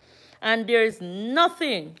 And there's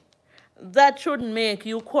nothing that should make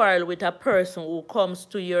you quarrel with a person who comes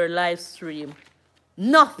to your live stream.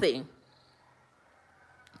 Nothing.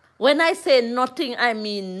 When I say nothing, I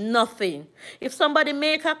mean nothing. If somebody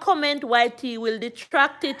make a comment, YT will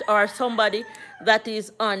detract it, or somebody that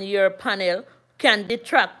is on your panel can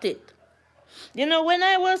detract it. When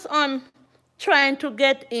I was on trying to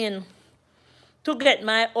get in, to get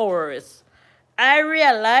my hours, I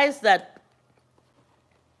realized that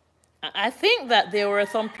I think that there were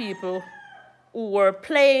some people who were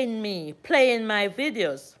playing my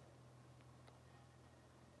videos.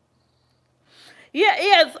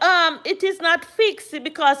 Yes, it is not fixed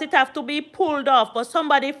because it have to be pulled off, but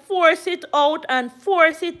somebody force it out and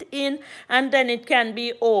force it in, and then it can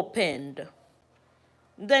be opened.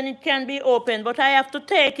 But I have to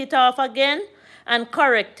take it off again and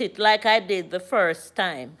correct it like I did the first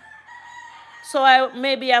time. So I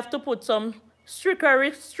maybe have to put some stricter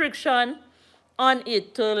restriction on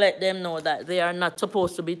it to let them know that they are not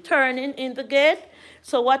supposed to be turning in the gate.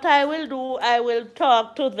 So what I will do, I will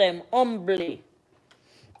talk to them humbly.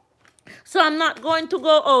 So I'm not going to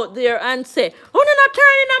go out there and say, "Oh, no, not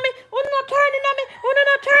turning on me, oh, no, not turning on me, oh, no,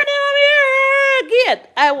 not turning on me, gate."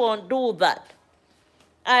 I won't do that.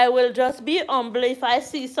 I will just be humble if I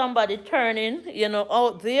see somebody turning,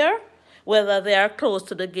 out there, whether they are close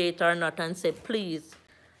to the gate or not, and say, "Please,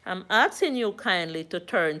 I'm asking you kindly to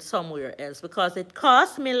turn somewhere else because it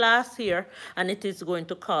cost me last year and it is going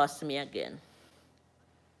to cost me again."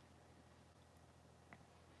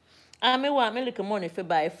 And I want me little money for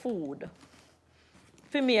buy food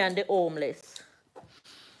for me and the homeless.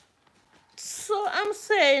 So I'm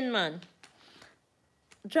saying, man,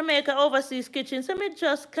 Jamaica Overseas Kitchen, so me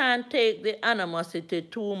just can't take the animosity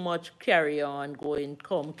too much carry on, going,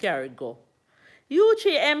 come, carry, go.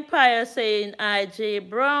 Uchi Empire saying, I.J.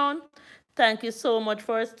 Brown, thank you so much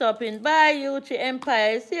for stopping by. Uchi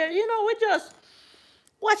Empire is here. We just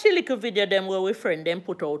watch a little video them where we friend them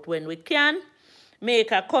put out when we can.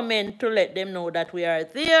 Make a comment to let them know that we are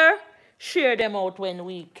there. share them out when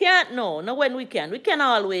we can't. No, not when we can. We can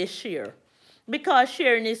always share because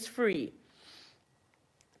sharing is free.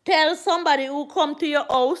 Tell somebody who come to your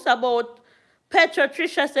house about Petra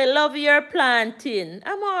Trisha say, love your planting.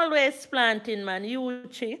 I'm always planting, man.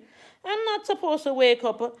 Yuchi. I'm not supposed to wake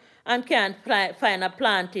up and can't find a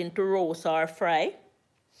planting to roast or fry.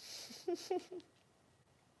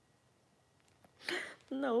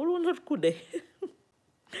 No, not could they.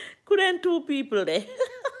 Couldn't two people there.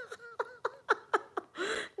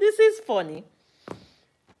 This is funny.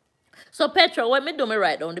 So Petra, what me do, me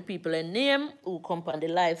write down the people in name who come on the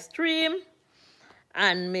live stream.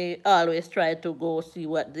 And me always try to go see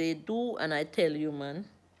what they do. And I tell you, man,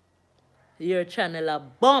 your channel a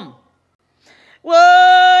bomb.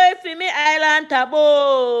 Whoa, for me island a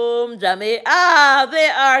boom, Jamie. Ah, they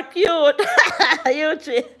are cute.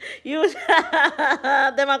 you,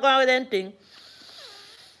 them are going with anything.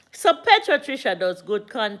 So Petra Trisha does good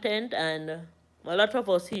content, and a lot of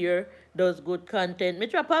us here does good content. Me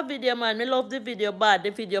drop a video, man. Me love the video, bad the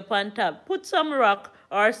video pan tab. Put some rock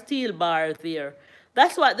or steel bar there.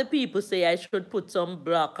 That's what the people say. I should put some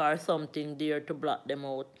block or something there to block them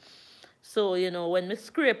out. So, you know, when me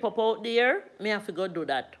scrape up out there, me have to go do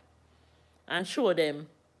that and show them.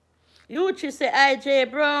 Yuchi say, hi, J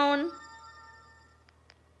Brown.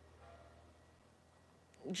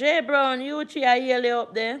 J Brown, Yuchi, I hear you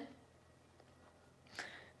up there.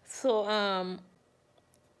 So,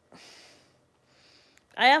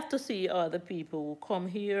 I have to see other people who come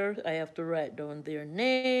here. I have to write down their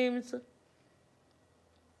names.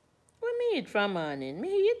 What me eat from morning? Me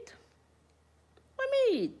eat? What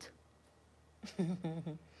me eat?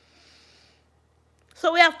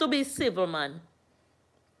 So we have to be civil, man.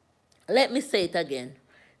 Let me say it again.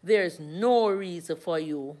 There's no reason for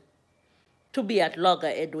you to be at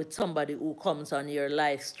loggerhead with somebody who comes on your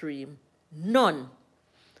live stream. None.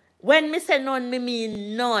 When me say none, me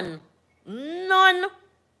mean none. None.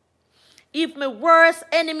 If my worst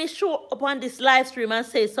enemy show up on this live stream and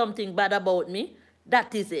say something bad about me,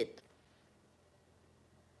 that is it.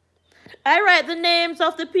 I write the names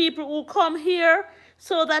of the people who come here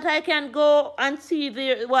so that I can go and see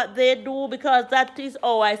what they do, because that is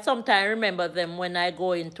how I sometimes remember them when I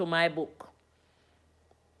go into my book.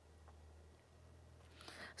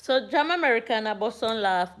 So Jam American about some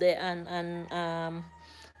laugh there, and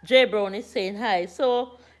J Brown is saying hi.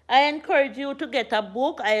 So I encourage you to get a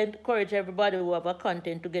book. I encourage everybody who have a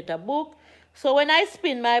content to get a book. So when I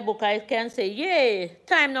spin my book, I can say, yay,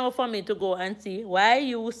 time now for me to go and see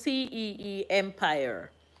YUCEE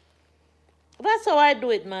Empire. That's how I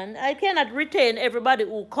do it, man. I cannot retain everybody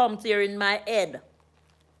who comes here in my head.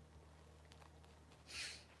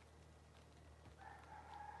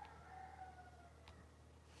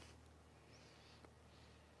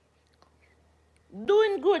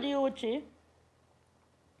 Doing good, Yuchi.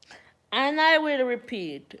 And I will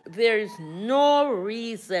repeat, there is no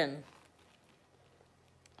reason.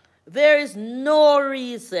 There is no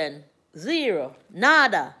reason. Zero.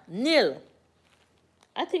 Nada. Nil.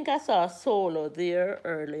 I think I saw a solo there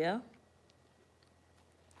earlier.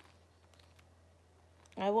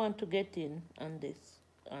 I want to get in on this,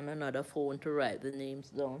 on another phone to write the names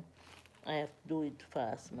down. I have to do it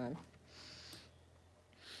fast, man.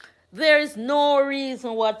 There is no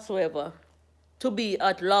reason whatsoever to be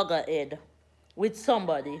at loggerhead with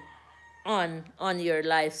somebody on your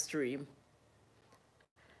live stream.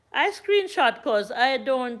 I screenshot because I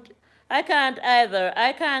can't either.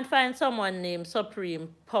 I can't find someone named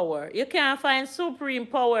Supreme Power. You can't find Supreme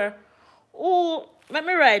Power. Oh, let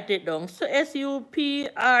me write it down. So SUPREME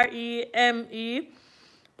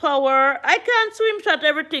Power. I can't screenshot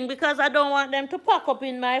everything because I don't want them to pack up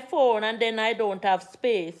in my phone and then I don't have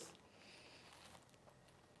space.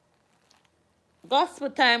 Gospel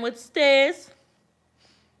time with Stace.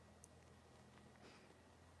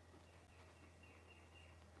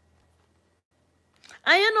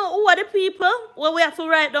 And you know who are the people? Well, we have to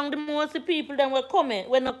write down the most of the people then will comment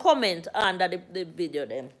when a comment under the video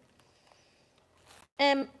them.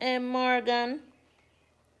 M. Morgan.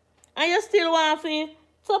 And you still want to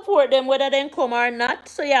support them whether they come or not,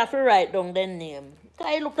 so you have to write down their name.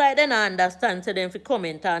 Because it look like they don't understand, so them if you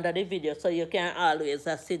comment under the video so you can always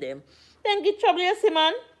see them. Then get trouble, you see,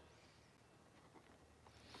 man.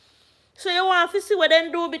 So you want to see what they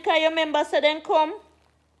do because your members say they come.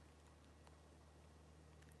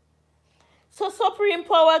 So Supreme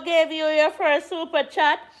Power gave you your first super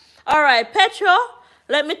chat. All right, Petro,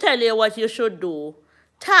 let me tell you what you should do.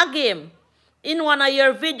 Tag him in one of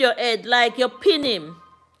your video ed like you pin him.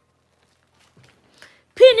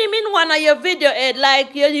 Pin him in one of your video ed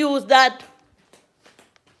like you use that.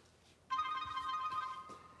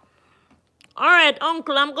 All right,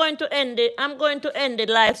 Uncle, I'm going to end it. I'm going to end the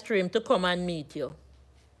live stream to come and meet you.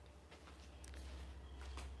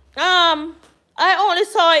 I only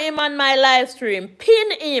saw him on my live stream.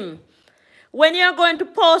 Pin him. When you're going to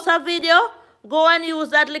post a video, go and use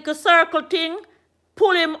that little circle thing,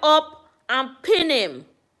 pull him up and pin him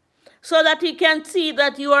so that he can see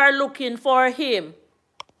that you are looking for him.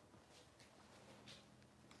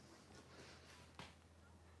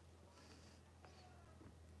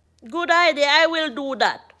 Good idea. I will do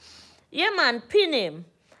that. Yeah, man, pin him.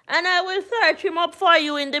 And I will search him up for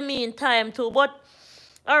you in the meantime, too. But,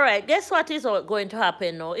 all right, guess what is going to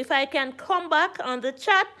happen now? If I can come back on the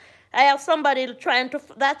chat, I have somebody trying to...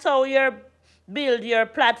 That's how you build your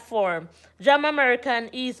platform. Jam American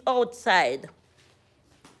is outside.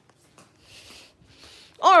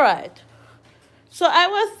 All right. So I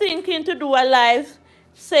was thinking to do a live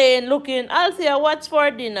saying, looking, Althea, what's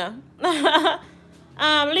for dinner?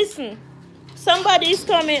 Listen, somebody is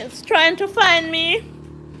coming, trying to find me,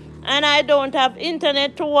 and I don't have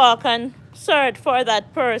internet to walk and search for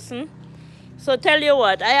that person. So tell you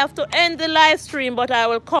what, I have to end the live stream, but I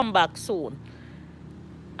will come back soon.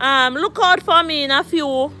 Look out for me in a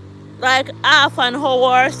few, like half an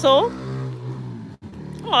hour or so,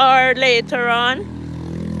 or later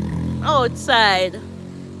on, outside.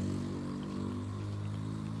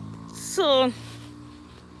 So,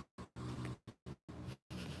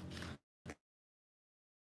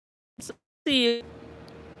 see you.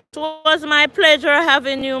 It was my pleasure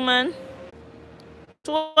having you, man. It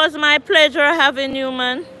was my pleasure having you,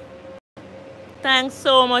 man. Thanks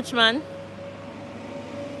so much, man.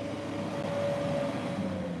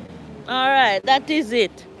 All right, that is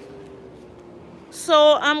it.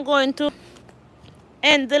 So I'm going to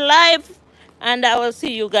end the live, and I will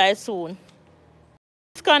see you guys soon.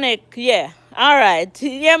 Connect, yeah. All right,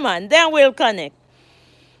 yeah, man. Then we'll connect.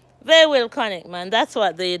 They will connect, man. That's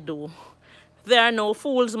what they do. They are no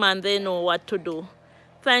fools, man. They know what to do.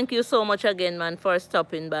 Thank you so much again, man, for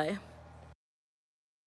stopping by.